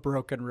like I'm a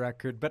broken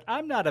record, but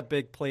I'm not a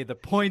big play the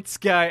points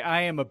guy.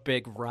 I am a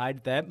big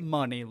ride that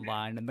money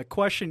line. And the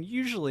question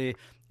usually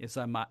is,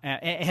 am I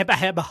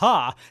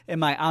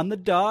on the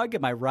dog?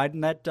 Am I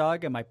riding that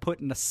dog? Am I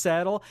putting a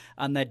saddle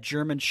on that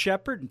German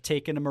Shepherd and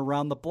taking him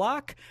around the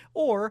block?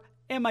 Or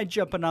am I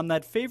jumping on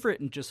that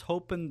favorite and just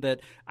hoping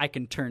that I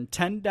can turn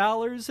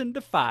 $10 into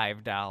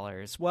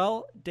 $5?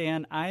 Well,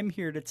 Dan, I'm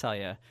here to tell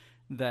you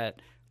that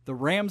the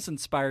Rams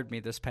inspired me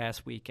this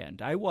past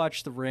weekend. I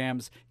watched the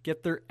Rams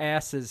get their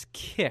asses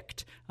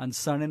kicked on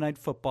Sunday Night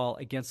Football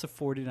against the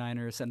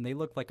 49ers, and they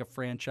look like a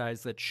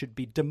franchise that should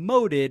be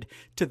demoted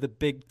to the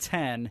Big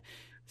Ten,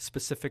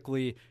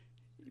 specifically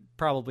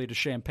probably to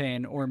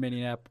Champaign or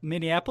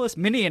Minneapolis.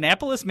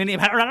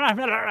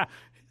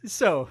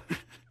 So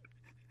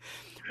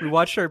we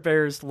watched our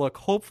Bears look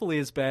hopefully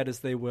as bad as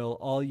they will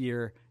all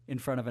year in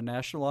front of a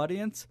national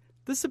audience.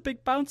 This is a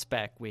big bounce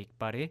back week,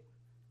 buddy.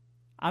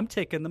 I'm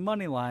taking the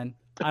money line.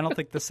 I don't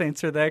think the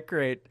Saints are that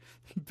great.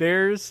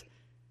 Bears,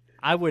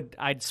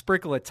 I'd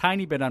sprinkle a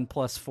tiny bit on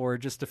 +4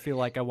 just to feel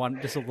like I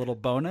want just a little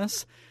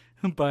bonus,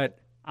 but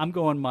I'm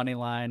going money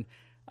line.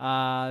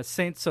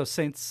 Saints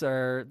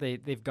are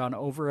they've gone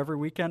over every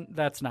weekend.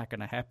 That's not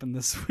going to happen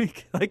this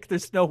week. Like,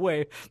 there's no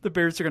way the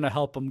Bears are going to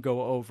help them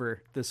go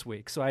over this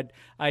week. So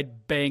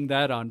I'd bang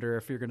that under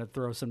if you're going to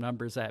throw some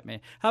numbers at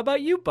me. How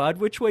about you, bud?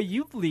 Which way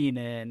you lean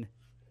in?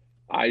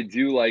 I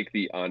do like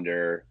the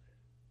under.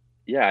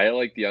 Yeah, I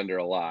like the under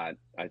a lot.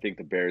 I think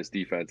the Bears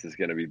defense is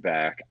going to be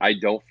back. I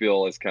don't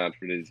feel as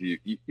confident as you.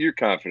 You're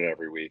confident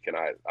every week, and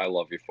I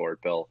love you for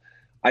it, Bill.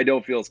 I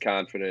don't feel as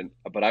confident,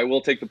 but I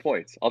will take the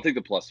points. I'll take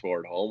the +4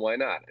 at home. Why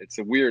not? It's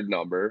a weird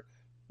number.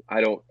 I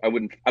don't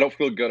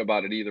feel good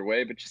about it either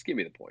way, but just give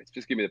me the points.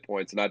 Just give me the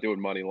points. I'm not doing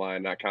money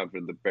line. Not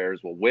confident the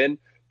Bears will win,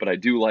 but I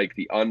do like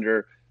the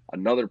under.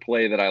 Another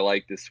play that I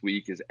like this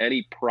week is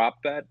any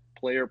prop bet,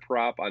 player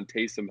prop on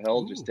Taysom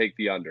Hill. Ooh. Just take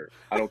the under.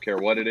 I don't care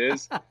what it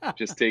is.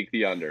 Just take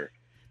the under.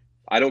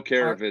 I don't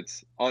care if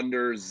it's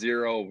under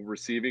 0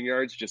 receiving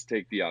yards. Just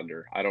take the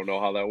under. I don't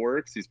know how that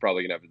works. He's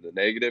probably going to have the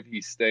negative.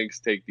 He stinks.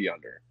 Take the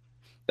under.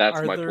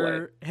 That's my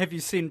play. Have you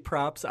seen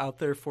props out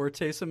there for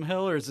Taysom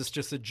Hill, or is this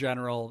just a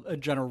general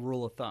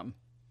rule of thumb?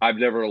 I've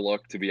never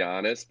looked, to be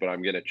honest, but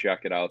I'm going to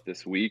check it out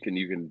this week, and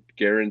you can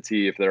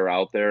guarantee if they're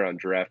out there on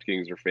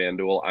DraftKings or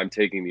FanDuel, I'm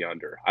taking the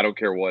under. I don't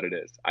care what it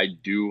is. I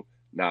do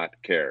not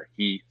care.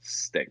 He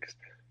stinks.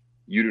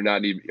 You do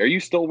not need – are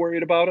you still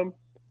worried about him?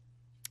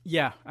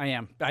 Yeah, I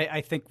am. I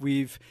think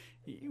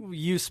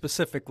you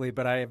specifically,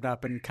 but I have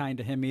not been kind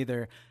to him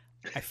either.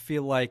 I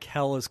feel like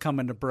hell is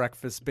coming to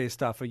breakfast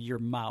based off of your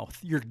mouth,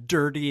 your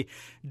dirty,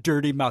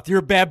 dirty mouth. You're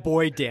a bad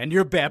boy, Dan.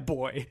 You're a bad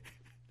boy.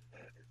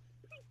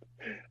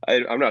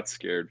 I'm not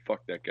scared.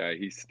 Fuck that guy.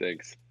 He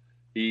stinks.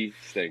 He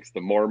stinks.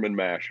 The Mormon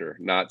Masher.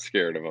 Not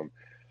scared of him.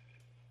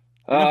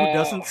 You know who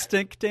doesn't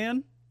stink,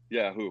 Dan?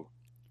 Yeah, who?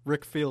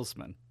 Rick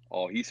Fieldsman.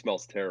 Oh, he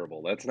smells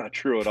terrible. That's not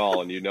true at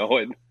all, and you know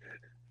it.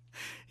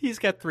 He's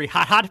got 3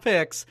 hot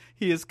picks.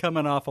 He is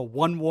coming off a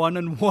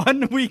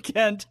 1-1-1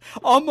 weekend.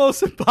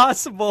 Almost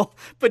impossible,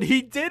 but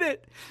he did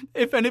it.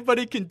 If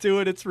anybody can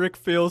do it, it's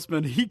Rick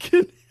Fieldsman. He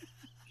can.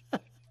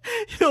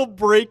 He'll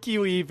break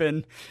you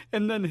even,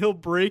 and then he'll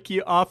break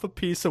you off a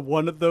piece of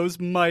one of those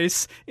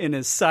mice in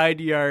his side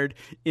yard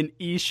in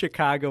East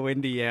Chicago,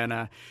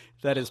 Indiana.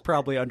 That is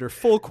probably under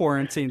full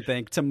quarantine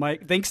thanks to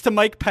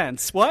Mike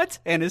Pence. What?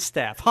 And his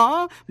staff.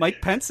 Huh?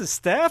 Mike Pence's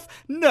staff?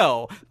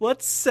 No.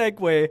 Let's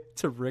segue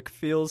to Rick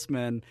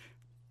Fieldsman.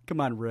 Come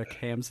on, Rick.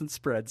 Hams and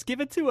spreads.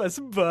 Give it to us,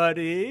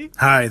 buddy.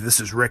 Hi, this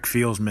is Rick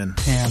Fieldsman.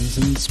 Hams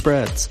and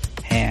spreads.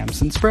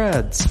 Hams and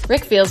spreads.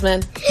 Rick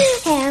Fieldsman.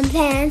 Hams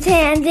and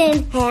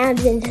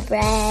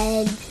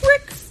spreads.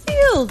 Rick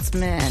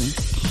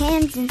Fieldsman.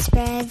 Hams and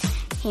spreads.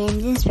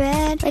 Hams and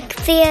spread. Rick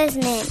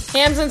Fieldsman.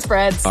 Hams and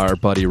spreads. Our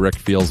buddy Rick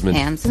Fieldsman.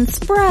 Hams and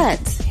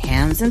spreads.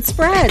 Hams and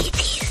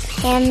spreads.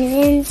 Hams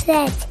and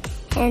spreads.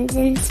 Hams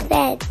and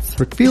spreads.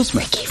 Rick Fieldsman.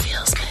 Ricky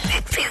Fieldsman.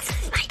 Rick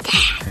Fieldsman's my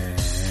dad.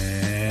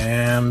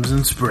 Hams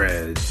and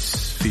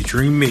spreads.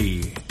 Featuring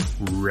me,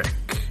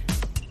 Rick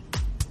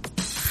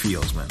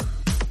Fieldsman.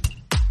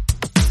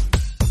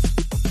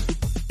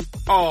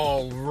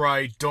 All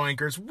right,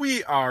 Doinkers,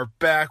 we are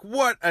back.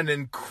 What an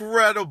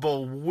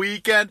incredible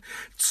weekend.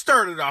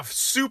 Started off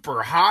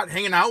super hot,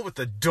 hanging out with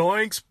the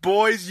Doinks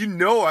boys. You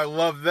know I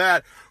love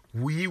that.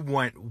 We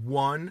went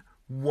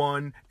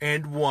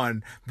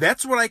 1-1-1.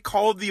 That's what I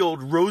call the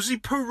old Rosie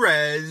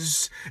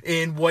Perez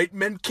in White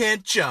Men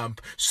Can't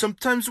Jump.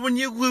 Sometimes when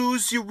you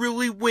lose, you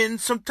really win.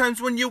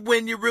 Sometimes when you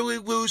win, you really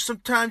lose.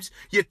 Sometimes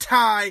you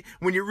tie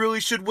when you really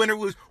should win or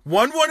lose.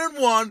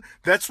 1-1-1.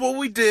 That's what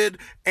we did.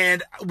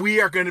 And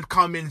we are going to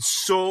come in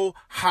so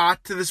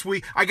hot to this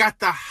week. I got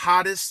the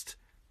hottest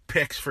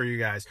picks for you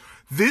guys.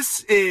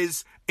 This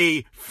is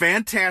a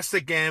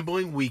fantastic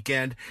gambling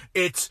weekend.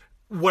 It's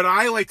what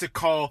I like to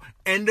call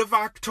end of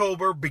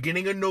October,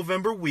 beginning of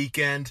November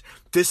weekend.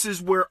 This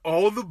is where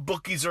all the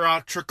bookies are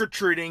out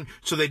trick-or-treating,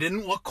 so they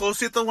didn't look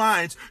closely at the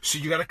lines. So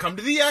you got to come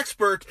to the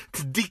expert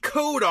to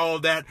decode all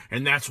of that,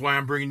 and that's why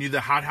I'm bringing you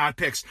the hot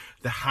picks.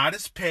 The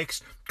hottest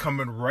picks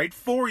coming right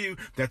for you.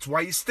 That's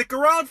why you stick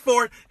around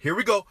for it. Here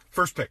we go.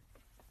 First pick.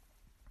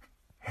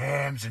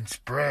 Hams and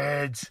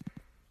spreads.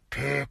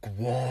 Pick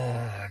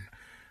one.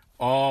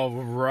 All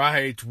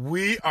right,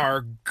 we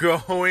are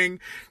going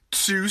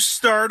to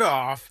start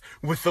off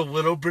with a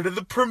little bit of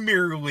the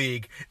Premier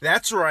League.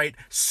 That's right,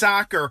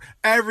 soccer.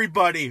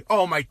 Everybody,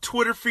 oh, my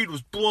Twitter feed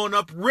was blowing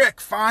up.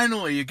 Rick,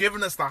 finally, you're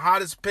giving us the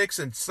hottest picks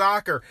in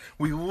soccer.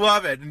 We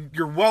love it, and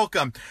you're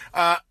welcome.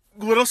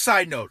 Little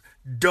side note,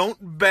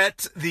 don't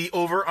bet the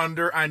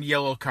over-under on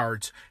yellow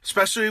cards,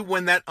 especially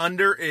when that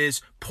under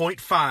is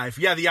 0.5.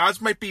 Yeah, the odds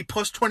might be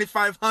plus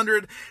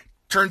 2,500.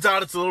 Turns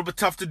out it's a little bit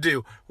tough to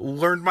do.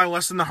 Learned my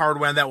lesson the hard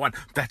way on that one.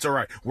 That's all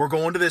right. We're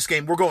going to this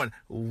game. We're going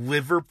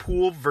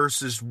Liverpool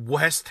versus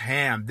West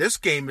Ham. This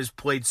game is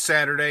played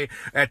Saturday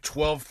at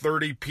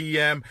 12:30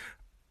 p.m.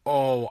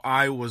 Oh,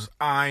 I was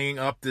eyeing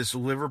up this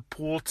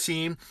Liverpool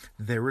team.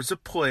 There is a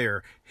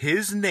player.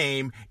 His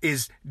name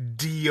is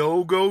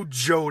Diogo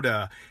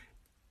Jota.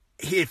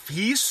 If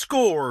he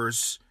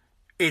scores,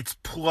 it's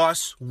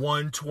plus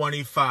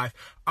 125.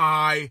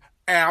 I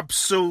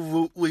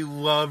absolutely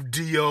love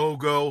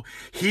Diogo.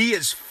 He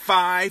is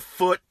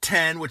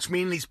 5'10", which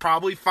means he's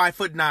probably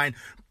 5'9",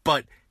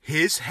 but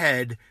his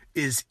head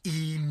is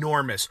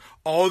enormous.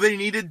 All they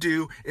need to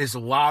do is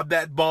lob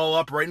that ball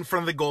up right in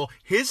front of the goal.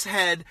 His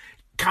head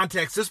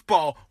contacts this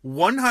ball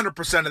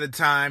 100% of the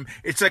time.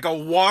 It's like a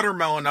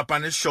watermelon up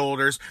on his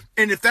shoulders.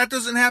 And if that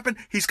doesn't happen,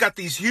 he's got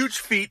these huge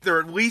feet. They're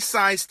at least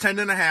size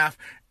 10.5.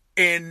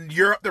 In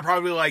Europe, they're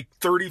probably like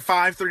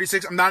 35,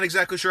 36. I'm not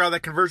exactly sure how that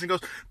conversion goes.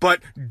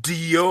 But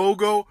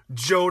Diogo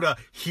Jota,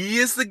 he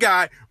is the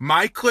guy.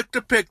 My click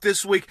to pick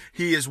this week.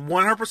 He is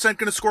 100%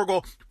 going to score a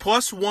goal.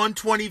 Plus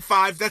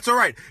 125. That's all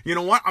right. You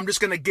know what? I'm just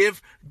going to give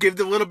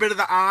the little bit of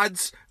the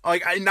odds,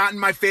 like not in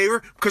my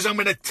favor, because I'm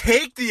going to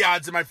take the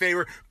odds in my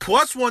favor.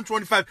 Plus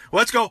 125.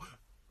 Let's go.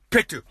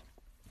 Pick two.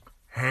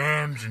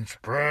 Hams and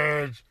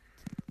spreads.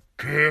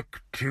 Pick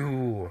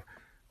two.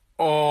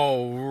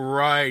 All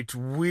right,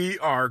 we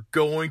are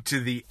going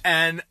to the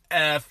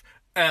NFL,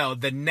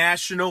 the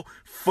National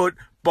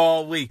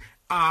Football League.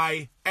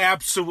 I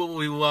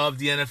absolutely love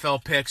the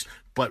NFL picks,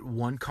 but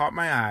one caught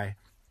my eye.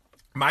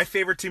 My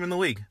favorite team in the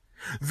league,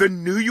 the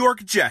New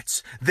York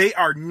Jets. They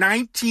are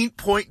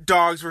 19-point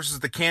dogs versus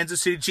the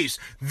Kansas City Chiefs.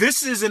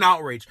 This is an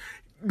outrage.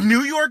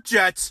 New York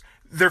Jets,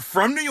 they're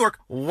from New York,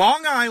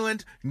 Long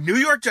Island, New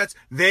York Jets.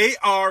 They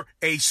are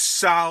a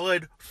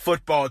solid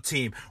football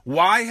team.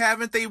 Why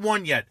haven't they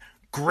won yet?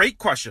 Great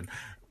question.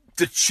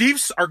 The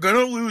Chiefs are going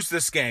to lose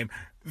this game.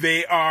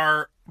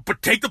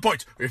 But take the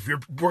points. We're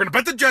going to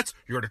bet the Jets,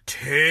 you're going to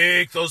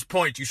take those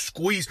points. You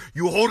squeeze,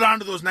 you hold on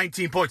to those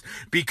 19 points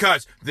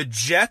because the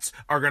Jets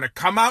are going to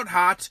come out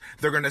hot.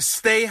 They're going to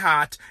stay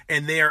hot,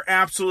 and they are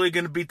absolutely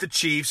going to beat the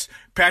Chiefs.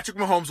 Patrick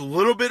Mahomes, a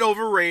little bit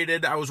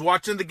overrated. I was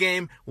watching the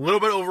game, a little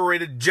bit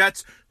overrated.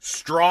 Jets,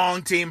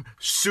 strong team.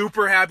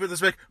 Super happy with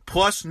this pick.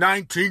 Plus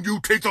 19,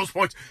 you take those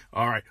points.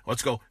 All right,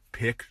 let's go.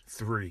 Pick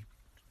three.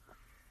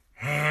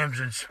 Hams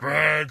and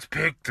spreads,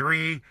 pick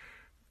three.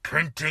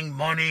 Printing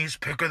Money's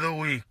pick of the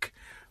week.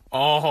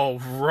 All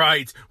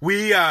right.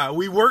 We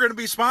were going to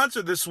be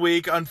sponsored this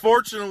week.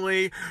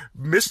 Unfortunately,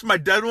 missed my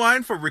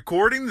deadline for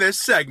recording this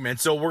segment,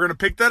 so we're going to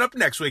pick that up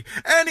next week.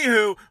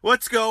 Anywho,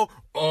 let's go.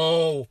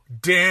 Oh,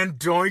 Dan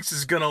Doinks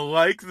is going to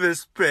like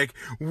this pick.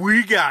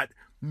 We got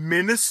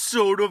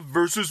Minnesota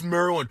versus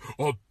Maryland.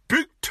 A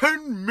Big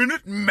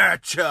 10-minute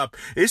matchup.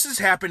 This is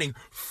happening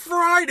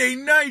Friday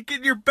night.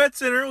 Get your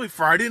bets in early.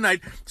 Friday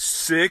night,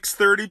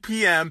 6:30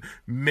 p.m.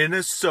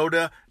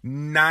 Minnesota,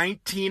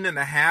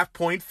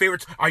 19.5-point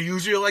favorites. I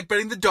usually like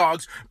betting the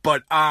dogs,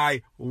 but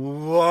I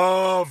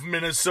love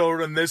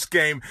Minnesota in this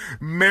game.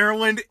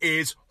 Maryland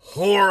is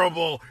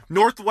horrible.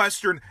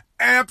 Northwestern,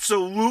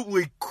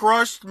 absolutely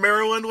crushed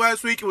Maryland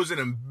last week. It was an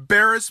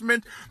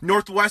embarrassment.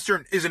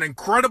 Northwestern is an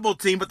incredible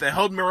team, but they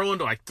held Maryland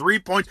to like 3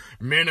 points.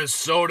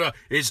 Minnesota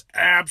is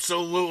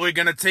absolutely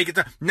going to take it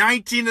to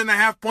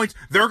 19.5 points.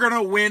 They're going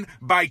to win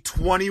by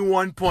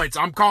 21 points.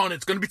 I'm calling it.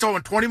 It's going to be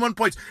total 21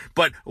 points,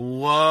 but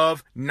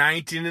love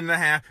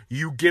 19.5.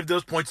 You give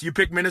those points. You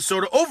pick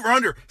Minnesota over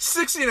under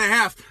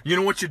 60.5. You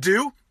know what you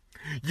do?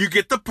 You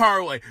get the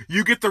parlay.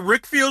 You get the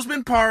Rick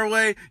Fieldsman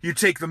parlay. You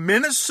take the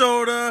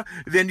Minnesota.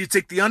 Then you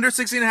take the under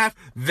 60.5.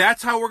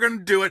 That's how we're going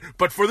to do it.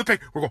 But for the pick,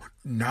 we're going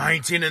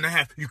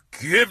 19.5. You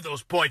give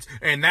those points.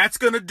 And that's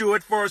going to do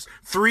it for us.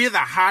 3 of the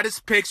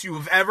hottest picks you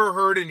have ever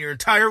heard in your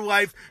entire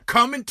life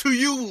coming to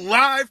you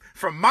live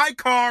from my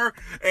car.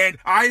 And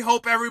I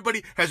hope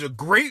everybody has a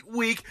great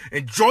week,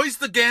 enjoys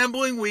the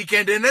gambling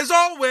weekend. And as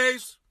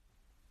always,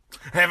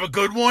 have a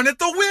good one at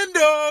the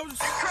windows.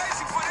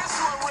 Crazy for this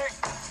one, Rick.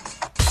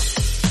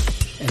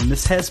 And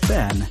this has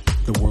been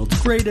the world's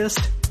greatest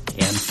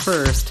and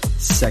first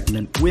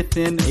segment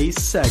within a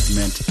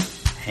segment,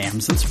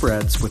 Hams and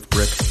Spreads with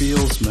Rick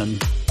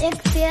Fieldsman.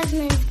 Rick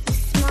Fieldsman is the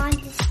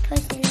smartest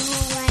person in the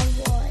whole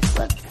wide world.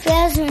 Rick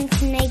Fieldsman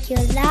can make you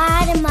a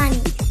lot of money.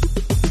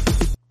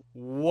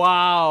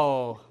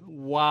 Wow,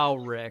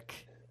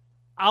 Rick.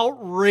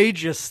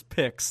 Outrageous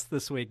picks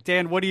this week.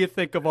 Dan, what do you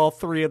think of all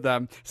 3 of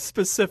them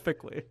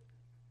specifically?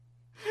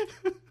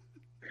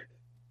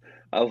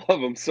 I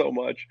love him so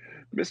much.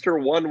 Mr.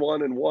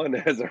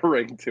 1-1-1 has a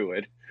ring to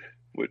it.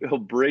 He'll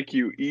break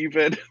you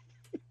even.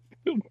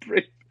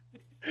 Mr.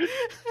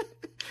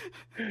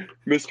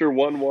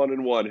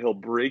 1-1-1. He'll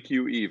break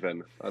you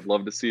even. I'd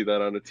love to see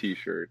that on a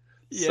T-shirt.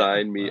 Yeah,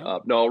 Sign me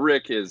up. No,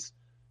 Rick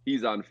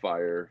he's on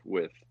fire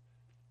with,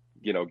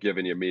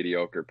 giving you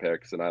mediocre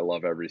picks, and I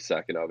love every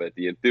second of it.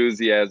 The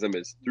enthusiasm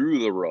is through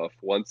the roof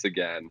once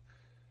again.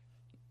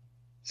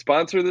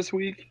 Sponsor this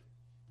week?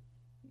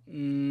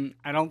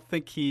 I don't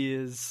think he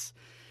is.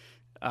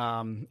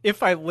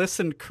 If I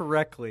listened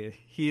correctly,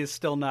 he is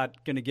still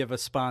not going to give a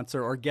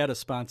sponsor or get a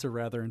sponsor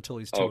rather until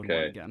he's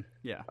 2-1 again.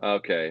 Yeah.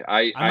 Okay.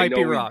 I might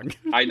be wrong.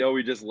 I know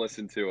we just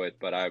listened to it,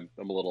 but I'm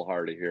a little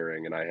hard of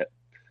hearing, and I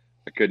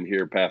couldn't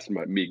hear past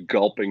me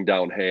gulping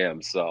down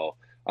ham. So,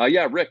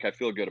 yeah, Rick, I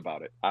feel good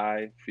about it.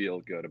 I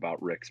feel good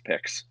about Rick's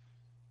picks.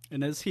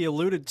 And as he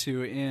alluded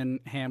to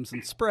in Hams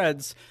and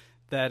Spreads,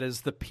 that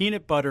is the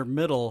peanut butter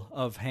middle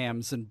of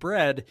hams and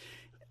bread.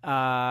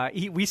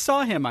 We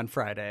saw him on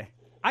Friday.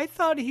 I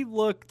thought he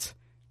looked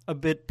a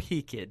bit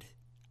peaked.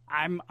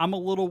 I'm a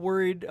little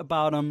worried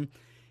about him.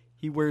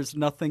 He wears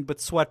nothing but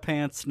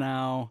sweatpants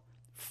now.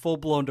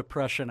 Full-blown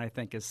depression, I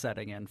think, is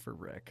setting in for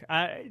Rick.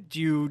 Do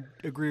you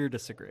agree or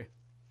disagree?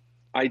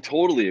 I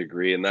totally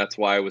agree, and that's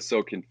why I was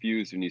so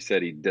confused when you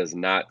said he does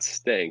not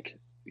stink.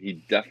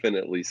 He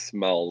definitely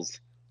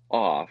smells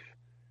off,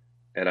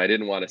 and I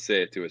didn't want to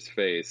say it to his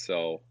face,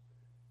 so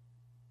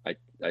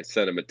I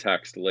sent him a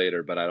text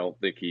later, but I don't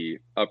think he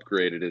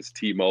upgraded his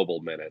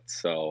T-Mobile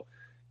minutes. So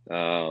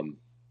I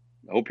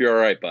hope you're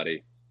all right,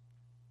 buddy.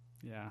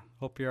 Yeah,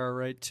 hope you're all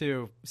right,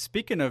 too.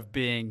 Speaking of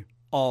being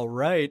all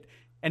right,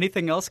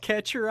 anything else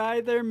catch your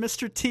eye there,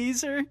 Mr.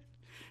 Teaser?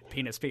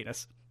 Penis.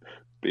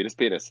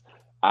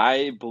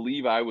 I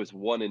believe I was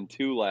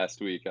 1-2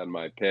 last week on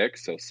my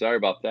picks, so sorry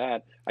about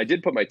that. I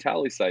did put my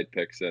tally side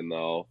picks in,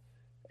 though,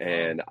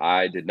 and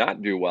I did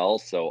not do well,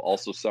 so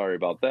also sorry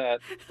about that.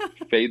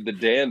 Fade the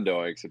Dan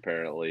Doinks,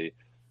 apparently.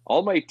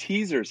 All my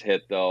teasers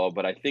hit, though,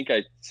 but I think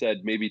I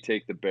said maybe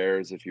take the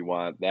Bears if you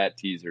want. That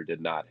teaser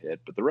did not hit,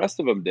 but the rest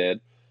of them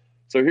did.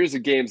 So here's the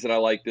games that I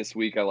like this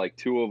week. I like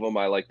 2 of them.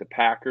 I like the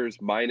Packers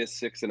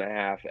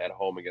 -6.5 at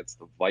home against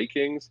the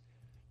Vikings.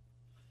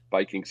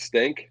 Vikings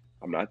stink.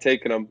 I'm not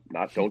taking them.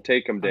 Don't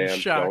take them, Dan.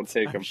 Don't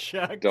take them.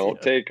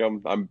 Don't take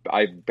them.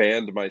 I've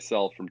banned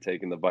myself from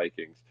taking the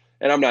Vikings.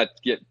 And I'm not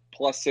get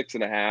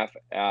 +6.5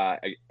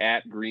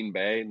 at Green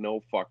Bay.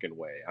 No fucking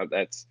way.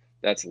 That's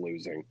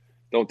losing.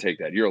 Don't take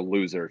that. You're a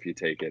loser if you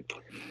take it.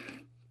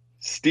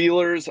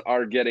 Steelers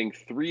are getting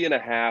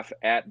 3.5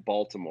 at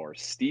Baltimore.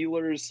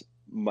 Steelers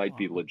might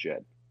be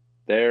legit.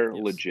 They're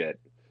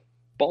legit.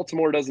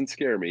 Baltimore doesn't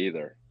scare me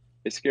either.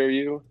 They scare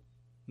you?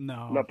 No.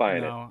 I'm not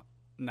buying it.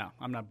 No,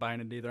 I'm not buying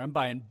it either. I'm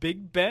buying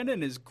Big Ben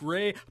and his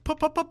gray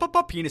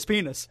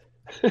penis.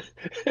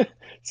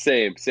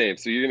 Same.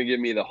 So you're going to give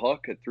me the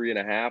hook at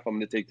 3.5. I'm going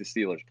to take the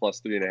Steelers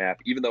 +3.5,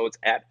 even though it's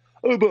at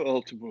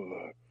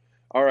Baltimore.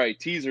 All right,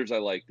 teasers I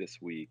like this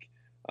week.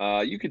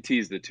 You could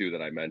tease the 2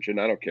 that I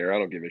mentioned. I don't care. I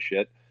don't give a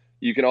shit.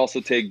 You can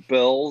also take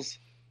Bills,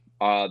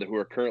 who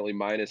are currently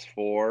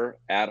 -4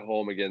 at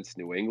home against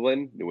New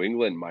England. New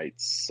England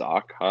might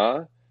suck,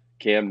 huh?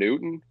 Cam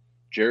Newton,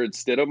 Jared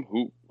Stidham,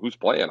 who's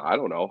playing? I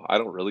don't know. I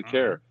don't really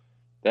care.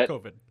 That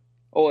COVID.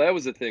 Oh, that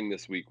was the thing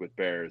this week with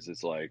Bears.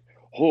 It's like,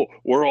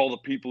 we're all the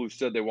people who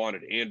said they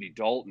wanted Andy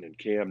Dalton and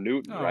Cam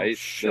Newton, right?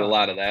 There's a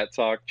lot of that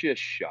talk.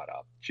 Just shut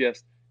up.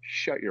 Just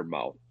shut your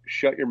mouth.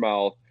 Shut your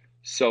mouth.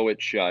 Sew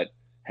it shut.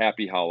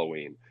 Happy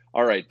Halloween.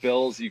 All right,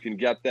 Bills, you can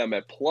get them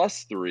at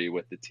 +3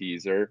 with the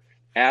teaser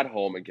at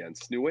home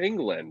against New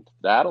England.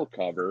 That'll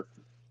cover.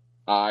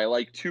 I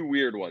like two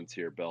weird ones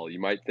here, Bill. You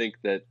might think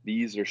that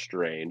these are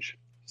strange.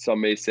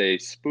 Some may say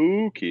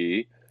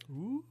spooky.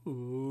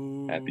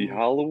 Ooh. Happy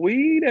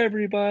Halloween,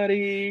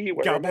 everybody.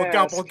 Wear a Gobble, mask.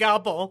 gobble,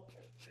 gobble.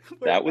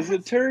 That was a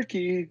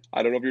turkey.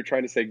 I don't know if you're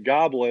trying to say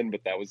goblin,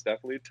 but that was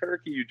definitely a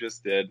turkey you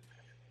just did.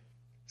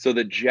 So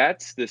the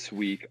Jets this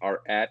week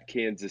are at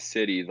Kansas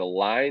City. The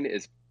line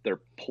is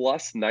they're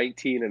plus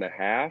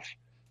 19.5.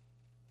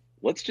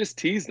 Let's just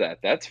tease that.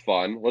 That's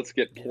fun. Let's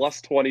get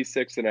plus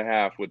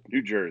 26.5 with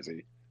New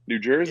Jersey. New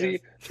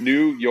Jersey,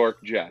 New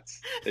York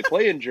Jets. They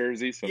play in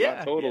Jersey, so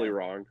not totally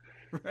wrong.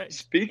 Right.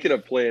 Speaking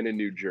of playing in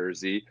New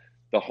Jersey,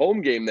 the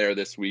home game there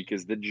this week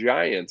is the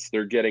Giants.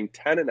 They're getting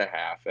 10.5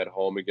 at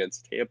home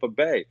against Tampa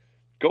Bay.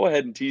 Go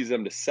ahead and tease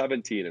them to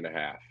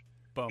 17.5.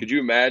 Boom. Could you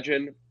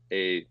imagine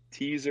a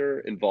teaser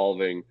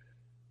involving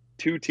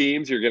two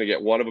teams? You're going to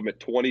get one of them at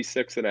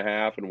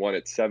 26.5 and one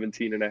at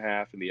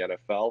 17.5 in the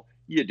NFL.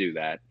 You do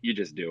that. You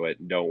just do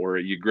it. Don't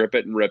worry. You grip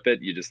it and rip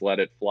it. You just let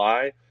it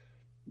fly.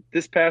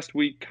 This past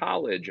week,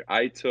 college,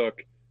 I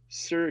took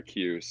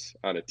Syracuse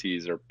on a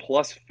teaser,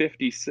 plus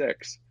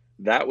 56.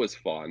 That was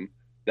fun.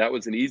 That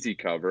was an easy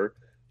cover.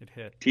 It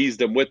hit. Teased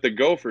them with the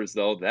Gophers,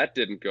 though. That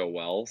didn't go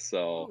well,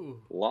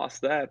 so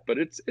lost that. But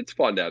it's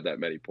fun to have that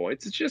many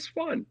points. It's just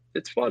fun.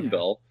 It's fun,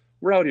 Bill.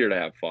 We're out here to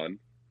have fun.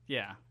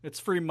 Yeah, it's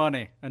free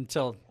money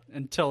until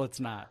it's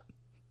not.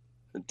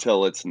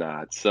 Until it's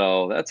not.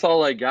 So that's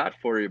all I got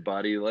for you,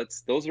 buddy.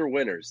 Those are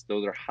winners.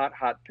 Those are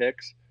hot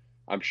picks.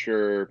 I'm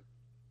sure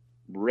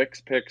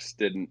Rick's picks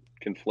didn't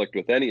conflict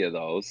with any of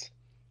those.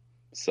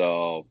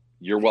 So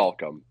you're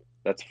welcome.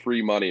 That's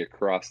free money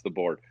across the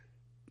board.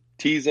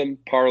 Tease them,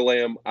 parlay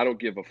them. I don't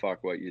give a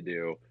fuck what you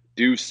do.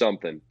 Do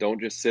something.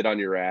 Don't just sit on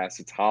your ass.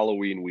 It's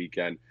Halloween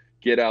weekend.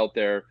 Get out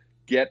there.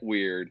 Get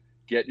weird.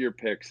 Get your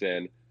picks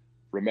in.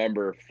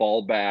 Remember,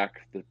 fall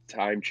back. The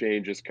time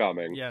change is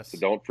coming. Yes. So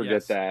don't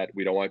forget that.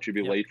 We don't want you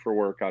to be late for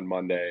work on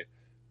Monday.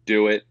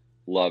 Do it.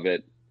 Love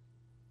it.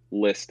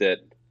 List it.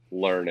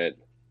 Learn it.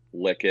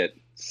 Lick it.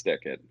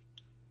 Stick it.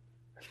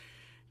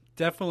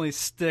 Definitely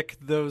stick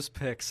those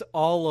picks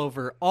all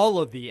over all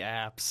of the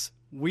apps.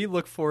 We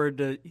look forward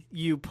to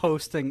you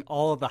posting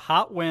all of the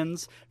hot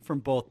wins from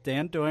both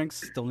Dan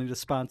Doinks. Still need a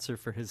sponsor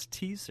for his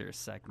teaser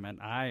segment.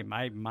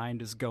 My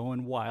mind is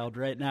going wild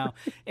right now.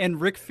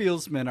 And Rick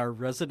Fieldsman, our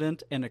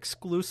resident and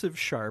exclusive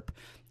sharp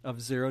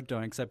of Zero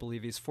Doinks. I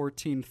believe he's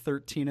 14,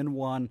 13, and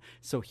 1.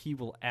 So he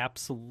will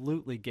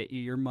absolutely get you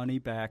your money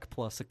back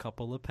plus a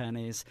couple of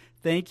pennies.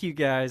 Thank you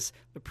guys.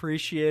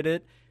 Appreciate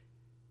it.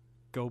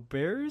 Go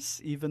Bears,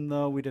 even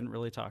though we didn't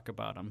really talk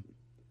about them.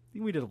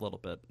 We did a little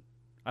bit.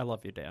 I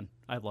love you, Dan.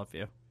 I love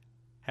you.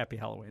 Happy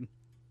Halloween.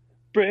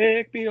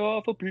 Break me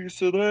off a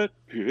piece of that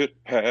hit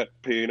hat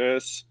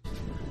penis.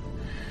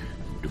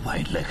 The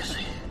White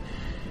Legacy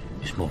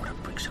is more than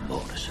bricks and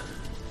mortars.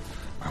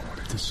 I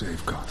wanted to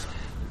save Gotham.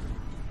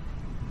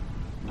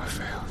 I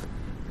failed.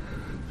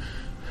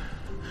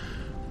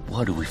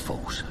 Why do we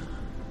force?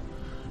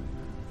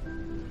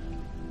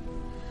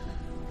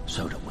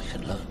 So that we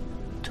can learn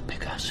to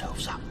pick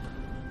ourselves up.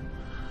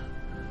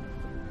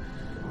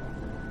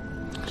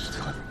 You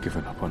still haven't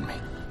given up on me.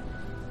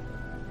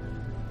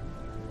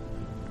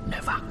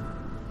 Never.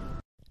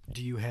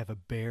 Do you have a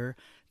bear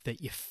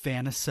that you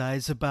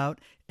fantasize about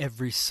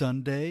every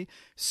Sunday?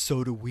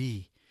 So do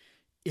we.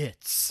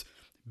 It's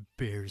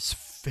Bear's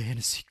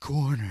Fantasy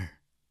Corner.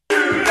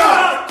 Zero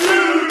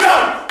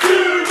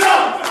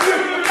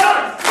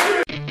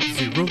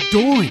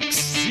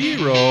doinks.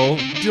 Zero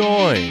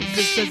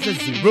doinks.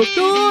 Zero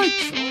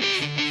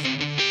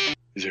doinks.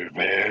 Is there a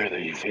bear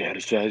that you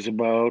fantasize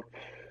about?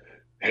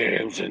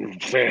 Hands in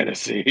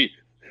fantasy.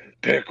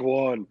 Pick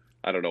one.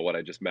 I don't know what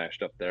I just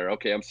mashed up there.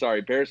 Okay, I'm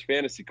sorry. Bears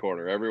Fantasy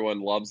Corner.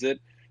 Everyone loves it.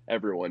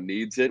 Everyone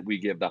needs it. We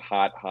give the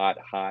hot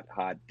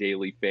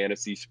daily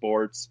fantasy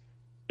sports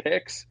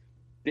picks.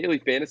 Daily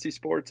fantasy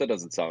sports? That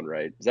doesn't sound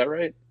right. Is that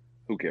right?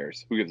 Who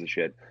cares? Who gives a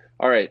shit?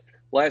 All right.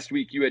 Last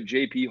week you had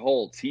JP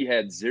Holtz. He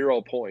had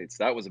 0 points.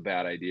 That was a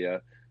bad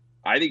idea.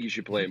 I think you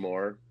should play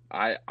more.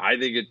 I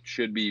think he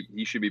should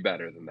be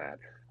better than that.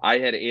 I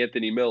had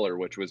Anthony Miller,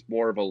 which was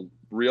more of a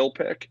real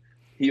pick.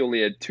 He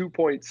only had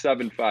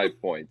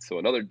 2.75 points, so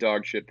another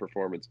dog shit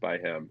performance by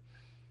him.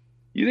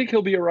 You think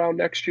he'll be around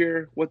next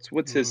year? What's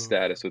his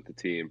status with the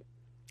team?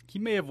 He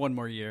may have one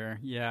more year.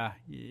 Yeah.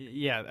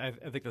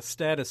 I think the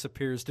status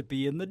appears to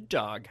be in the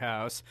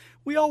doghouse.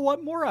 We all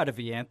want more out of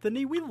you,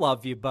 Anthony. We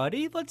love you,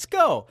 buddy. Let's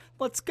go.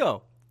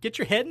 Get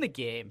your head in the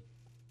game.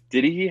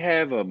 Did he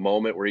have a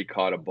moment where he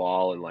caught a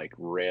ball and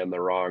ran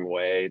the wrong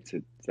way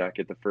to not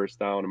get the first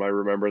down? Am I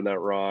remembering that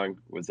wrong?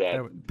 Was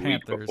that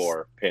week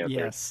before? Panthers.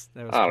 Yes.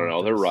 That was I don't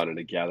know. They're running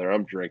together.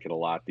 I'm drinking a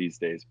lot these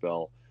days,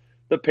 Bill.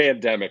 The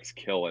pandemic's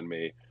killing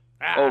me.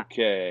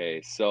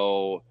 Okay,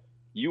 so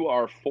you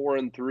are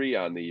 4-3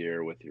 on the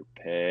year with your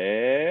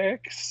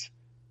picks.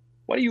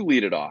 Why don't you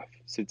lead it off?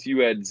 Since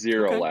you had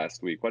 0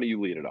 last week, why don't you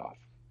lead it off?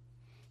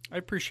 I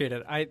appreciate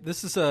it.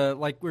 This is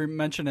like we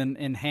mentioned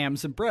in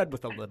hams and bread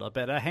with a little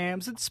bit of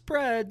hams and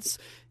spreads.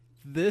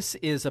 This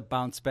is a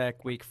bounce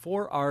back week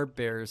for our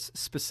Bears,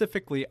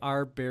 specifically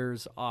our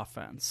Bears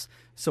offense.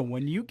 So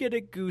when you get a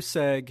goose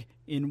egg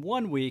in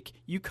 1 week,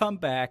 you come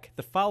back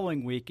the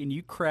following week and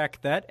you crack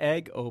that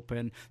egg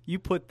open, you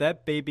put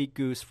that baby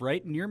goose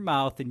right in your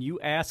mouth, and you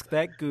ask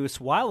that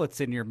goose while it's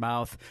in your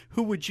mouth,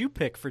 who would you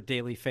pick for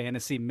daily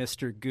fantasy,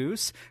 Mr.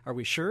 Goose? Are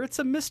we sure it's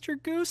a Mr.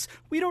 Goose?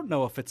 We don't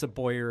know if it's a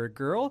boy or a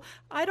girl.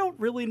 I don't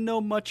really know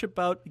much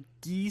about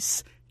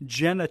geese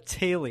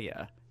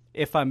genitalia,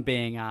 if I'm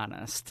being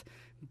honest.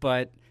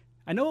 But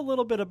I know a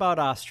little bit about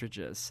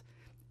ostriches.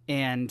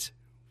 And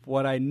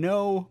what I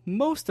know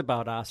most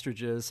about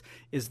ostriches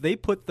is they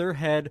put their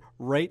head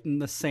right in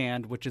the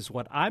sand, which is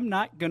what I'm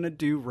not going to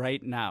do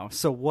right now.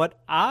 So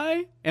what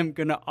I am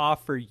going to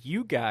offer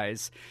you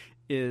guys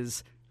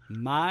is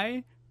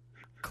my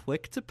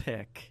click to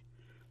pick.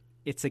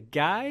 It's a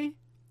guy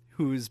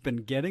who's been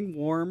getting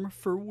warm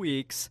for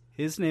weeks.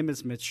 His name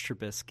is Mitch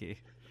Trubisky.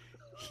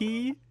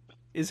 He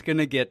is going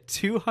to get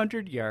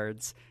 200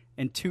 yards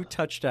and 2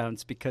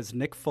 touchdowns because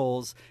Nick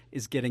Foles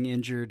is getting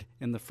injured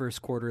in the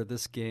first quarter of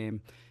this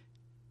game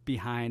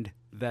behind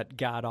that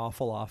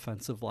god-awful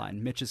offensive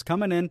line. Mitch is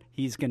coming in.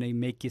 He's going to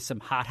make you some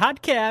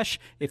hot cash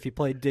if you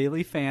play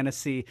daily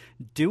fantasy.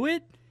 Do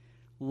it.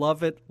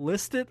 Love it.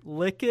 List it.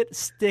 Lick it.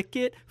 Stick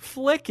it.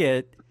 Flick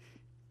it.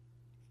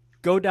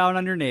 Go down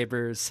on your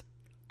neighbors.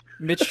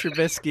 Mitch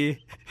Trubisky.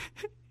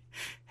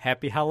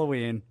 Happy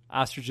Halloween.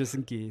 Ostriches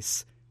and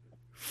geese.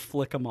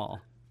 Flick them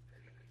all.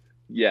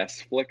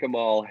 Yes, flick them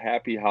all.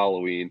 Happy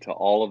Halloween to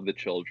all of the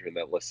children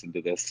that listen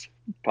to this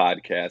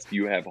podcast.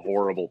 You have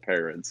horrible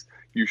parents.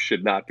 You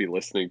should not be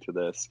listening to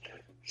this,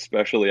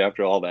 especially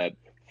after all that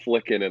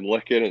flicking and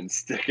licking and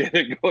sticking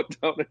and going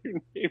down on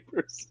your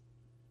neighbors.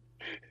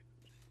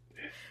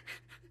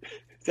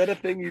 Is that a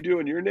thing you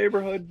do in your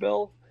neighborhood,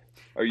 Bill?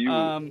 Are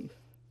you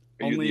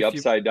the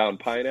upside down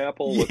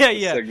pineapple? What's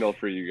the signal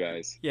for you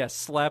guys? Yeah,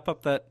 slap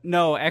up that.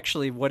 No,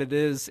 actually, what it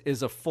is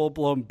a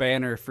full-blown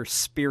banner for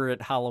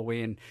Spirit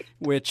Halloween,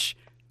 which,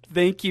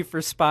 thank you for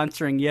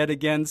sponsoring yet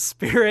again,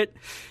 Spirit.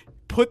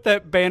 Put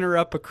that banner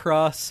up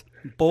across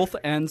both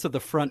ends of the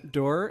front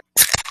door.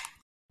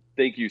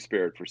 Thank you,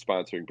 Spirit, for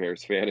sponsoring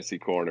Bears Fantasy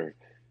Corner.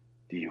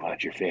 Do you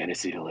want your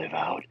fantasy to live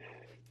out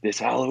this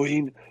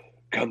Halloween?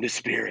 Come to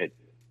Spirit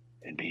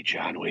and be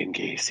John Wayne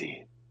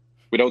Gacy.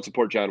 We don't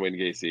support John Wayne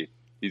Gacy.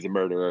 He's a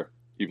murderer.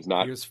 He was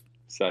not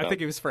set up. I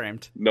think he was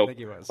framed. Nope. I think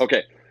he was.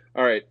 Okay.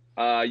 All right.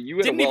 You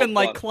had didn't even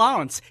like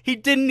clowns. He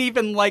didn't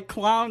even like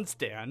clowns,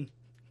 Dan.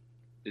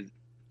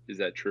 Is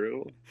that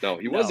true? No,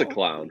 he was a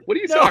clown. What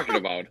are you talking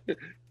about?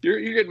 You're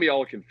getting me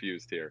all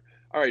confused here.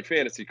 All right,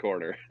 Fantasy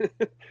Corner.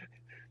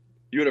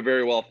 You had a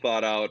very well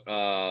thought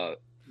out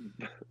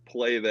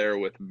play there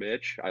with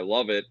Mitch. I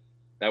love it.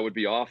 That would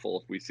be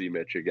awful if we see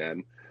Mitch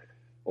again.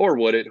 Or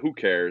would it? Who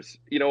cares?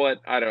 You know what?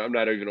 I'm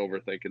not even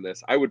overthinking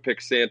this. I would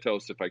pick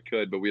Santos if I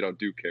could, but we don't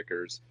do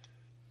kickers.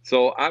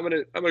 So I'm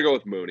gonna go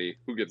with Mooney.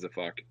 Who gives a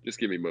fuck? Just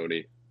give me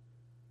Mooney.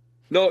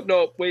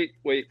 No, wait.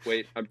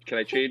 Can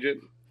I change it?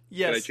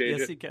 Yes, can I change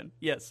yes, it? you can.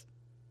 Yes.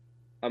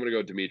 I'm gonna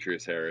go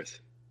Demetrius Harris.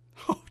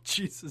 Oh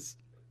Jesus.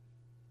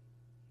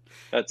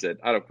 That's it.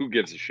 Who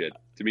gives a shit?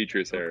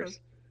 Demetrius Harris.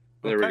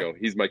 There we go.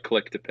 He's my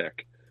click to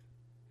pick.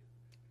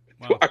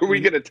 Wow. Are we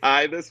going to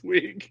tie this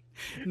week?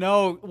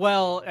 No.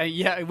 Well,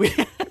 yeah,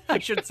 I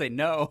should say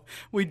no.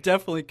 We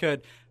definitely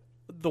could.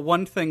 The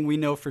one thing we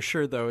know for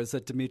sure, though, is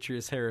that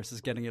Demetrius Harris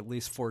is getting at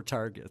least 4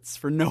 targets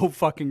for no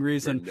fucking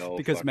reason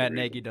because Matt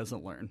Nagy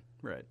doesn't learn.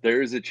 Right.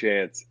 There's a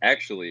chance.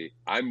 Actually,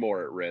 I'm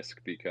more at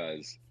risk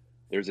because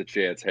there's a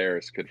chance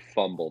Harris could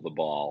fumble the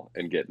ball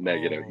and get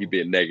negative. He'd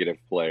be a negative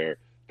player.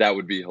 That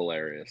would be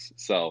hilarious.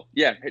 So,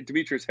 yeah,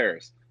 Demetrius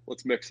Harris.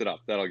 Let's mix it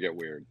up. That'll get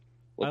weird.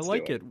 I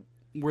like it.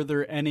 Were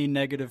there any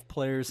negative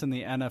players in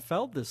the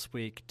NFL this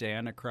week,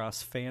 Dan,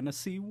 across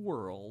fantasy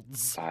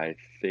worlds? I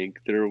think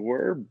there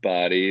were,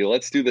 buddy.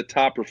 Let's do the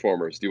top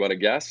performers. Do you want to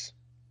guess?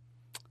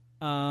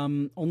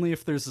 Only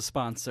if there's a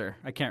sponsor.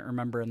 I can't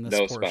remember in this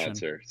portion. No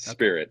sponsor.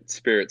 Spirit. Okay.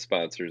 Spirit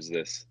sponsors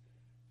this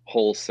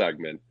whole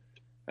segment.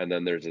 And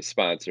then there's a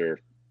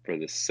sponsor for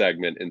the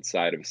segment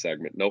inside of a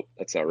segment. Nope,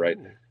 that's not right.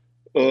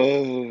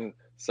 Oh,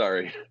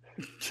 sorry.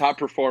 Top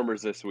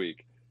performers this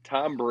week.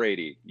 Tom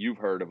Brady. You've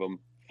heard of him.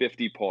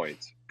 50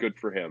 points. Good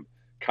for him.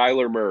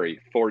 Kyler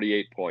Murray,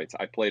 48 points.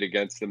 I played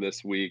against him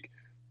this week.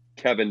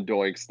 Kevin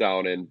Doinks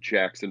down in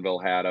Jacksonville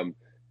had him,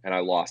 and I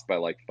lost by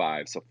like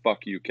 5. So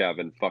fuck you,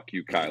 Kevin. Fuck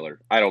you, Kyler.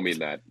 I don't mean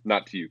that.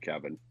 Not to you,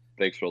 Kevin.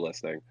 Thanks for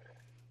listening.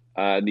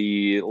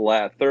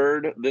 The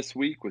third this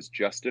week was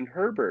Justin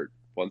Herbert.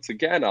 Once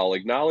again, I'll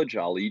acknowledge,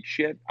 I'll eat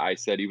shit. I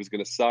said he was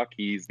going to suck.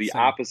 He's the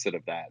opposite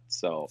of that.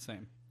 So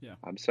yeah.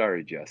 I'm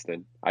sorry,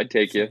 Justin. I'd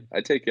take you.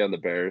 I'd take you on the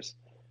Bears.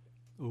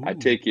 Ooh.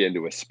 I'd take you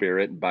into a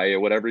Spirit and buy you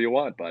whatever you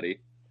want, buddy.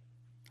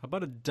 How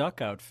about a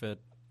duck outfit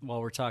while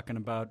we're talking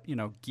about,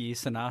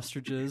 geese and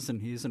ostriches,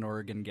 and he's an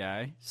Oregon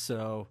guy.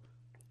 So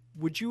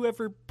would you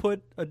ever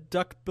put a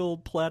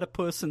duck-billed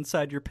platypus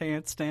inside your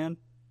pants, Dan?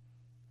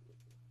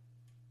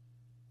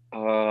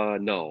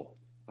 No.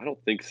 I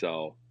don't think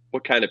so.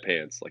 What kind of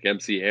pants? Like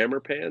MC Hammer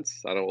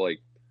pants? I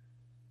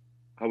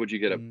How would you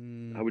get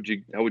how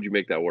would you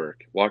make that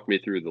work? Walk me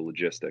through the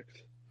logistics.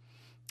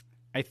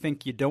 I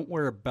think you don't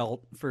wear a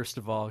belt, first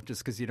of all,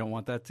 just because you don't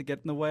want that to get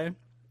in the way.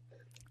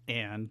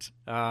 And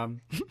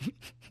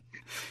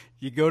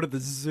you go to the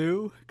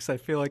zoo, because I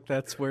feel like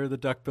that's where the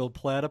duck-billed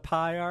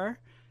platypi are,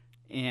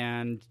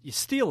 and you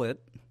steal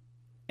it,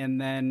 and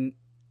then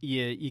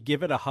you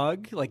give it a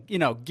hug, like,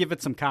 give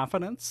it some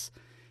confidence,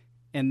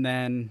 and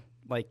then,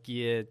 like,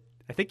 I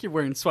think you're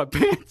wearing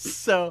sweatpants,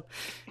 so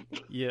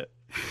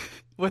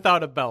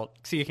without a belt,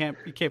 so you can't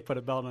put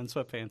a belt on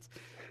sweatpants.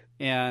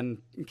 And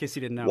in case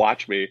you didn't know,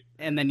 watch me.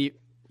 And then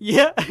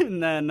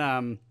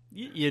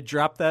you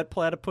drop that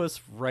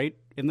platypus right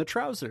in the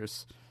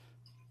trousers.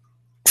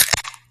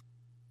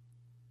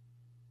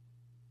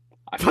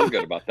 I feel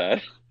good about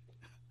that.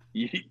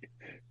 It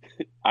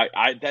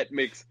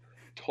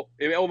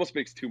almost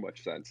makes too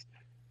much sense.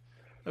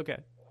 Okay.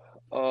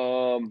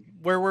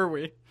 Where were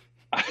we?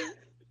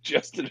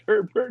 Justin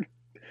Herbert.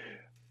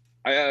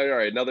 All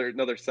right, another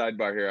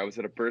sidebar here. I was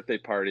at a birthday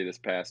party this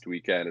past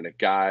weekend, and a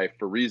guy,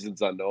 for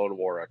reasons unknown,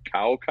 wore a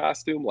cow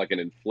costume, like an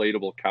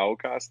inflatable cow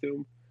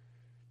costume.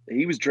 And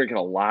he was drinking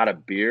a lot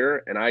of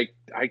beer, and I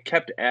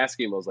kept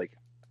asking him, I was like,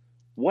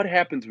 what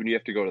happens when you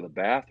have to go to the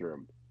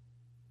bathroom?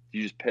 Do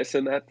you just piss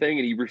in that thing?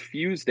 And he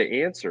refused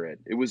to answer it.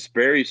 It was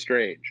very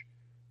strange.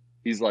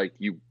 He's like,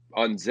 you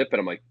unzip it.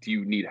 I'm like, do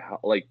you need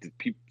help? Like,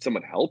 did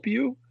someone help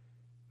you?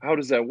 How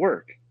does that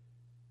work?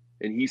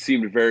 And he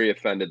seemed very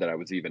offended that I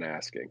was even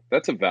asking.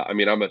 That's I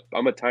mean, I'm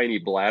a tiny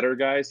bladder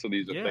guy, so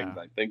these are things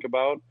I think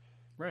about.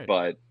 Right.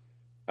 But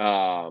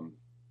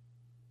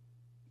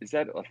is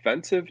that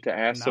offensive to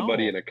ask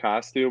somebody in a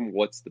costume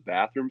what's the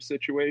bathroom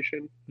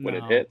situation when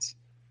it hits?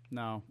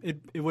 No.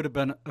 It would have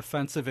been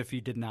offensive if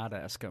you did not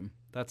ask him.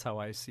 That's how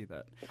I see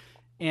that.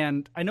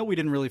 And I know we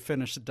didn't really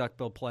finish the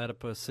duck-billed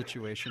platypus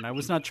situation. I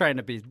was not trying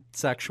to be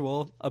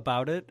sexual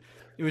about it.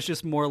 It was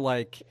just more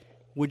like,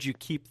 would you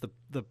keep the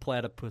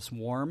platypus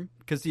warm?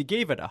 Because you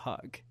gave it a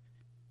hug.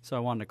 So I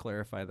wanted to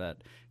clarify that.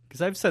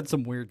 Because I've said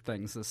some weird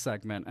things this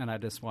segment, and I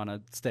just want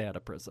to stay out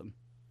of prison.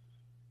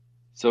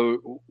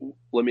 So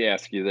let me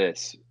ask you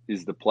this.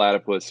 Is the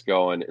platypus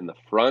going in the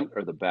front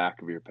or the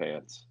back of your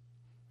pants?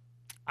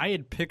 I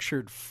had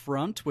pictured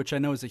front, which I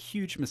know is a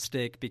huge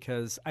mistake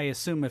because I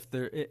assume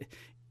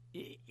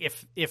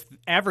if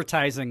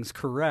advertising's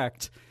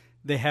correct,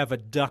 they have a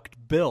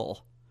ducked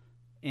bill,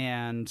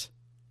 and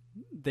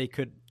they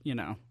could,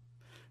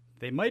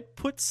 they might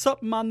put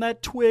something on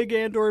that twig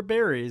and or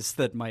berries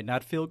that might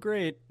not feel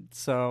great.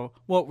 So,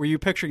 what were you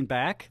picturing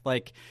back?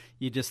 Like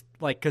you just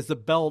because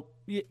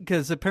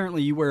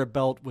apparently you wear a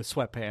belt with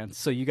sweatpants,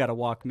 so you got to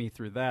walk me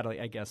through that,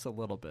 I guess, a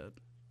little bit.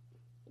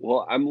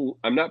 Well,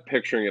 I'm not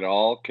picturing it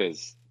all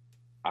because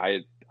I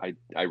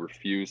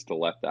refuse to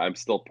let that. I'm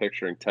still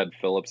picturing Ted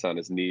Phillips on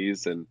his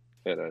knees in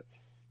an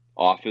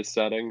office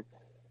setting.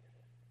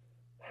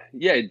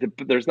 Yeah,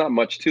 there's not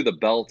much to the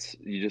belts.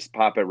 You just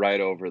pop it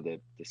right over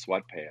the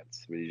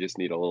sweatpants. I mean, you just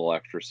need a little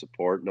extra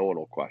support. No one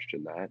will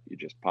question that. You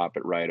just pop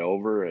it right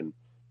over and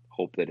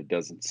hope that it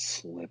doesn't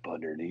slip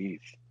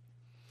underneath.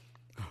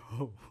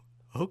 Oh,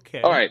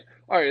 okay. All right.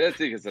 I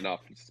think it's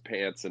enough. It's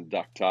pants and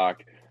duck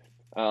talk.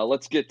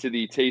 Let's get to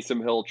the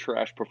Taysom Hill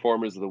Trash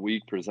Performers of the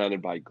Week presented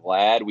by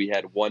Glad. We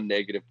had one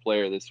negative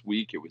player this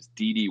week. It was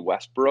D.D.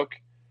 Westbrook.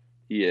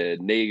 He had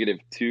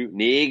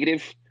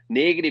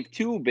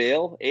 -2,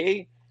 Bill,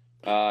 eh?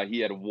 He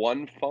had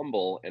one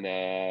fumble, and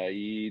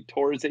he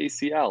tore his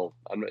ACL.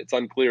 It's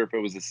unclear if it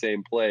was the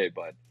same play,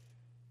 but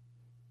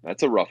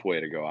that's a rough way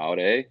to go out,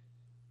 eh?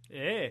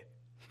 Hey.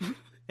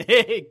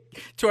 Hey,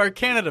 to our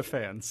Canada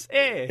fans.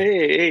 Hey.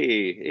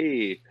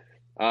 Hey.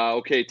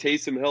 Okay,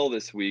 Taysom Hill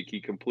this week, he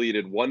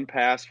completed one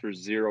pass for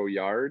 0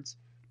 yards.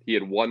 He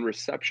had one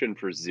reception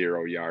for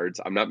 0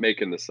 yards. I'm not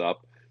making this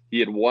up. He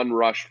had one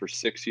rush for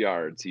 6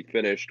 yards. He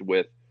finished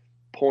with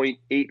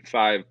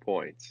 0.85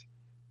 points.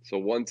 So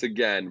once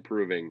again,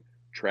 proving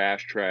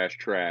trash.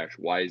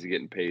 Why is he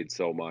getting paid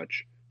so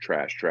much?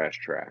 Trash.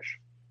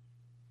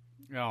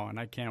 Oh, and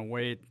I can't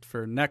wait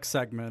for next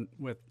segment,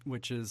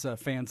 which is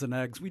Fans and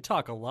Eggs. We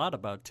talk a lot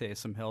about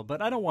Taysom Hill,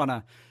 but I don't want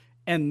to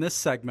end this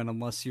segment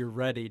unless you're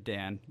ready,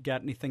 Dan.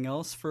 Got anything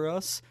else for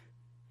us?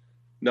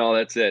 No,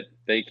 that's it.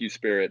 Thank you,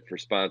 Spirit, for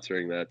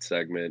sponsoring that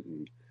segment,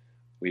 and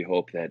we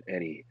hope that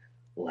any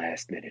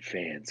last-minute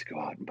fans go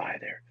out and buy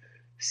their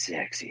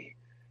sexy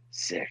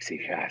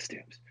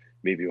costumes.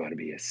 Maybe you want to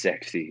be a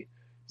sexy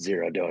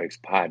Zero Doinks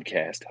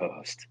podcast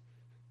host.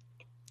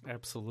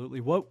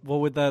 Absolutely. What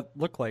would that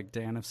look like,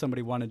 Dan? If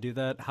somebody wanted to do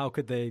that, how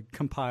could they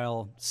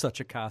compile such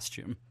a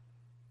costume?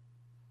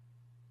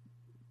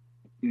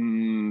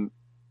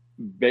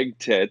 Big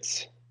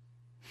tits.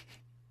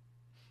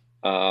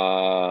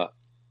 A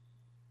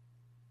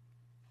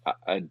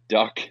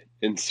duck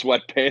in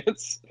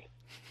sweatpants.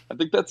 I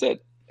think that's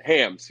it.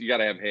 Hams. You got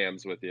to have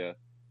hams with you.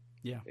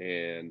 Yeah.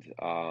 And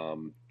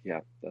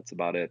that's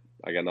about it.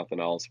 I got nothing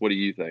else. What do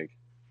you think?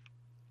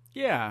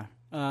 Yeah.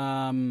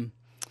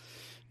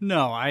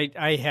 No,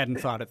 I hadn't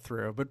thought it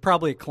through, but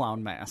probably a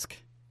clown mask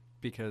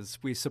because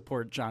we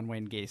support John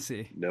Wayne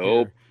Gacy.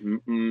 Nope.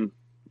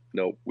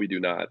 Nope, we do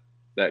not.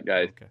 That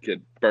guy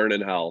could burn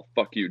in hell.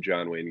 Fuck you,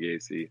 John Wayne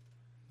Gacy.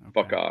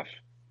 Fuck off.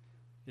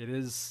 It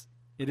is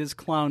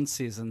clown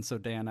season, so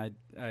Dan,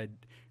 I'd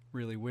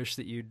really wish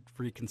that you'd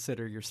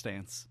reconsider your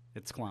stance.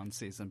 It's clown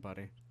season,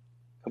 buddy.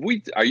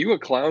 Are you a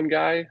clown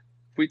guy?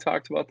 Have we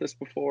talked about this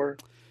before?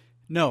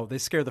 No, they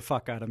scare the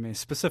fuck out of me,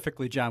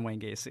 specifically John Wayne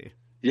Gacy.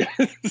 Yeah,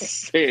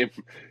 same.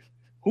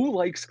 Who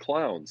likes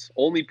clowns?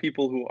 Only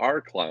people who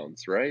are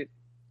clowns, right?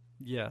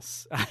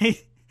 Yes.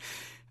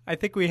 I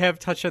think we have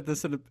touched on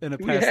this in a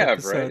past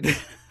episode.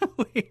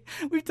 Right?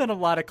 We've done a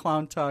lot of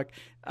clown talk.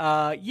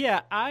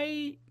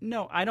 I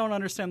don't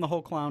understand the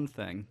whole clown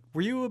thing.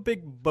 Were you a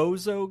big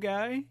Bozo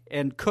guy?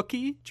 And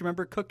Cookie? Do you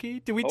remember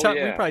Cookie? Did we talk?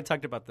 Yeah. We probably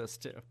talked about this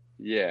too.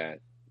 Yeah,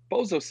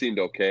 Bozo seemed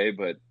okay,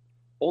 but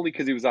only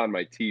because he was on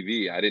my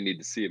TV. I didn't need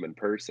to see him in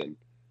person.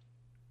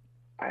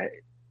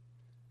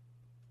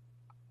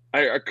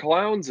 A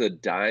clown's a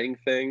dying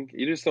thing.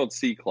 You just don't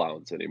see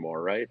clowns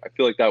anymore, right? I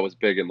feel like that was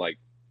big in like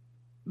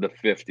the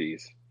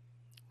 50s.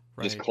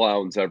 Right. Just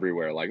clowns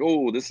everywhere. Like,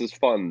 oh, this is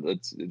fun.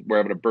 We're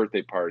having a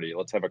birthday party.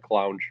 Let's have a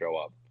clown show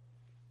up.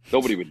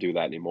 Nobody would do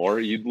that anymore.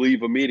 You'd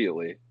leave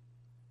immediately.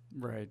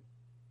 Right.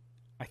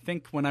 I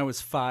think when I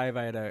was 5,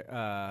 I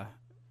had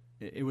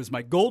it was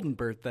my golden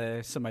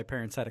birthday, so my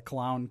parents had a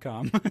clown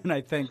come, and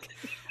I think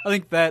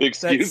that.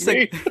 Excuse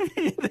me.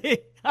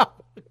 Oh,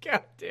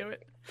 God damn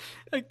it!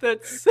 Like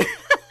that's.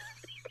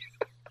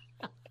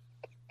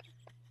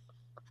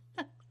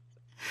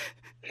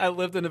 I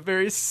lived in a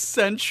very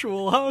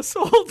sensual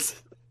household.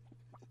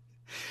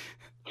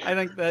 I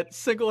think that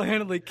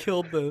single-handedly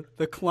killed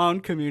the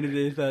clown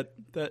community that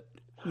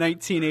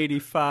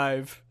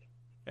 1985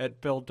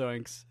 at Bill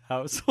Doink's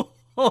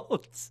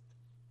household,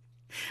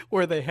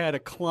 where they had a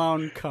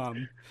clown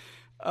come.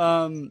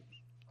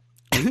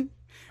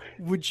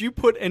 Would you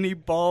put any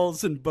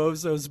balls in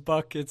Bozo's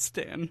buckets,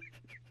 Dan?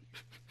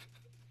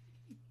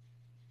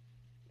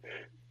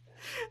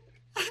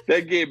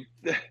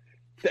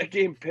 That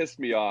game pissed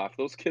me off.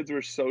 Those kids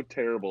were so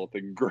terrible at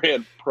the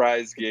grand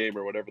prize game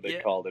or whatever they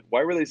called it.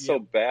 Why were they so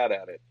bad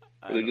at it?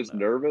 Were they just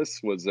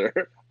nervous?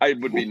 I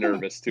would be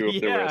nervous too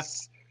if there were a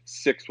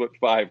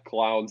 6'5"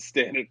 clown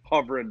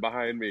hovering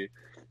behind me.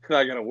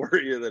 I gotta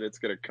worry that it's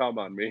gonna come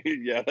on me.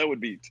 Yeah, that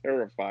would be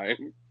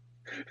terrifying.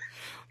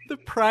 The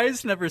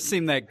prize never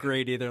seemed that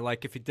great either.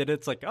 Like if you did it,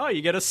 it's like, oh,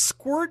 you get a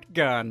squirt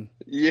gun.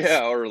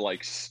 Yeah, or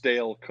like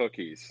stale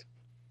cookies.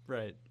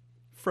 Right.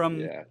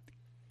 From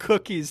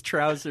Cookie's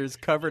trousers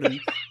covered in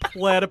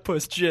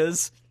platypus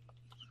jizz.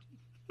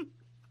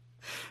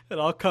 It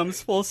all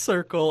comes full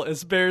circle,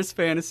 as Bears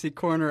Fantasy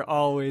Corner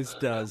always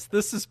does.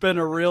 This has been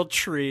a real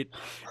treat,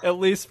 at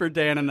least for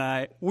Dan and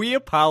I. We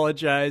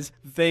apologize.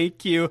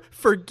 Thank you.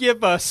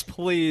 Forgive us,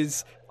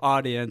 please,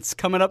 audience.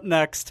 Coming up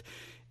next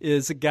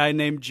is a guy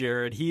named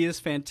Jared. He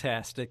is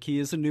fantastic. He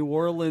is a New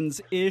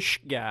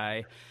Orleans-ish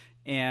guy,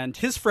 and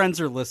his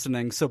friends are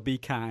listening, so be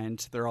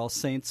kind. They're all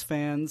Saints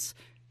fans.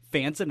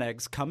 Fans and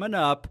Eggs coming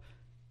up.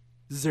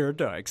 Zero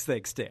Doiks.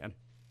 Thanks, Dan.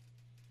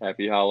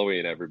 Happy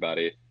Halloween,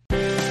 everybody.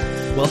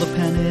 Well, the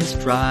pen is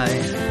dry,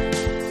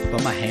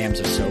 but my hams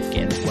are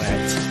soaking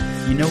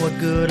wet. You know a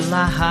good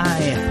lie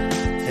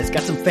has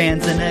got some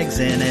fans and eggs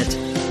in it.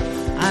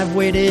 I've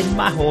waited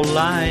my whole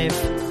life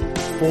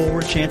for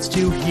a chance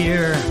to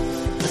hear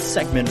a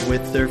segment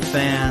with their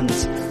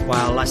fans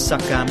while I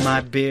suck on my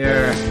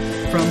beer.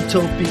 From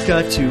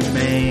Topeka to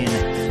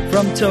Maine,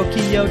 from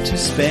Tokyo to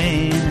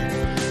Spain,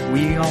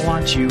 we all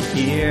want you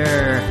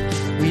here.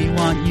 We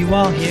want you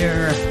all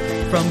here.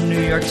 From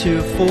New York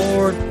to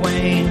Fort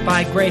Wayne,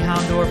 by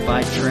Greyhound or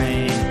by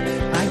train.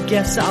 I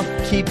guess I'll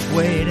keep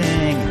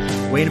waiting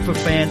for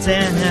fans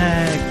and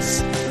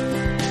eggs.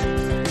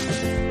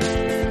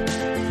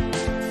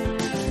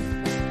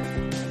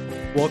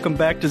 Welcome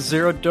back to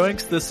Zero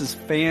Doinks. This is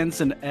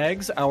Fans and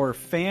Eggs, our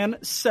fan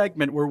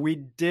segment where we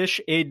dish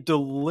a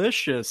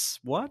delicious,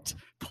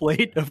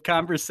 plate of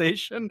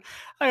conversation.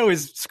 I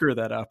always screw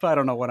that up. I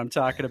don't know what I'm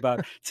talking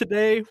about.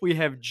 Today we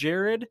have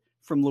Jared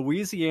from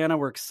Louisiana.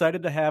 We're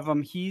excited to have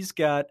him. He's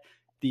got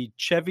the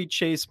Chevy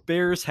Chase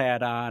Bears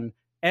hat on,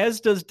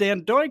 as does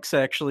Dan Doinks,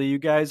 actually. You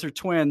guys are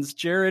twins.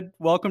 Jared,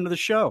 welcome to the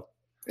show.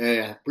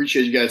 Hey, I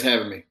appreciate you guys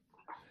having me.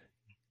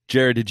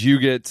 Jared, did you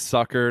get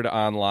suckered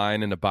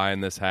online into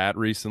buying this hat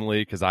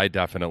recently? Because I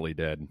definitely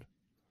did.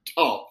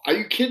 Oh, are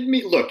you kidding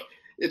me? Look,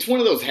 it's one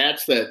of those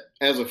hats that,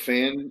 as a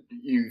fan,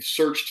 you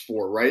searched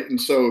for, right? And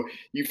so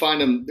you find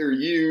them, they're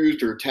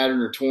used or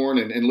tattered or torn.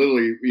 And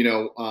literally,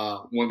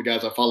 one of the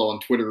guys I follow on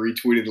Twitter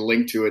retweeted a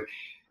link to it.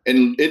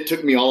 And it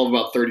took me all of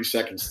about 30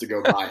 seconds to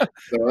go buy it.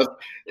 So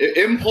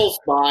impulse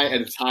buy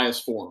at its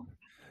highest form.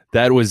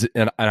 That was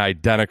an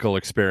identical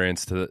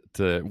experience to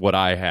what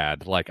I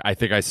had. Like, I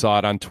think I saw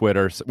it on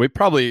Twitter. We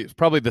probably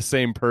the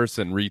same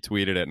person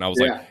retweeted it, and I was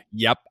like,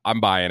 "Yep,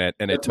 I'm buying it."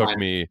 And it took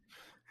me,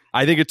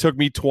 I think it took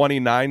me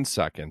 29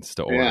 seconds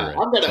to order it.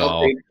 I've got to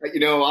update.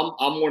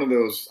 I'm one of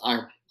those.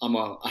 I'm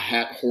a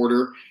hat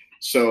hoarder,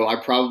 so I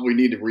probably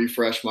need to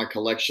refresh my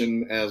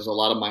collection, as a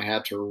lot of my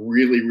hats are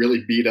really,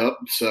 really beat up.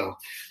 So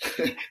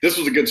this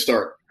was a good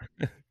start.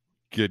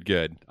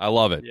 Good. I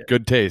love it. Yeah.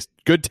 Good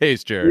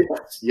taste, Jared.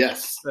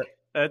 Yes.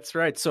 That's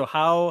right. So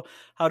how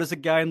does a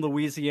guy in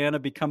Louisiana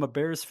become a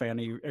Bears fan?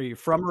 Are you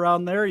from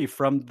around there? Are you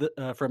from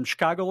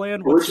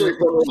Chicagoland? Originally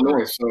from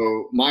Illinois.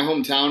 So my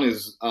hometown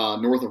is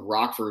north of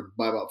Rockford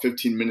by about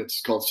 15 minutes.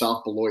 It's called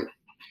South Beloit.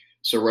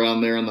 So right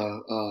on there on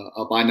the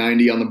up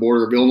I-90 on the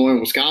border of Illinois and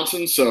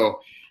Wisconsin. So,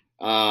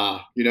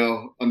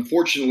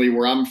 unfortunately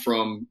where I'm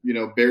from,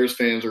 Bears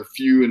fans are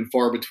few and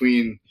far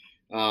between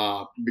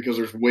because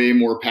there's way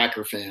more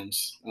Packer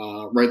fans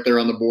right there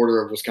on the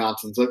border of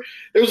Wisconsin. So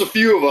there's a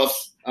few of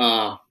us,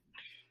 but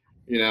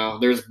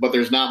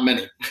there's not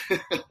many.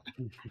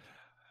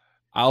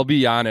 I'll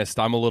be honest,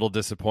 I'm a little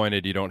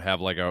disappointed you don't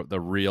have like the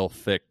real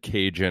thick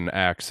Cajun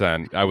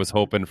accent. I was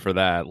hoping for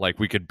that. Like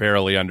we could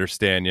barely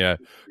understand you,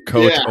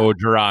 Coach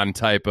Orgeron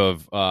type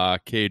of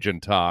Cajun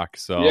talk.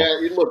 So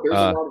yeah, look, there's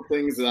a lot of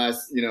things that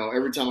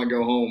every time I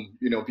go home,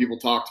 people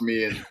talk to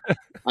me and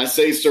I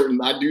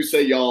do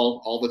say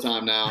y'all all the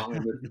time now,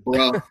 and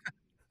bruh,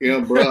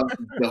 bruh,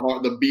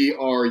 the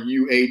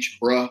BRUH,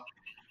 bruh.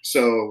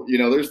 So,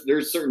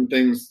 there's certain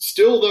things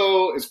still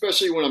though,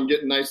 especially when I'm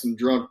getting nice and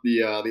drunk,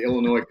 the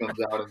Illinois comes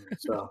out in me.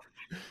 So,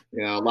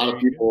 a lot of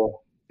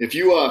people, if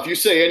you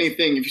say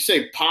anything, if you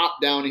say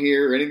pop down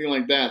here or anything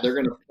like that, they're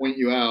going to point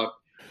you out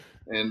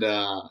and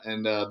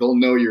they'll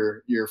know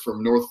you're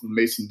from north of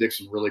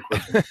Mason-Dixon really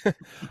quickly.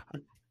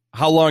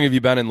 How long have you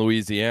been in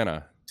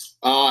Louisiana?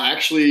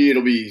 Actually,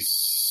 it'll be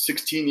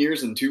 16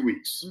 years and 2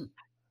 weeks.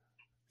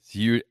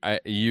 You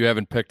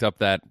haven't picked up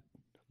that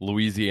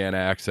Louisiana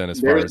accent as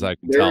far as I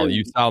can tell.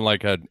 You sound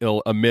like a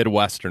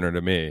Midwesterner to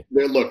me.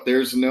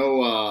 There's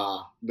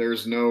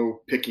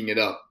no picking it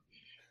up.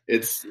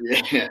 It's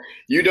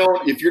you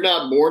don't, if you're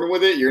not born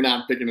with it, you're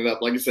not picking it up.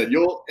 Like I said,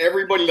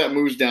 everybody that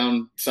moves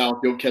down south,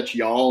 you'll catch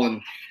y'all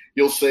and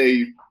you'll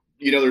say,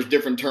 there's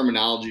different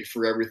terminology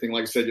for everything.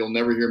 Like I said, you'll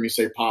never hear me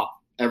say pop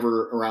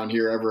ever around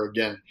here ever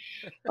again.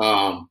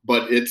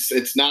 But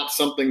it's not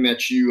something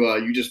that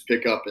you just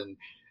pick up. And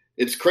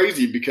it's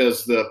crazy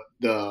because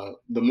the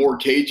more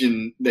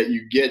Cajun that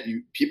you get,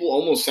 people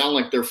almost sound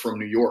like they're from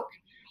New York.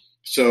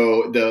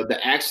 So the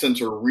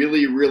accents are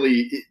really,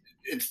 really,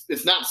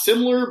 it's not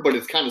similar, but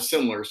it's kind of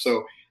similar.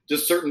 So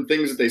just certain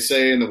things that they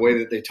say and the way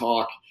that they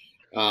talk,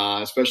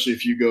 especially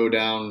if you go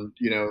down,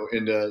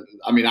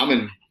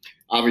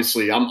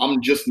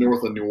 I'm just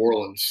north of New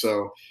Orleans.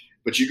 So,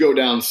 but you go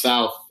down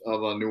south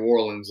of New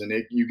Orleans and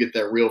you get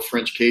that real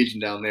French Cajun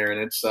down there, and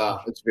it's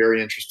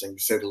very interesting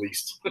to say the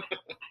least.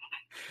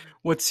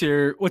 What's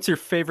your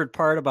favorite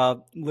part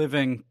about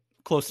living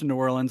close to New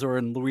Orleans or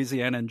in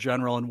Louisiana in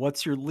general, and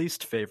what's your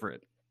least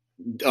favorite?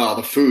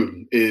 The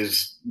food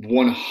is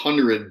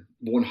 100.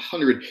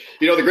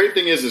 The great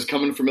thing is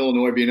coming from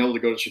Illinois, being able to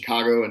go to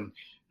Chicago and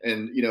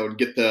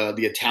get the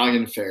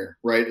Italian fare,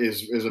 right,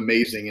 is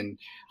amazing. And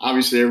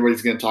obviously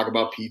everybody's going to talk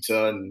about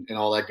pizza and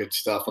all that good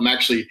stuff. I'm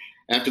actually,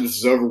 after this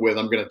is over with,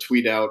 I'm going to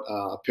tweet out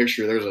a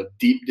picture. There's a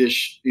deep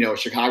dish,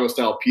 Chicago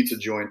style pizza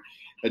joint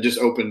that just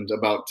opened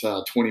about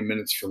 15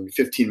 minutes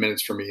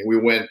from me. And we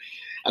went,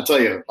 I'll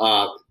tell you,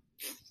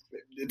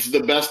 it's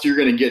the best you're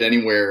going to get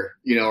anywhere,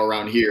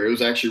 around here. It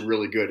was actually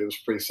really good. It was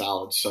pretty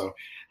solid. So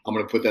I'm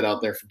going to put that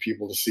out there for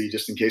people to see,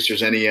 just in case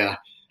there's any,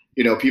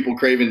 people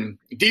craving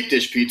deep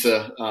dish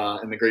pizza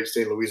in the great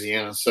state of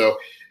Louisiana. So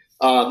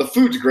the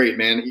food's great,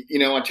 man.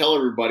 I tell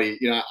everybody,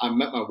 I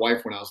met my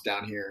wife when I was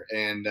down here,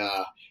 and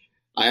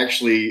I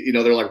actually,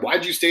 they're like,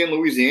 why'd you stay in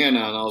Louisiana?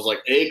 And I was like,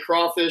 A,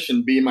 crawfish,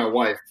 and B, my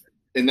wife,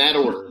 in that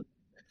order.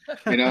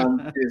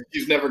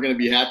 She's never going to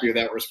be happy with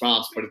that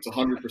response, but it's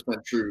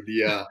 100% true.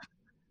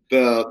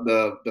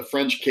 The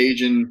French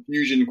Cajun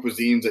fusion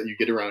cuisines that you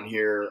get around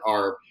here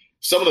are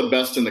some of the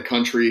best in the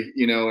country,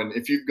 and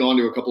if you've gone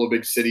to a couple of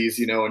big cities,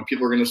 and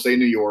people are going to say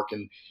New York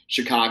and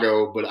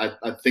Chicago, but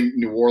I think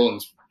New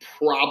Orleans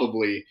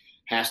probably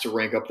has to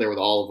rank up there with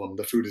all of them.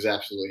 The food is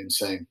absolutely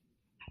insane.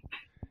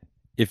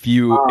 If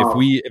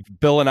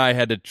Bill and I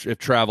had to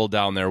travel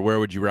down there, where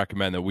would you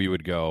recommend that we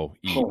would go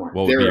eat?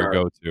 What would be your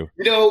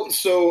go-to?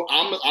 So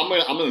I'm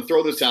going to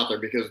throw this out there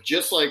because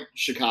just like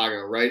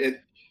Chicago, right?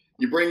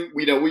 A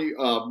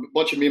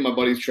bunch of me and my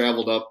buddies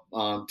traveled up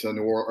to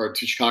New Orleans or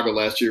to Chicago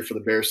last year for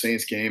the Bears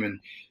Saints game, and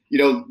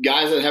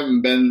guys that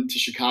haven't been to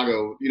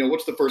Chicago,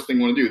 what's the first thing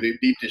you want to do? The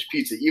deep dish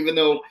pizza. Even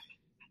though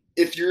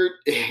if you're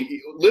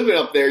living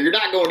up there, you're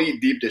not going to eat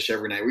deep dish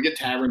every night. We get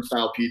tavern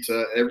style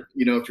pizza. If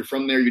you're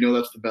from there,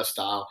 that's the best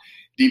style.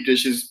 Deep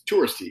dish is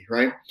touristy,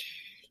 right?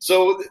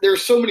 So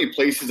there's so many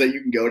places that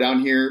you can go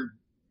down here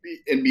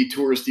and be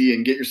touristy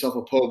and get yourself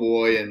a po'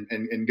 boy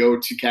and go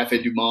to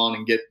Cafe Du Monde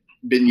and get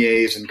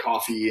beignets and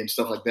coffee and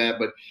stuff like that.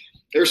 But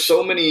there's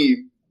so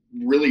many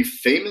really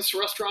famous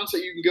restaurants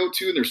that you can go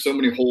to, and there's so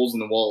many holes in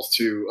the walls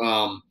too.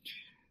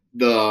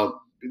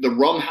 The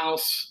Rum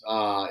House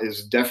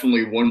is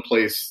definitely one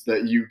place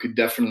that you could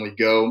definitely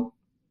go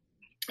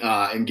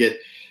and get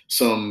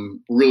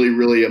some really,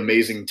 really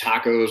amazing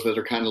tacos that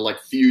are kind of like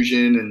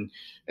fusion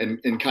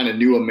and kind of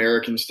new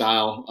American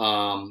style.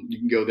 You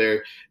can go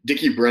there.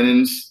 Dickie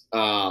Brennan's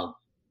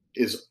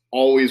is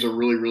always a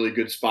really, really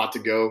good spot to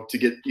go to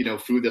get,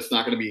 food that's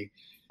not going to be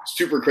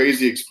super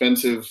crazy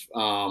expensive.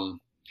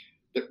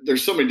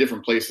 There's so many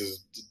different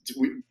places.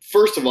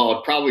 First of all,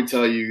 I'd probably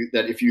tell you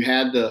that if you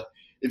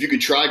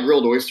could try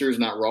grilled oysters,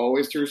 not raw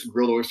oysters,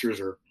 grilled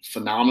oysters are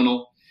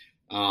phenomenal.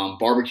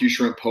 Barbecue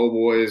shrimp po'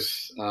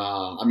 boys.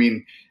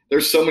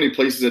 There's so many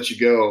places that you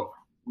go.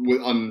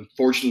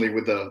 Unfortunately,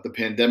 with the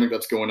pandemic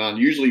that's going on,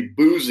 usually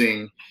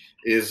boozing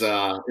is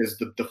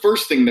the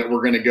first thing that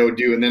we're going to go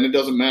do, and then it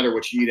doesn't matter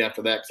what you eat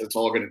after that because it's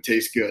all going to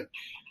taste good.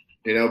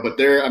 But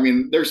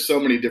there's so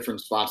many different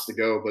spots to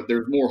go, but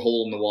there's more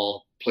hole in the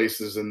wall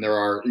places than there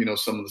are,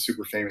 some of the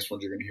super famous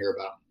ones you're going to hear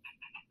about.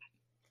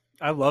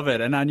 I love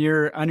it. And on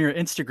your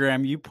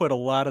Instagram, you put a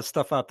lot of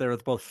stuff out there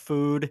with both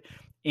food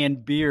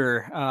and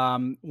beer.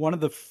 One of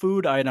the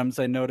food items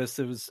I noticed,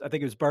 I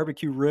think it was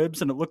barbecue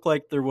ribs, and it looked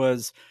like there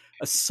was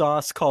a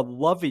sauce called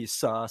Lovey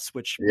sauce,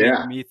 which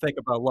made me think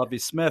about Lovey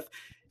Smith.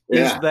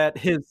 Is that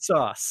his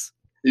sauce?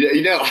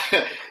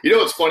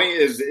 What's funny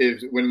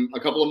is when a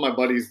couple of my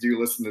buddies do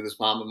listen to this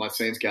pod, my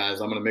Saints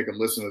guys, I'm going to make them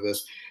listen to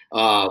this.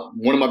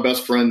 One of my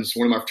best friends,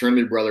 one of my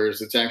fraternity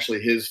brothers, it's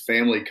actually his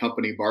family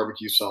company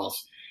barbecue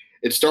sauce.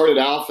 It started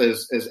off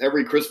as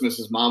every Christmas,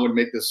 his mom would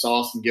make this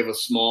sauce and give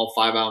us small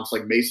 5-ounce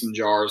like mason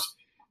jars,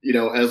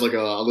 as like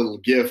a little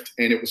gift.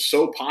 And it was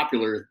so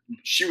popular,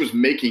 she was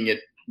making it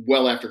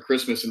well after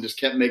Christmas and just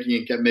kept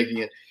making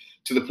it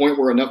to the point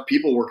where enough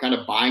people were kind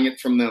of buying it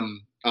from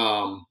them.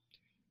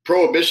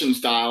 Prohibition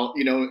style,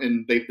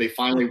 and they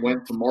finally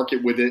went to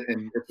market with it,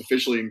 and it's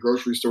officially in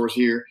grocery stores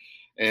here,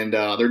 and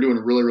they're doing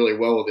really, really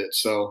well with it.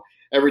 So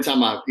every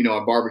time I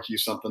barbecue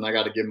something, I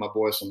got to give my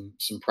boy some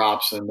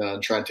props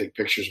and try and take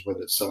pictures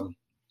with it. So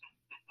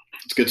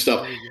it's good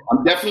stuff.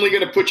 I'm definitely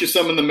going to put you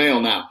some in the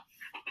mail now.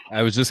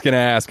 I was just going to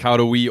ask, how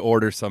do we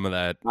order some of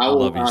that? I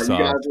love you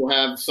guys will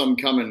have some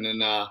coming,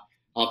 and I'll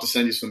have to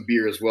send you some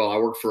beer as well. I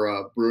work for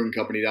a brewing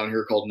company down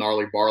here called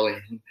Gnarly Barley.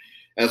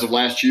 As of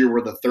last year,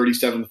 we're the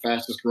 37th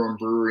fastest growing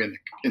brewery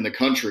in the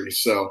country.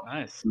 So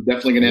nice. I'm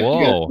definitely going to have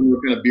to get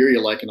what kind of beer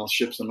you like, and I'll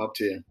ship some up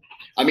to you.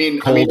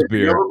 Cold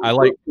beer.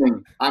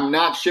 I'm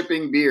not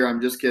shipping beer. I'm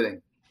just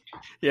kidding.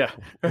 Yeah,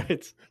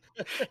 right.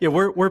 Yeah,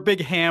 we're big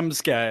hams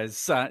guys.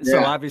 So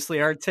obviously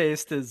our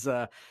taste is,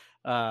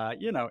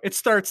 it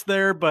starts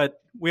there,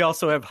 but we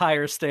also have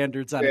higher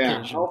standards on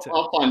occasion.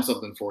 I'll find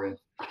something for you.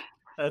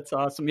 That's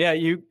awesome. Yeah,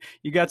 you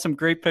got some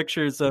great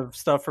pictures of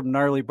stuff from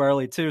Gnarly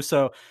Barley too.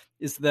 So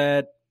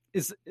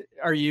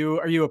are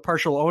you a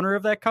partial owner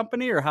of that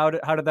company, or how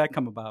did that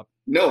come about?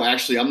 No,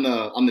 actually, I'm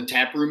the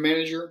tap room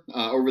manager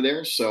over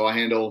there. So I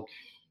handle,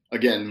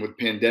 again, with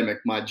pandemic,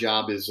 my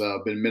job has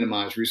been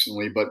minimized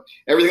recently, but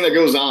everything that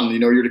goes on,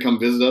 you're to come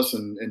visit us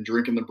and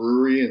drink in the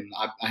brewery, and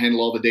I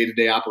handle all the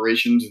day-to-day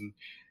operations and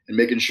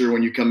making sure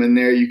when you come in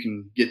there, you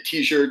can get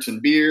T-shirts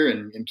and beer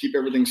and keep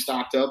everything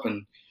stocked up.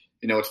 And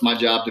it's my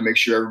job to make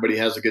sure everybody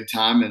has a good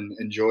time and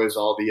enjoys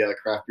all the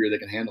craft beer they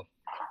can handle.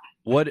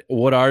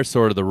 What are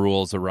sort of the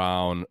rules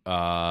around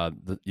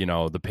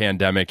the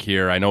pandemic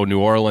here? I know New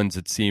Orleans,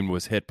 it seemed,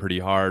 was hit pretty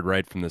hard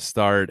right from the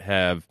start.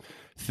 Have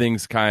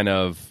things kind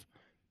of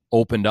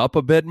opened up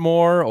a bit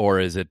more, or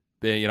is it?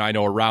 I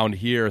know around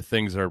here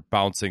things are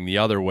bouncing the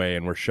other way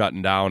and we're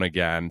shutting down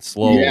again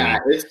slowly. Yeah,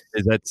 is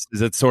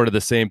that sort of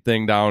the same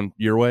thing down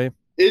your way?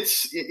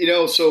 It's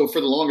so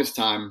for the longest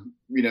time,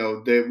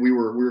 that we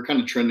were kind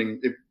of trending.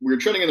 We were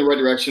trending in the right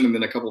direction, and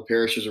then a couple of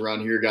parishes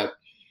around here got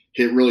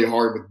hit really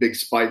hard with big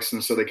spikes,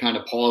 and so they kind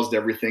of paused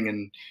everything.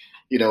 And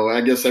I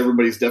guess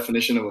everybody's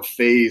definition of a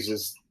phase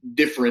is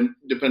different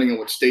depending on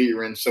what state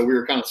you're in. So we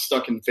were kind of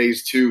stuck in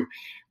phase 2.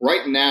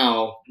 Right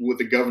now, what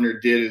the governor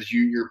did is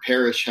your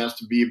parish has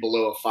to be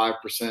below a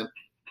 5%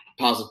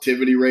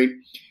 positivity rate,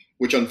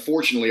 which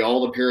unfortunately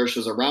all the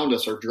parishes around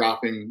us are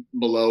dropping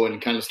below and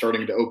kind of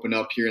starting to open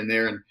up here and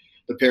there. And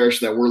the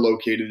parish that we're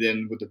located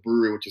in with the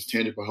brewery, which is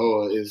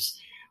Tangipahoa, is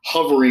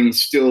hovering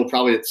still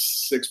probably at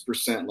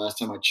 6% last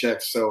time I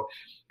checked. So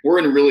we're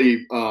in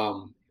really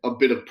a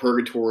bit of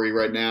purgatory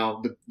right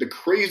now. The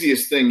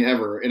craziest thing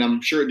ever, and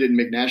I'm sure it didn't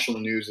make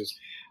national news, is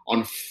on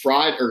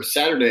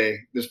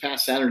this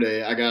past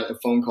Saturday, I got a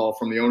phone call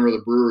from the owner of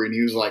the brewery, and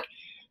he was like,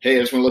 "Hey, I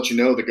just want to let you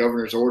know the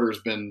governor's order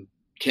has been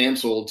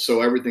canceled,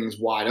 so everything's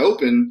wide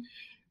open."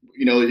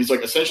 He's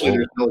like, essentially,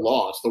 there's no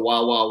law. It's the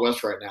wild, wild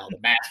west right now. The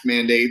mask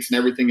mandates and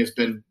everything has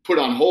been put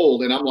on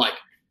hold. And I'm like,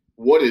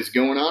 what is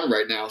going on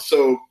right now?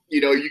 So,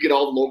 you get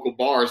all the local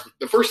bars.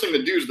 The first thing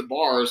to do is the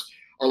bars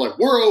are like,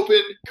 we're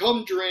open,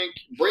 come drink,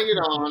 bring it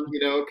on,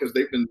 because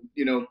they've been,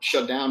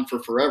 shut down for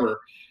forever.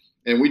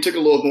 And we took a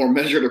little more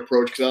measured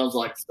approach because I was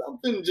like,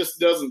 something just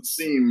doesn't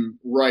seem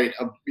right,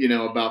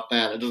 about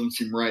that. It doesn't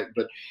seem right.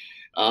 But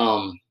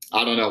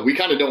I don't know. We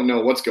kind of don't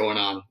know what's going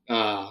on.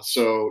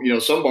 So,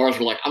 some bars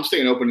were like, I'm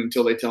staying open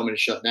until they tell me to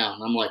shut down.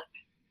 And I'm like,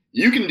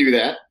 you can do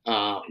that.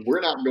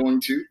 We're not going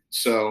to.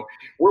 So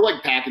we're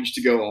like packaged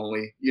to go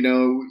only.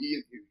 You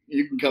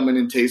can come in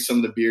and taste some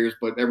of the beers,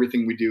 but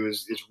everything we do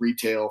is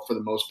retail for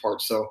the most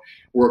part. So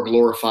we're a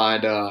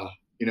glorified,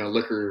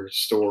 liquor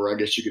store, I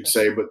guess you could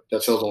say, but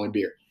that sells only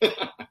beer.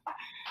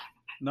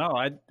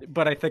 No,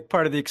 but I think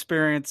part of the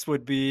experience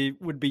would be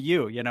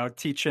you know,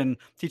 teaching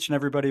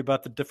everybody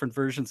about the different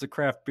versions of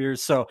craft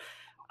beers. So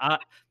I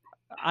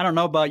don't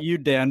know about you,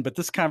 Dan, but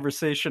this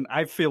conversation,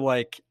 I feel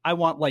like I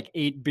want like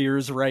 8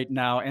 beers right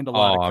now and a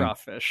lot of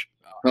crawfish.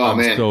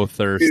 I'm so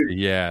thirsty. Dude,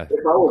 yeah. If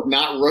I was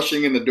not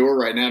rushing in the door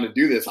right now to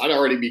do this, I'd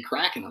already be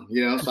cracking them,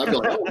 you know? So I'd be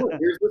like, oh, look,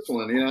 here's this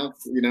one, you know?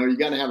 You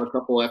got to have a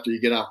couple after you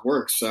get off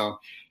work. So,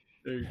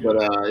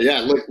 but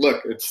yeah,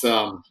 look, it's,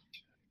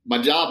 my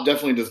job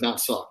definitely does not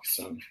suck.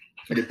 So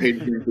I get paid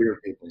to drink beer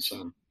with people.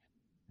 So.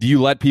 Do you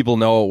let people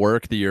know at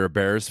work that you're a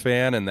Bears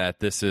fan and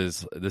that this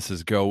is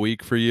go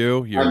week for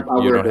you? You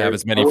don't have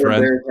as many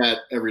friends. I wear a Bears hat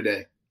every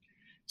day.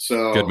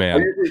 So good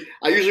man.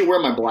 I usually wear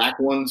my black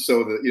one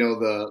so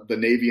that the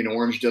navy and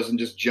orange doesn't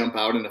just jump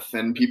out and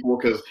offend people.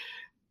 Because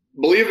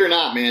believe it or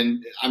not,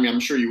 man, I mean,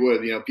 I'm sure you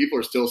would. You know, people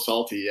are still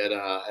salty at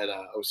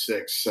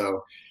 06.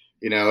 So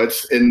you know,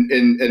 it's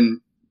and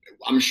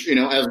I'm sure, you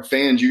know, as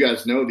fans, you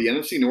guys know the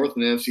NFC North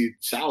and the NFC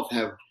South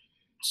have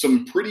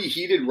some pretty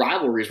heated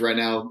rivalries right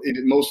now.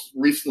 Most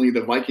recently,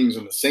 the Vikings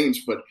and the Saints,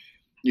 but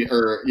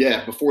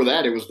before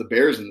that, it was the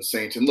Bears and the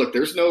Saints. And look,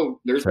 there's no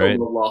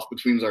loss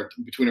between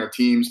our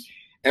teams.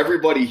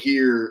 Everybody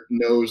here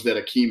knows that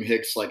Akeem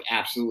Hicks like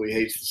absolutely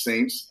hates the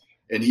Saints,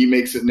 and he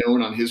makes it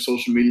known on his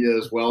social media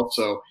as well.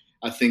 So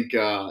I think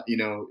you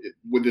know,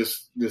 with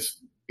this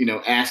you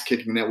know, ass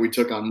kicking that we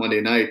took on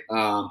Monday night,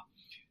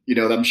 you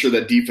know, I'm sure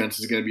that defense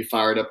is going to be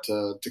fired up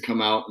to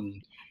come out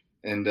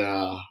and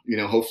you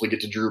know, hopefully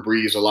get to Drew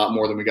Brees a lot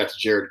more than we got to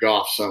Jared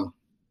Goff. So.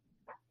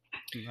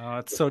 No,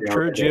 it's so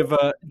true. Do you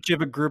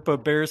have a group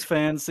of Bears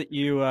fans that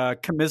you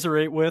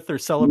commiserate with or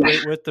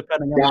celebrate with,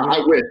 depending on? Yeah,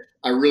 I wish.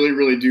 I really,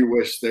 really do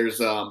wish.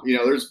 There's you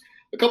know, there's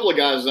a couple of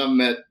guys I've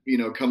met, you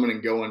know, coming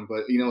and going,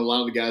 but you know, a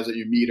lot of the guys that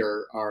you meet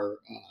are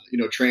you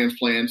know,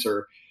 transplants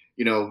or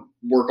you know,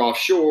 work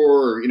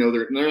offshore, or you know,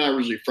 they're not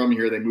originally from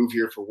here. They move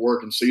here for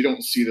work, and so you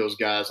don't see those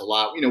guys a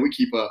lot. You know, we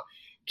keep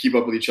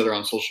up with each other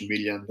on social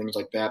media and things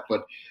like that.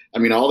 But I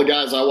mean, all the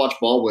guys I watch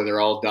ball with are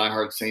all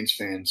diehard Saints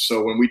fans.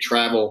 So when we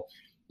travel,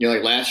 you know,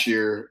 like last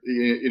year,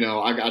 you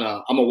know,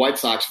 I'm a White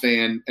Sox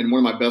fan, and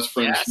one of my best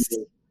friends,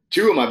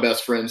 two of my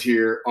best friends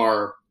here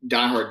are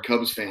diehard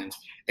Cubs fans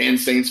and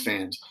Saints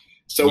fans.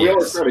 So we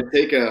always try to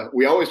take a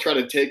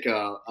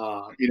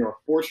you know, a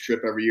sports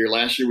trip every year.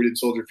 Last year we did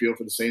Soldier Field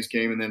for the Saints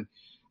game, and then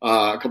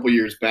a couple of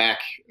years back,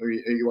 I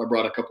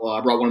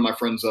brought one of my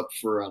friends up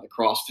for the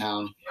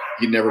Crosstown.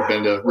 He'd never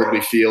been to Wrigley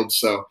Field,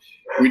 so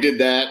we did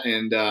that.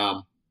 And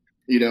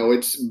you know,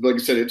 it's like I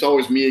said, it's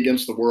always me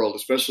against the world.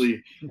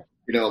 Especially,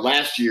 you know,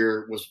 last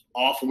year was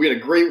awful. We had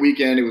a great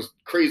weekend. It was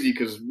crazy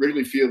because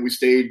Wrigley Field. We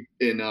stayed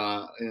in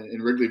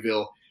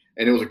Wrigleyville,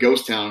 and it was a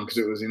ghost town because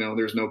it was, you know,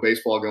 there's no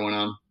baseball going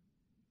on.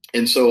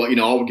 And so, you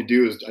know, all we could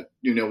do is,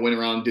 you know, went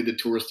around, did the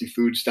touristy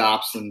food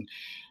stops, and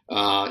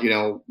you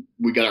know,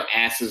 we got our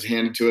asses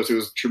handed to us. It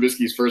was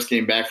Trubisky's first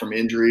game back from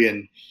injury,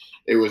 and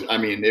it was,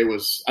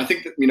 I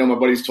think that, you know, my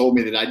buddies told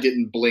me that I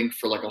didn't blink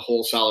for like a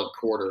whole solid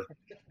quarter.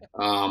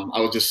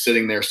 I was just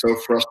sitting there so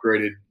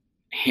frustrated,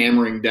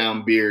 hammering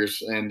down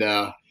beers, and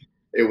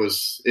it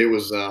was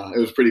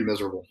pretty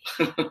miserable.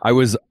 I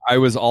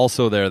was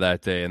also there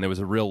that day, and there was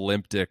a real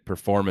limp dick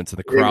performance, and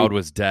the crowd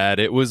was dead.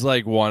 It was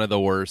like one of the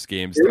worst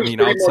games. I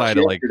mean, outside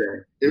of like,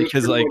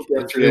 because like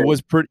it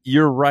was pretty.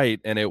 You're right,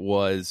 and it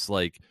was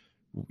like,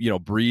 you know,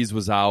 Breeze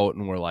was out,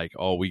 and we're like,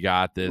 oh, we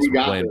got this.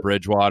 We're playing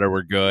Bridgewater,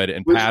 we're good.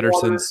 And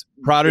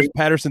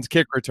Patterson's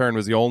kick return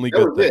was the only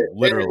good thing,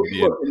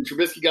 literally. And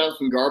Trubisky got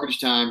some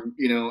garbage time.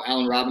 You know,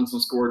 Allen Robinson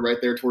scored right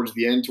there towards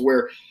the end, to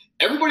where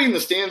everybody in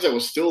the stands that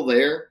was still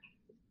there,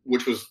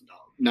 which was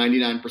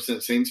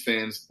 99% Saints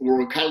fans,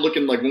 were kind of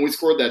looking like, when we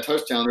scored that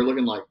touchdown, they're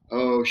looking like,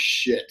 oh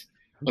shit.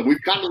 Like,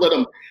 we've kind of let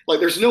them, like,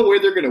 there's no way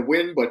they're going to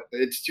win, but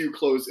it's too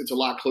close. It's a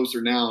lot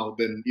closer now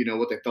than, you know,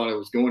 what they thought it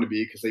was going to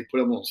be, because they put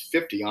almost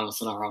 50 on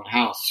us in our own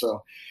house.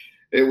 So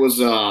it was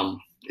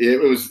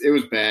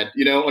bad.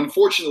 You know,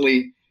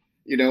 unfortunately,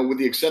 you know, with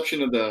the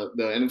exception of the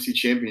NFC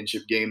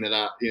Championship game that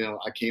I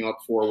came up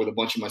for with a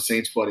bunch of my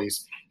Saints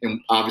buddies, and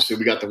obviously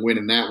we got the win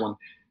in that one.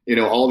 You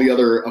know, all the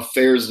other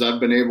affairs that I've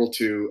been able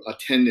to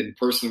attend in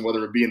person,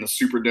 whether it be in the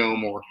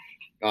Superdome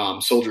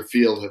or Soldier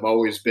Field, have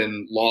always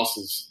been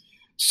losses.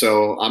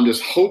 So I'm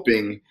just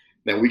hoping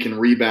that we can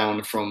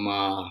rebound from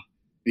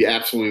the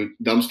absolute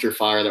dumpster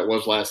fire that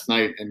was last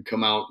night and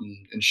come out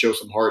and show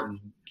some heart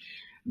and,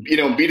 you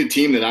know, beat a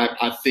team that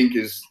I think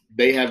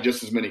they have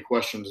just as many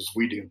questions as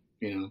we do,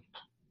 you know.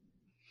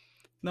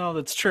 No,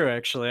 that's true,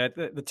 actually.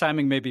 The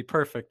timing may be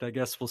perfect. I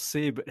guess we'll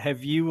see. But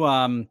have you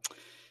were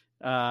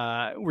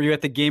you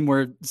at the game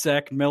where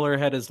Zach Miller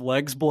had his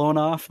legs blown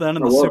off then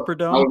in the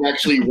Superdome? I was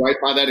actually right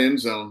by that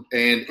end zone,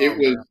 and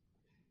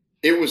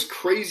it was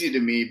crazy to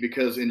me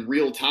because in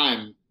real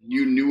time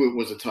you knew it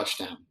was a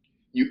touchdown.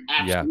 You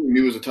absolutely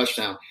knew it was a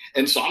touchdown,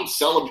 and so I'm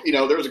celebrating. You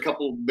know, there was a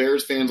couple of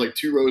Bears fans like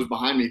 2 rows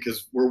behind me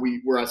because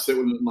where I sit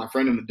with my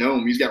friend in the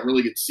dome, he's got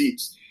really good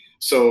seats.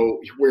 So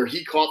where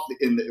he caught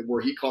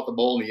the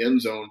ball in the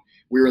end zone,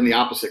 we were in the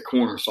opposite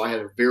corner, so I had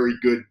a very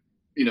good,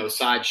 you know,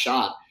 side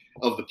shot.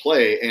 of the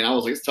play, and I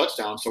was like, it's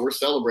touchdown. So we're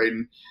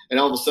celebrating, and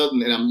all of a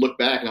sudden, and I'm look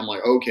back and I'm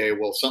like, okay,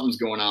 well, something's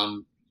going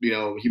on.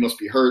 He must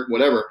be hurt,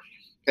 whatever.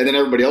 And then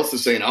everybody else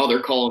is saying, oh,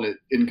 they're calling it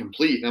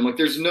incomplete. And I'm like,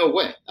 there's no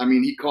way. I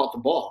mean, he caught the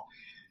ball.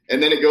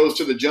 And then it goes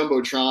to the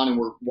Jumbotron, and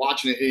we're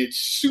watching it. And it's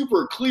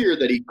super clear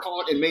that he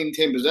caught and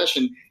maintained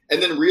possession,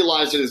 and then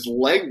realized that his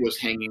leg was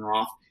hanging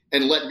off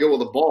and let go of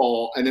the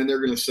ball. And then they're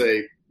going to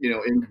say,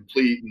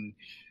 incomplete. And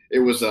it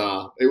was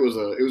a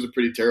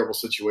pretty terrible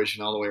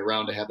situation all the way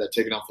around to have that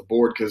taken off the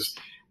board, because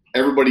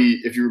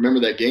everybody, if you remember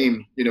that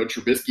game,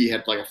 Trubisky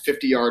had like a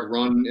 50-yard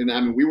run, and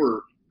I mean, we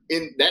were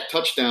in that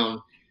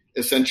touchdown.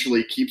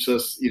 Essentially keeps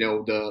us,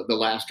 the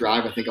last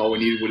drive. I think all we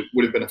needed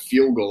would have been a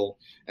field goal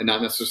and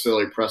not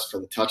necessarily press for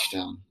the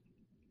touchdown.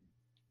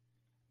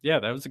 Yeah,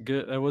 that was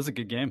a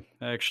good game,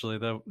 actually.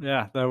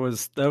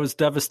 That was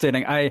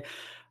devastating. I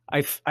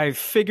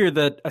figured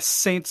that a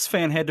Saints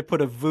fan had to put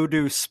a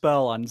voodoo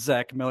spell on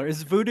Zach Miller.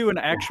 Is voodoo an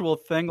actual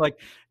thing? Like,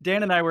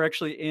 Dan and I were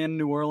actually in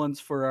New Orleans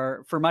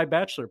for my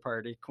bachelor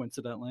party,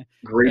 coincidentally.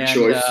 Great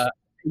choice.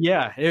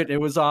 It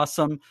was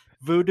awesome.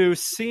 Voodoo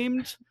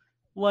seemed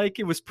like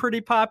it was pretty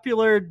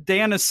popular.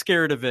 Dan is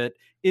scared of it.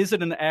 Is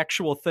it an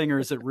actual thing, or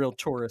is it real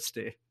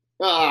touristy?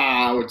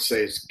 I would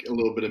say it's a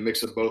little bit of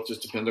mix of both.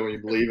 Just depends on what you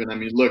believe in. I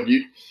mean, look,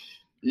 you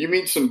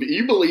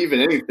believe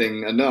in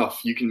anything enough,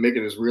 you can make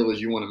it as real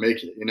as you want to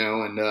make it,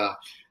 and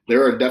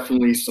there are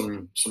definitely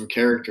some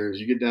characters.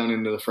 You get down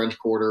into the French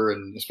Quarter,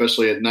 and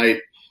especially at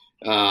night,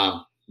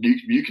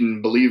 you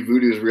can believe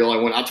voodoo is real.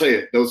 I'll tell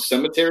you, those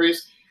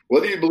cemeteries,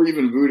 whether you believe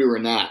in voodoo or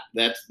not,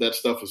 that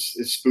stuff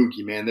is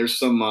spooky, man. There's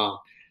some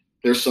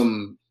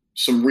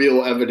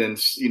real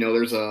evidence.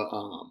 There's a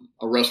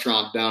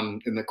restaurant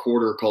down in the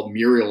quarter called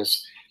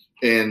Muriel's,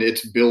 and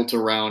it's built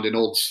around an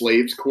old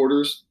slaves'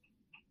 quarters.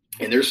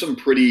 And there's some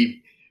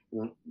pretty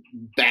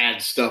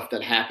bad stuff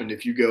that happened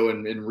if you go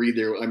and read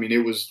there. I mean,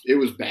 it was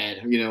bad.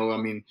 I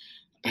mean,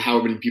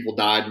 how many people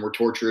died and were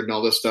tortured and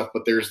all this stuff.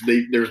 But there's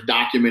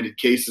documented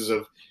cases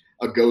of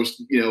a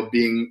ghost,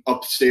 being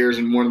upstairs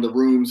in one of the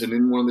rooms and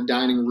in one of the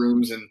dining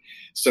rooms, and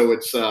so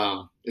it's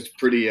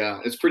pretty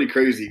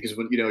crazy, because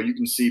when you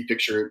can see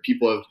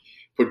people have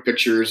put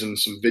pictures and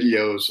some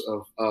videos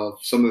of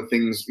some of the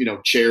things,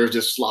 chairs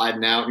just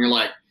sliding out, and you're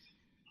like,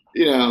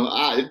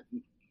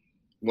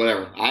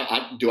 whatever.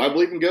 Do I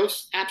believe in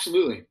ghosts?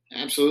 Absolutely.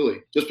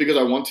 Just because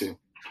I want to.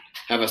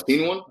 Have I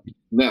seen one?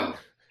 No,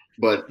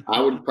 but I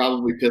would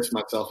probably piss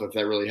myself if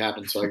that really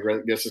happened. So I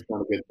guess it's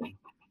not a good thing.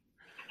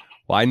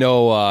 Well, I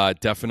know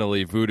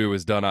definitely voodoo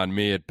was done on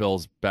me at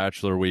Bill's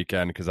bachelor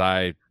weekend, because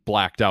I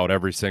blacked out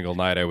every single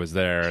night I was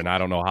there, and I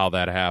don't know how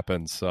that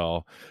happened.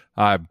 So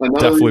I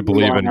definitely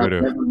believe in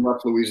voodoo.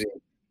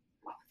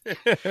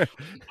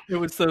 It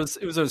was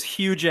those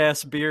huge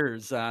ass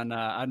beers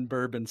on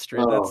Bourbon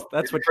Street.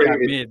 That's what got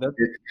me.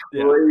 It's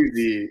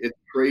crazy. It's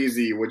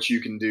crazy what you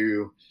can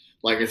do.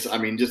 Like that's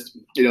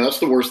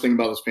the worst thing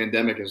about this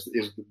pandemic is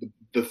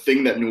the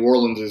thing that New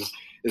Orleans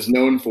is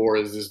known for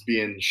is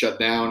being shut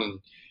down, and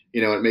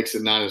it makes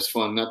it not as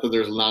fun. Not that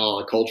there's not a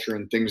lot of culture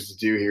and things to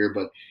do here,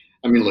 but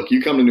I mean, look,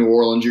 you come to New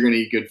Orleans, you're going to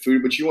eat good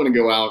food, but you want to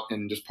go out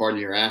and just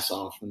party your ass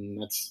off.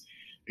 And that's,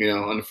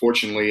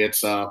 unfortunately,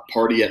 it's a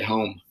party at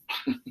home.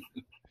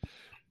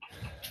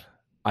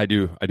 I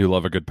do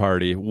love a good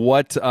party.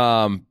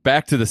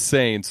 Back to the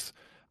Saints.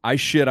 I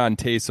shit on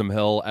Taysom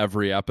Hill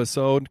every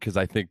episode because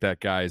I think that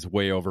guy is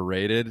way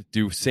overrated.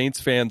 Do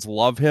Saints fans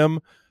love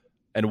him?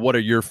 And what are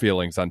your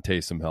feelings on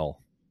Taysom Hill?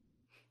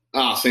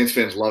 Saints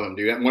fans love him,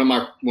 dude. One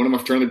of my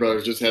fraternity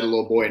brothers just had a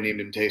little boy and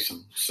named him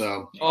Taysom.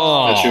 So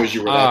that shows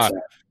you where that's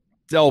at.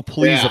 Del,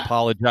 please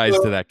apologize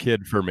to that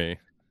kid for me.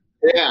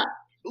 Yeah.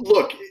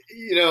 Look,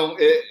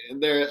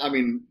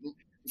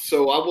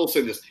 so I will say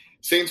this.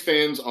 Saints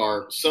fans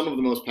are some of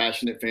the most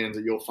passionate fans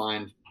that you'll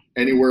find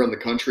anywhere in the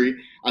country.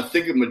 I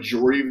think a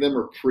majority of them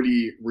are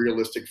pretty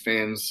realistic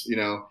fans. You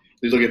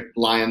look at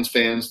Lions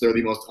fans, they're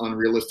the most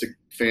unrealistic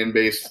fan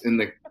base in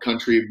the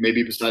country,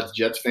 maybe besides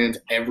Jets fans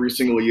every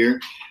single year.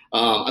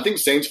 I think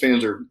Saints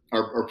fans are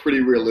pretty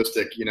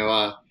realistic,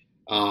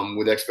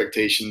 with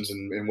expectations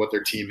and what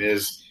their team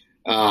is.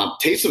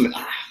 Taysom,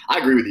 I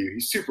agree with you.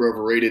 He's super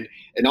overrated.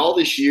 And all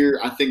this year,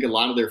 I think a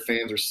lot of their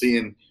fans are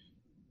seeing,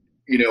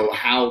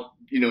 how,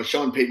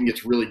 Sean Payton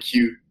gets really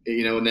cute.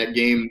 In that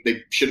game,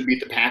 they should have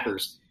beat the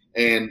Packers.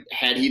 And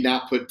had he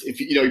not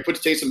he puts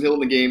Taysom Hill in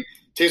the game,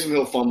 Taysom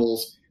Hill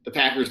fumbles, the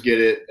Packers get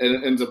it, and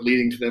it ends up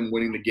leading to them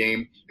winning the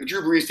game. If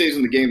Drew Brees stays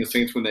in the game, the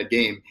Saints win that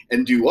game.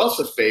 And do us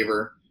a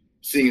favor,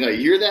 seeing how you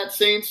hear that,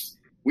 Saints,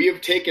 we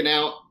have taken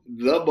out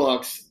the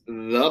Bucs,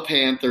 the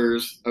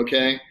Panthers,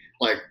 okay?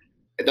 Like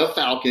the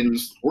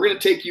Falcons. We're going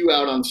to take you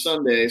out on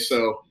Sunday.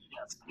 So,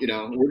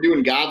 we're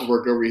doing God's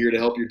work over here to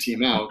help your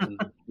team out, and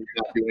you're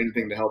not doing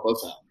anything to help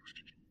us out.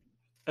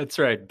 That's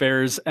right.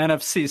 Bears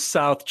NFC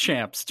South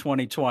champs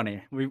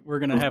 2020. We're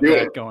going to have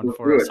that going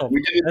for us.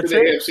 We did it to the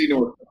AFC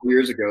North a couple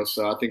years ago,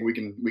 so I think we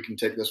can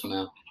take this one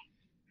out.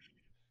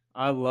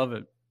 I love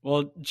it.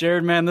 Well,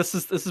 Jared, man, this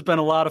has been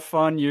a lot of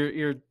fun.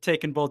 You're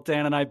taking both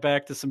Dan and I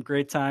back to some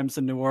great times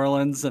in New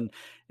Orleans,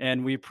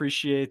 and we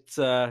appreciate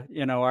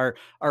our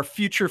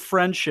future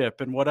friendship,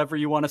 and whatever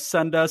you want to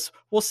send us,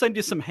 we'll send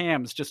you some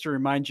hams just to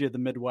remind you of the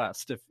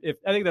Midwest. If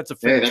I think that's a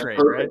fair trade,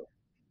 perfect.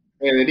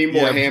 Right? Hey, they need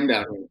more ham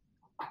down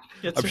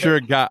here.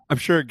 I'm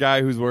sure a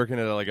guy who's working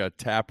at like a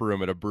tap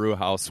room at a brew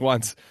house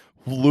wants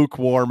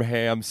lukewarm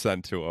ham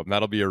sent to him.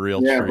 That'll be a real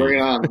treat. Bring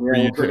it on. Yeah,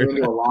 we'll put it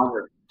into a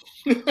lager.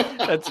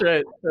 That's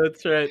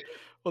right.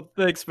 Well,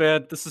 thanks,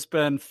 man. This has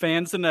been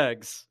Fans and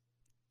Eggs.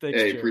 Thanks,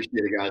 hey, Jared. Appreciate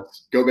it,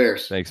 guys. Go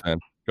Bears. Thanks, man.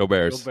 Go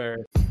Bears. Go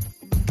Bears.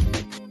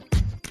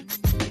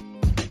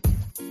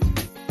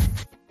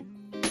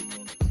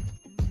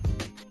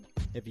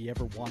 If you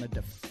ever wanted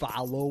to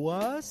follow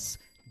us,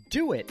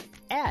 do it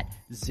at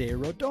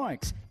Zero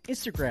Doinks.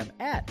 Instagram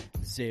at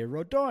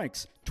Zero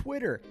Doinks.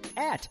 Twitter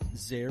at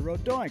Zero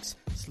Doinks.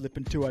 Slip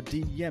into our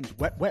DMs,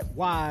 wet,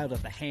 wild.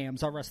 If the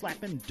hams are a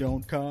slapping,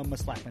 don't come a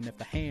slapping. If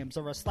the hams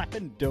are a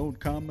slapping, don't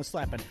come a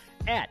slapping.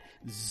 At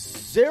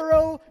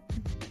Zero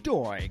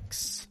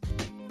Doinks.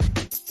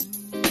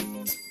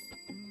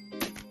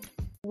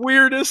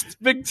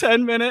 Weirdest Big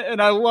Ten minute,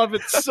 and I love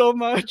it so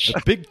much.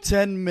 Big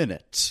 10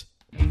 minute.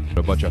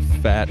 A bunch of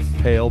fat,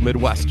 pale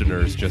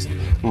Midwesterners just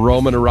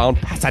roaming around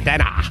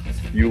Pasadena.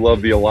 You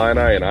love the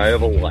Illini, and I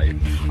have a life.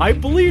 I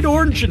bleed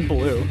orange and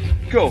blue.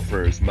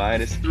 Gophers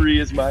 -3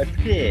 is my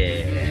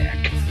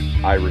pick.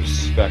 I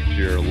respect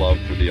your love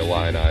for the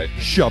Illini.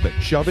 Shove it,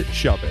 shove it,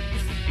 shove it.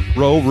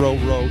 Row, row,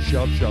 row,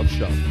 shove, shove,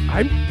 shove.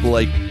 I'm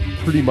like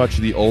pretty much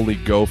the only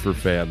Gopher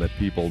fan that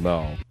people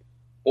know.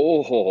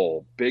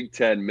 Oh, Big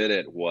Ten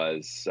minute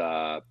was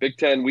Big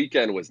Ten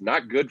weekend was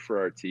not good for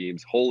our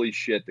teams. Holy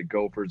shit, the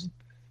Gophers.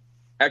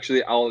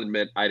 Actually, I'll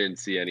admit I didn't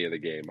see any of the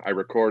game. I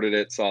recorded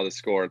it, saw the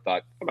score, and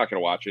thought, I'm not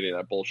going to watch any of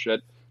that bullshit.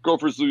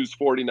 Gophers lose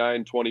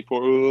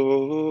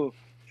 49-24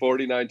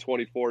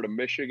 to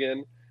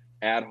Michigan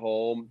at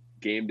home.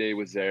 Game day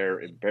was there.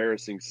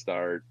 Embarrassing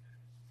start.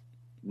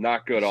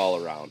 Not good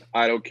all around.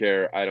 I don't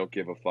care. I don't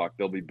give a fuck.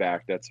 They'll be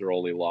back. That's their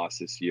only loss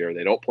this year.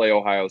 They don't play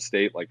Ohio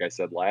State, like I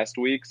said last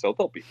week, so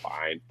they'll be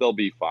fine. They'll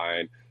be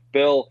fine.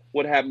 Bill,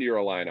 what happened to your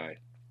Illini?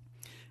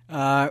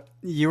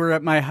 You were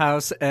at my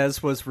house,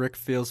 as was Rick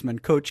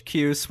Fieldsman. Coach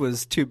Cuse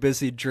was too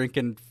busy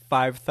drinking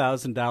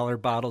 $5,000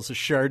 bottles of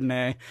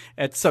Chardonnay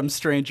at some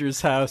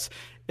stranger's house.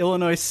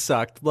 Illinois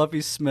sucked.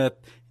 Lovie Smith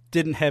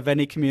didn't have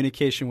any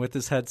communication with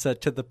his headset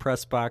to the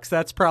press box.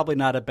 That's probably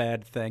not a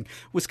bad thing.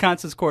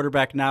 Wisconsin's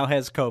quarterback now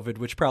has COVID,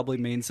 which probably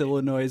means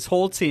Illinois'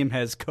 whole team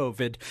has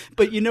COVID.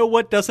 But you know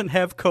what doesn't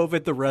have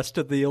COVID the rest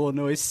of the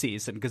Illinois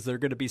season? Because they're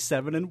going to be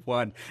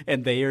 7-1,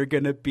 and they are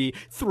going to be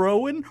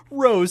throwing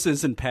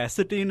roses in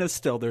Pasadena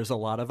still. There's a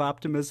lot of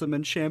optimism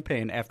in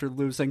Champaign after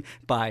losing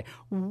by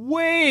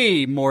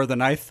way more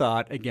than I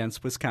thought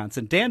against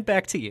Wisconsin. Dan,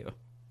 back to you.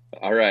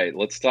 All right,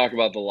 let's talk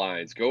about the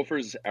lines.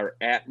 Gophers are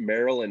at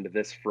Maryland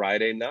this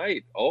Friday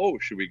night. Oh,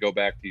 should we go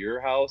back to your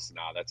house?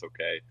 Nah, that's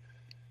okay.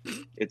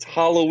 It's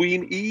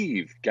Halloween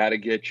Eve. Got to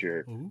get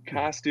your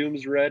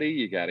costumes ready.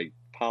 You got to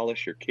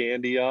polish your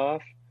candy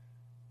off,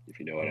 if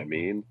you know what I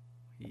mean.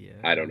 Yeah.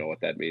 I don't know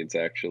what that means,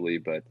 actually,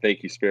 but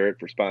thank you, Spirit,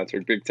 for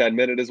sponsoring Big Ten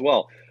Minute as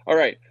well. All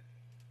right.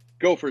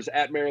 Gophers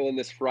at Maryland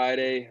this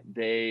Friday.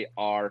 They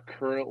are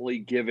currently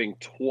giving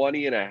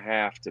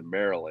 20.5 to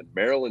Maryland.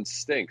 Maryland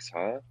stinks,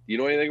 huh? You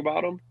know anything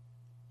about them?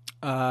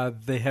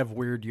 They have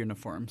weird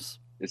uniforms.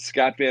 Is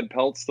Scott Van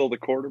Pelt still the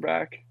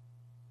quarterback?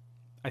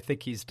 I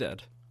think he's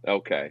dead.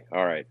 Okay.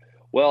 All right.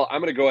 Well, I'm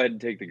going to go ahead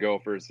and take the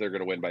Gophers. They're going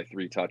to win by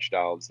 3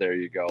 touchdowns. There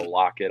you go.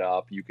 Lock it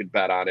up. You can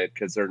bet on it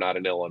because they're not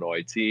an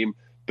Illinois team.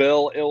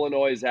 Bill,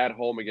 Illinois is at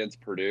home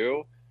against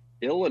Purdue.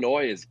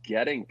 Illinois is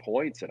getting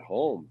points at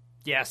home.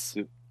 Yes.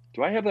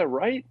 Do I have that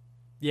right?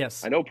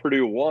 Yes. I know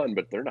Purdue won,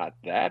 but they're not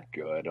that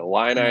good.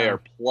 Illini are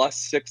plus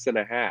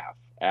 6.5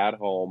 at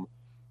home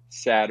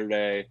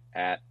Saturday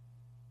at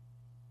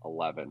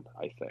 11,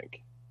 I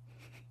think.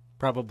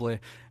 Probably.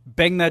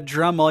 Bang that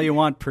drum all you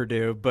want,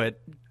 Purdue,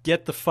 but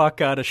get the fuck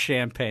out of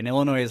Champaign.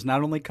 Illinois is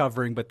not only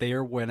covering, but they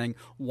are winning.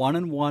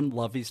 1-1,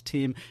 Lovie's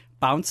team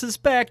bounces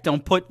back.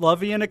 Don't put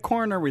Lovie in a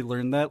corner. We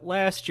learned that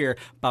last year.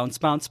 Bounce,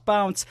 bounce,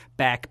 bounce.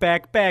 Back,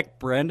 back, back.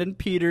 Brendan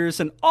Peters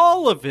and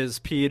all of his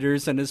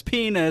Peters and his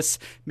penis.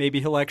 Maybe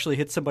he'll actually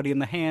hit somebody in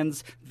the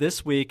hands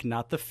this week,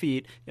 not the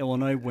feet.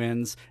 Illinois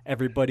wins.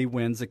 Everybody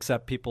wins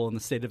except people in the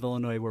state of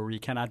Illinois where we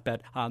cannot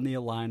bet on the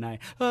Illini.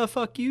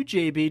 Fuck you,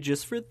 JB,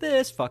 just for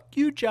this. Fuck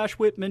you, Josh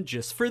Whitman,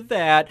 just for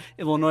that.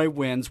 Illinois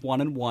wins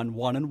 1-1,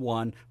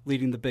 1-1,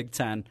 leading the Big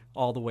Ten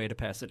all the way to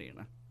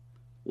Pasadena.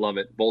 Love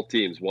it. Both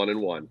teams,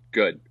 1-1.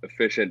 Good.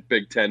 Efficient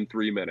Big Ten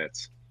 3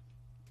 minutes.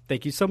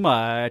 Thank you so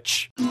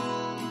much.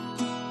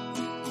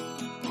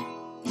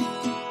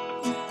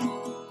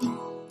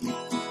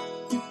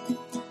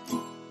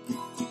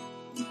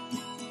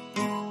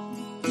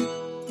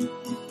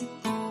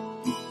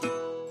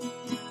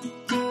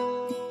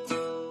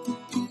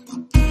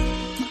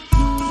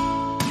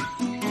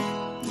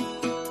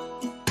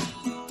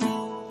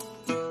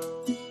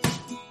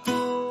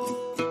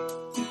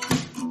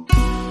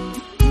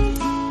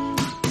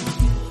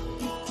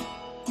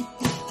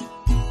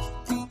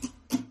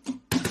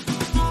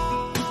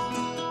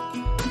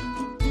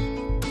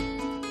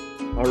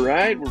 All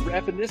right, we're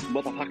wrapping this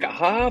motherfucker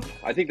up.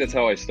 I think that's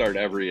how I start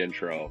every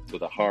intro,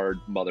 with a hard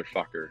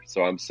motherfucker.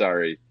 So I'm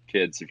sorry,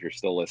 kids, if you're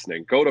still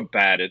listening. Go to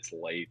bed. It's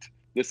late.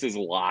 This is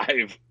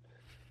live.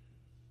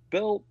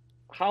 Bill,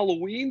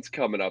 Halloween's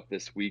coming up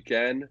this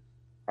weekend.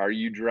 Are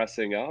you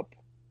dressing up?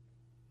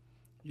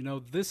 You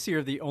know, this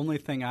year the only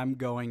thing I'm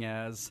going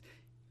as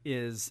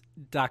is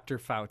Dr.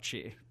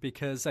 Fauci,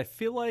 because I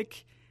feel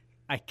like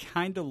I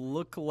kind of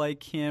look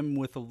like him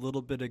with a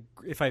little bit of,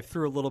 if I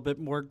threw a little bit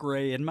more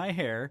gray in my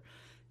hair,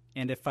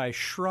 and if I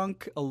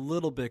shrunk a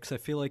little bit, because I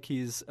feel like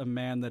he's a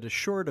man that is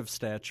short of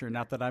stature,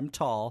 not that I'm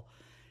tall,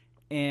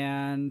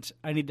 and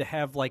I need to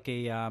have like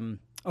a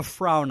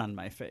frown on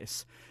my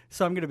face.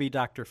 So I'm going to be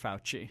Dr.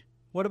 Fauci.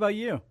 What about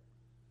you?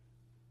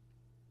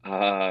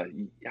 I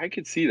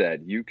could see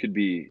that. You're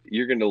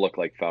going to look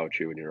like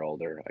Fauci when you're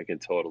older. I can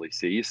totally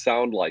see. You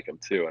sound like him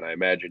too, and I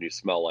imagine you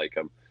smell like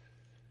him.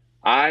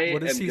 What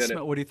do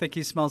you think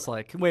he smells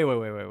like? Wait.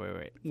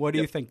 What do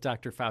you think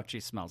Dr.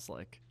 Fauci smells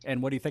like?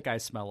 And what do you think I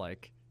smell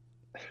like?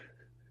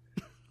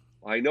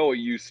 I know what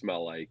you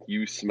smell like.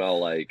 You smell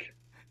like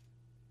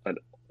an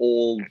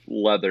old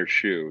leather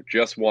shoe.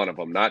 Just one of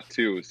them, not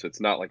two, so it's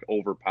not like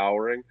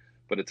overpowering,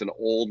 but it's an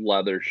old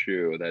leather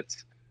shoe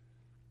that's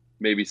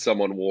maybe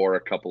someone wore a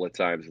couple of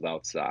times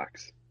without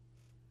socks.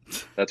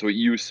 That's what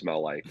you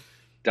smell like.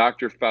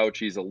 Dr.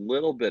 Fauci's a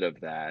little bit of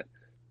that,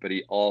 but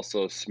he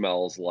also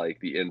smells like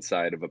the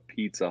inside of a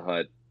Pizza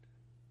Hut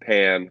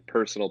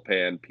personal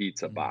pan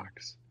pizza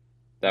box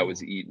that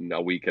was eaten a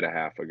week and a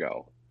half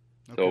ago.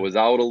 So it was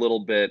out a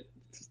little bit.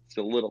 It's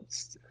a little.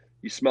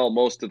 You smell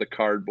most of the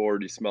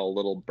cardboard. You smell a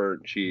little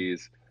burnt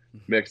cheese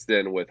mixed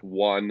in with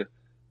one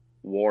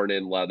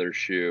worn-in leather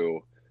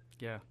shoe.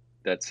 Yeah.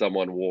 That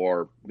someone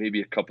wore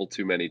maybe a couple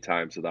too many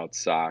times without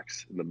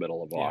socks in the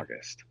middle of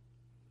August.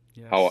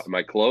 Yes. How am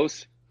I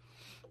close?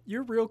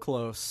 You're real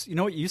close. You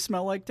know what you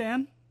smell like,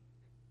 Dan?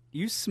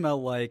 You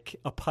smell like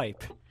a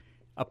pipe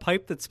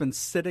that's been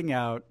sitting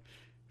out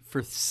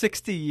for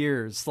 60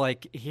 years.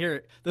 Like,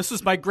 here, this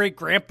is my great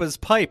grandpa's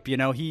pipe. You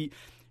know,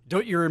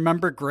 don't you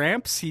remember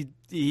Gramps?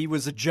 He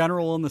was a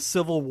general in the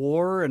Civil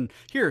War, and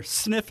here,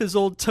 sniff his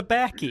old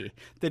tobacco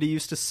that he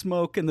used to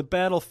smoke in the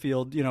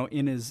battlefield, you know,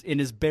 in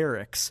his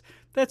barracks.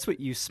 That's what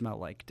you smell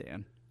like,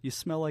 Dan. You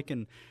smell like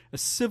a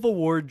Civil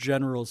War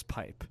general's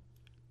pipe.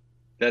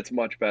 That's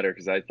much better,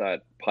 because I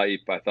thought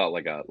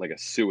like a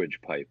sewage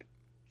pipe.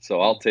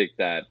 So I'll take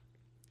that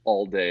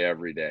all day,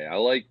 every day. I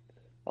like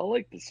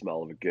the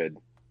smell of a good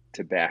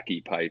tobacco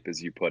pipe,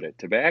 as you put it.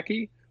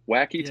 Tobacco?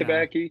 Wacky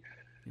tobacco?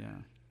 Yeah.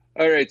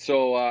 All right,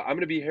 so I'm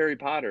going to be Harry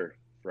Potter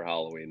for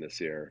Halloween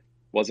this year.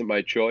 Wasn't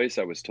my choice.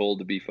 I was told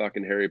to be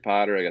fucking Harry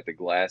Potter. I got the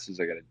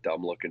glasses. I got a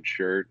dumb-looking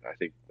shirt.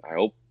 I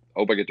hope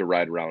I get to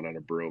ride around on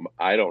a broom.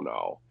 I don't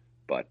know,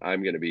 but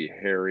I'm going to be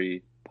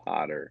Harry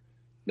Potter,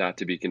 not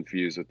to be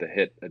confused with the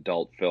hit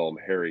adult film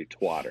Harry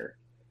Twatter.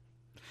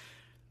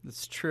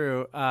 That's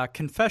true.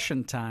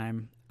 Confession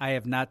time. I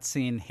have not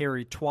seen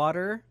Harry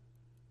Twatter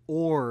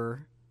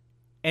or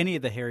any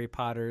of the Harry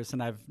Potters,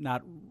 and I've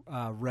not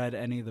read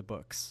any of the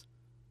books.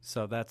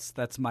 So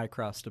that's my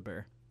cross to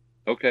bear.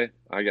 Okay,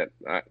 I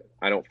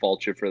don't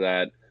fault you for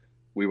that.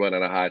 We went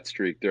on a hot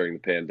streak during the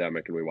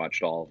pandemic, and we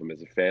watched all of them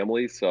as a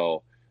family.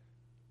 So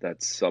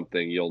that's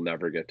something you'll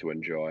never get to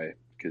enjoy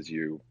because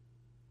you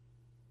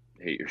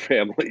hate your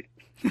family.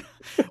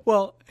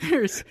 Well,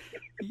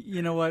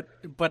 you know what?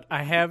 But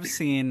I have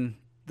seen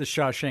The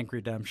Shawshank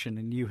Redemption,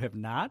 and you have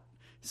not.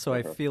 So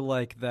I feel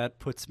like that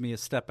puts me a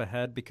step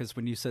ahead, because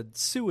when you said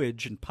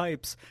sewage and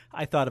pipes,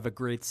 I thought of a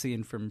great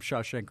scene from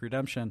Shawshank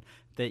Redemption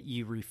that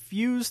you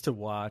refuse to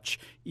watch,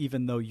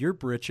 even though your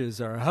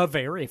britches are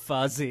very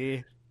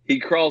fuzzy. He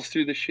crawls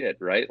through the shit,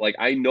 right? Like,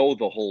 I know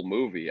the whole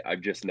movie.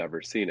 I've just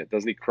never seen it.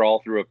 Doesn't he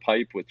crawl through a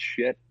pipe with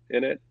shit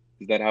in it?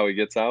 Is that how he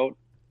gets out?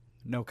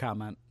 No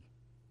comment.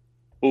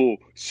 Oh,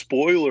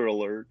 spoiler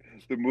alert.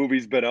 The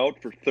movie's been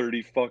out for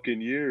 30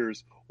 fucking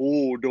years.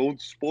 Oh, don't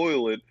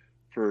spoil it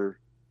for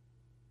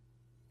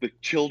the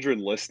children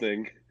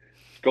listening.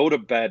 Go to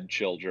bed,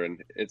 children.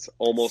 It's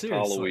almost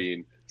Seriously.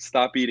 Halloween.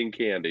 Stop eating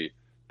candy.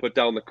 Put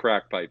down the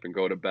crack pipe and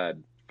go to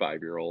bed,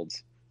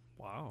 5-year-olds.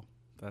 Wow.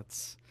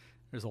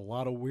 There's a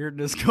lot of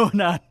weirdness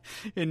going on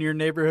in your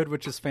neighborhood,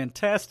 which is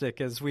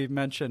fantastic. As we've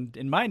mentioned,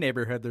 in my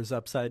neighborhood, there's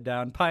upside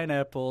down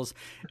pineapples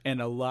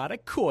and a lot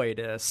of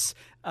coitus.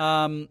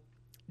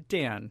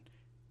 Dan,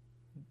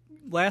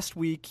 last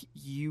week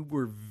you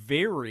were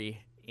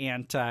very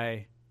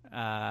anti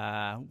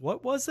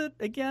what was it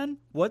again?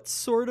 What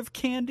sort of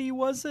candy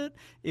was it?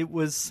 It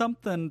was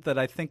something that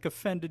I think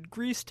offended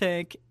Grease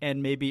Tank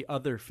and maybe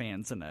other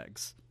fans and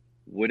eggs.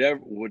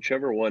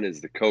 Whichever one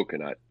is the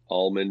coconut,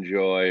 Almond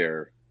Joy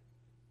or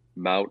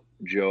Mount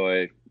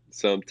Joy.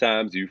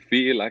 Sometimes you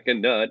feel like a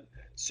nut,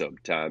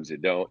 sometimes you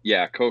don't.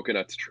 Yeah,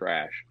 coconut's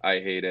trash.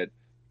 I hate it.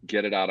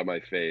 Get it out of my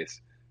face.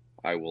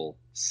 I will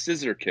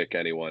scissor kick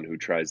anyone who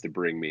tries to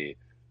bring me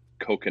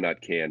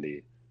coconut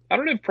candy. I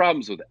don't have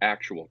problems with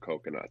actual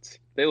coconuts.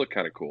 They look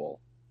kind of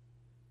cool.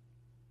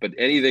 But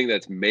anything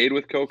that's made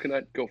with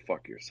coconut, go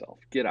fuck yourself.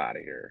 Get out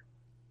of here.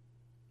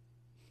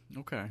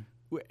 Okay.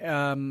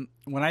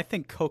 When I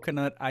think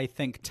coconut, I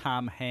think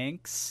Tom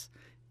Hanks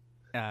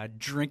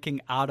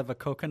drinking out of a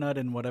coconut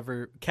in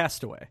whatever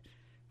Castaway,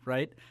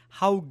 right?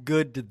 How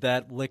good did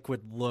that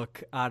liquid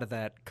look out of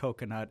that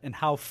coconut, and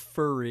how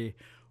furry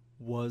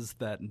was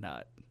that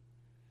nut?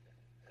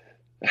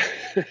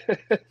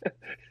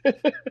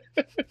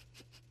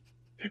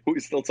 We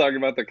still talking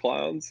about the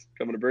clowns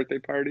coming to birthday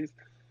parties?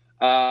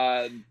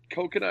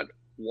 Coconut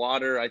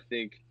water, I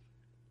think,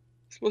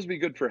 is supposed to be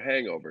good for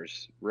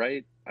hangovers,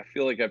 right? I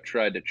feel like I've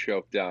tried to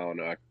choke down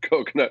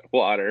coconut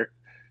water,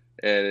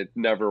 and it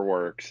never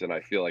works, and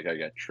I feel like I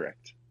get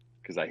tricked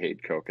because I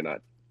hate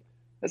coconut.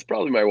 That's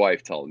probably my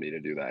wife telling me to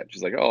do that.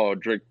 She's like, oh,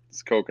 drink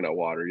this coconut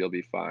water, you'll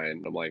be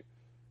fine. I'm like,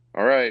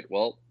 all right,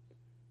 well,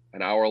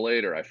 an hour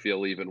later, I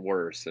feel even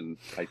worse, and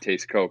I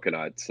taste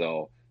coconut,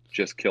 so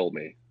just kill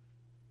me.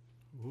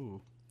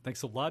 Ooh,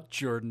 thanks a lot,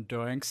 Jordan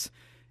Doinks.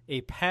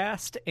 A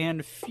past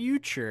and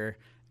future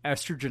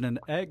Estrogen and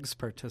Eggs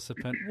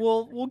participant.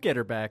 We'll get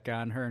her back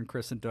on, her and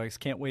Chris and Doinks.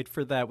 Can't wait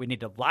for that. We need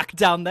to lock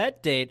down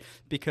that date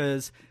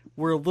because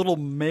we're a little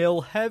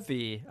male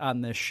heavy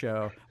on this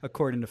show,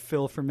 according to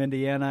Phil from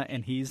Indiana,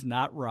 and he's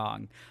not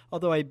wrong.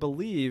 Although I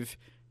believe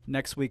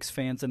next week's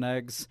Fans and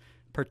Eggs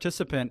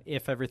participant,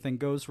 if everything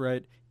goes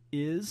right,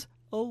 is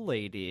a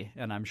lady,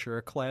 and I'm sure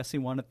a classy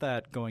one at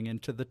that, going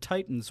into the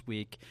Titans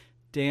week.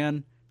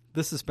 Dan,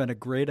 this has been a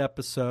great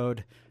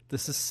episode.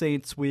 This is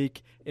Saints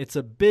week. It's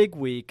a big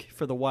week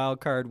for the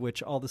wild card,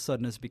 which all of a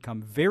sudden has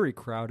become very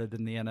crowded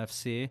in the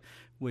NFC,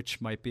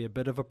 which might be a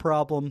bit of a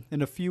problem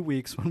in a few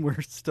weeks when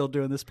we're still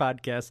doing this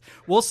podcast.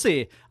 We'll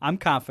see. I'm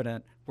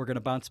confident we're going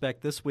to bounce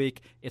back this week.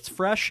 It's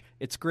fresh.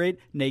 It's great.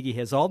 Nagy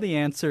has all the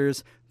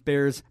answers.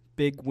 Bears,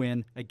 big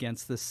win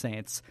against the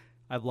Saints.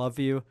 I love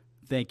you.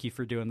 Thank you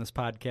for doing this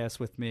podcast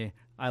with me.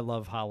 I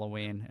love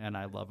Halloween, and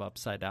I love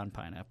upside-down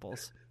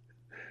pineapples.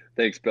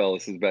 Thanks, Bill.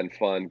 This has been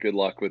fun. Good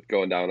luck with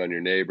going down on your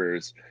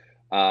neighbors.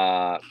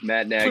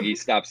 Matt Nagy,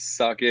 stop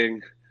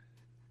sucking,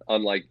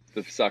 unlike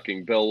the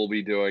sucking Bill will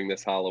be doing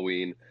this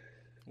Halloween.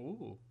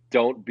 Ooh.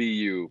 Don't be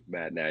you,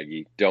 Matt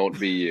Nagy. Don't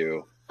be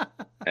you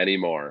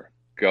anymore.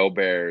 Go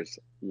Bears.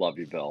 Love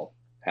you, Bill.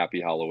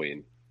 Happy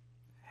Halloween.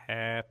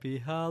 Happy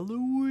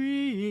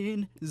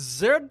Halloween.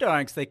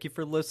 Zerdoinks, thank you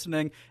for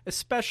listening.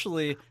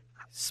 Especially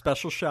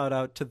special shout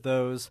out to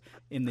those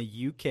in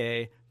the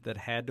UK that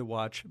had to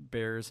watch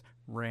Bears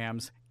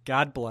Rams.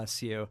 God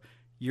bless you.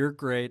 You're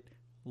great.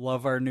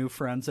 Love our new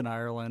friends in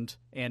Ireland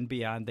and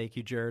beyond. Thank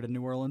you, Jared, in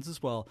New Orleans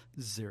as well.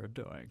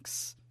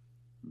 Zerdoinks.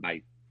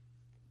 Bye.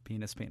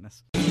 Penis,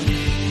 penis.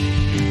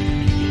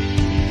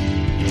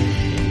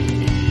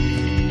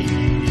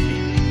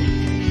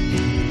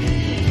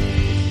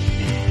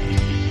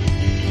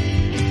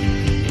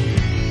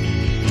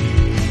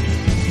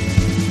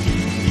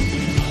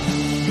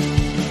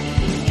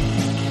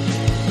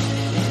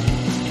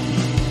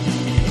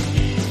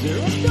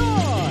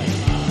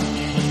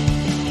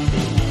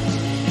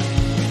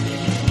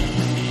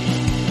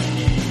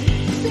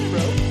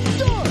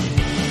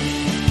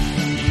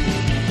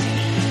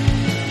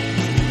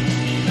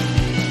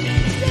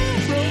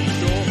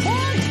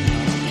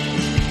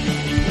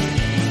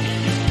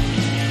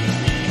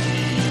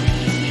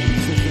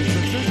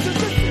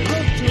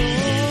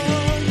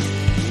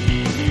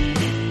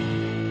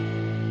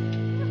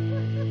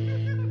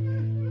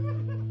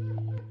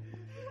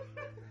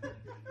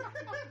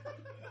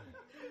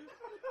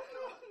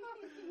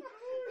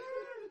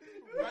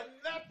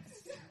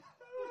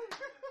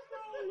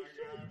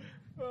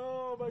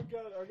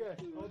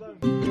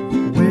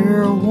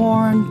 We're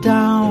worn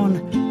down,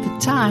 the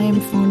time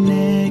for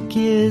Nick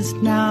is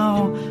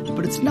now,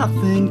 but it's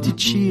nothing to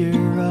cheer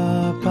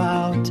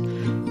about,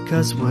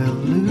 'cause we'll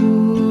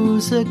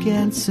lose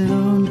again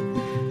soon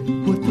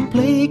with the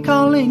play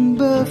calling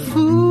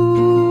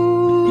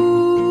buffoon.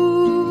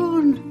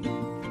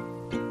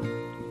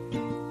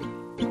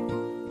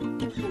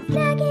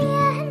 Nagy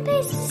and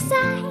Pace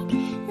decide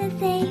that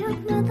they are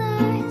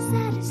rather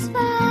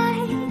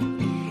satisfied,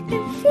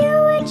 and few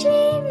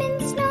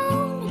achievements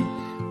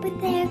known, but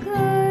their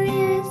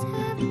careers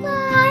have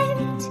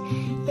climbed.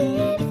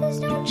 If there's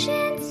no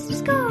chance of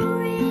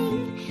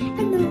scoring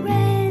and the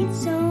red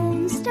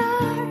zone's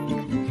dark,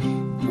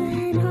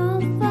 then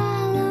I'll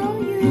follow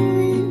you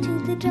into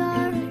the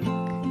dark.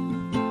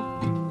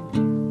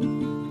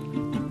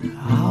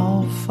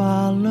 I'll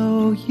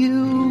follow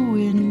you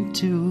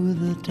into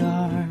the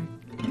dark.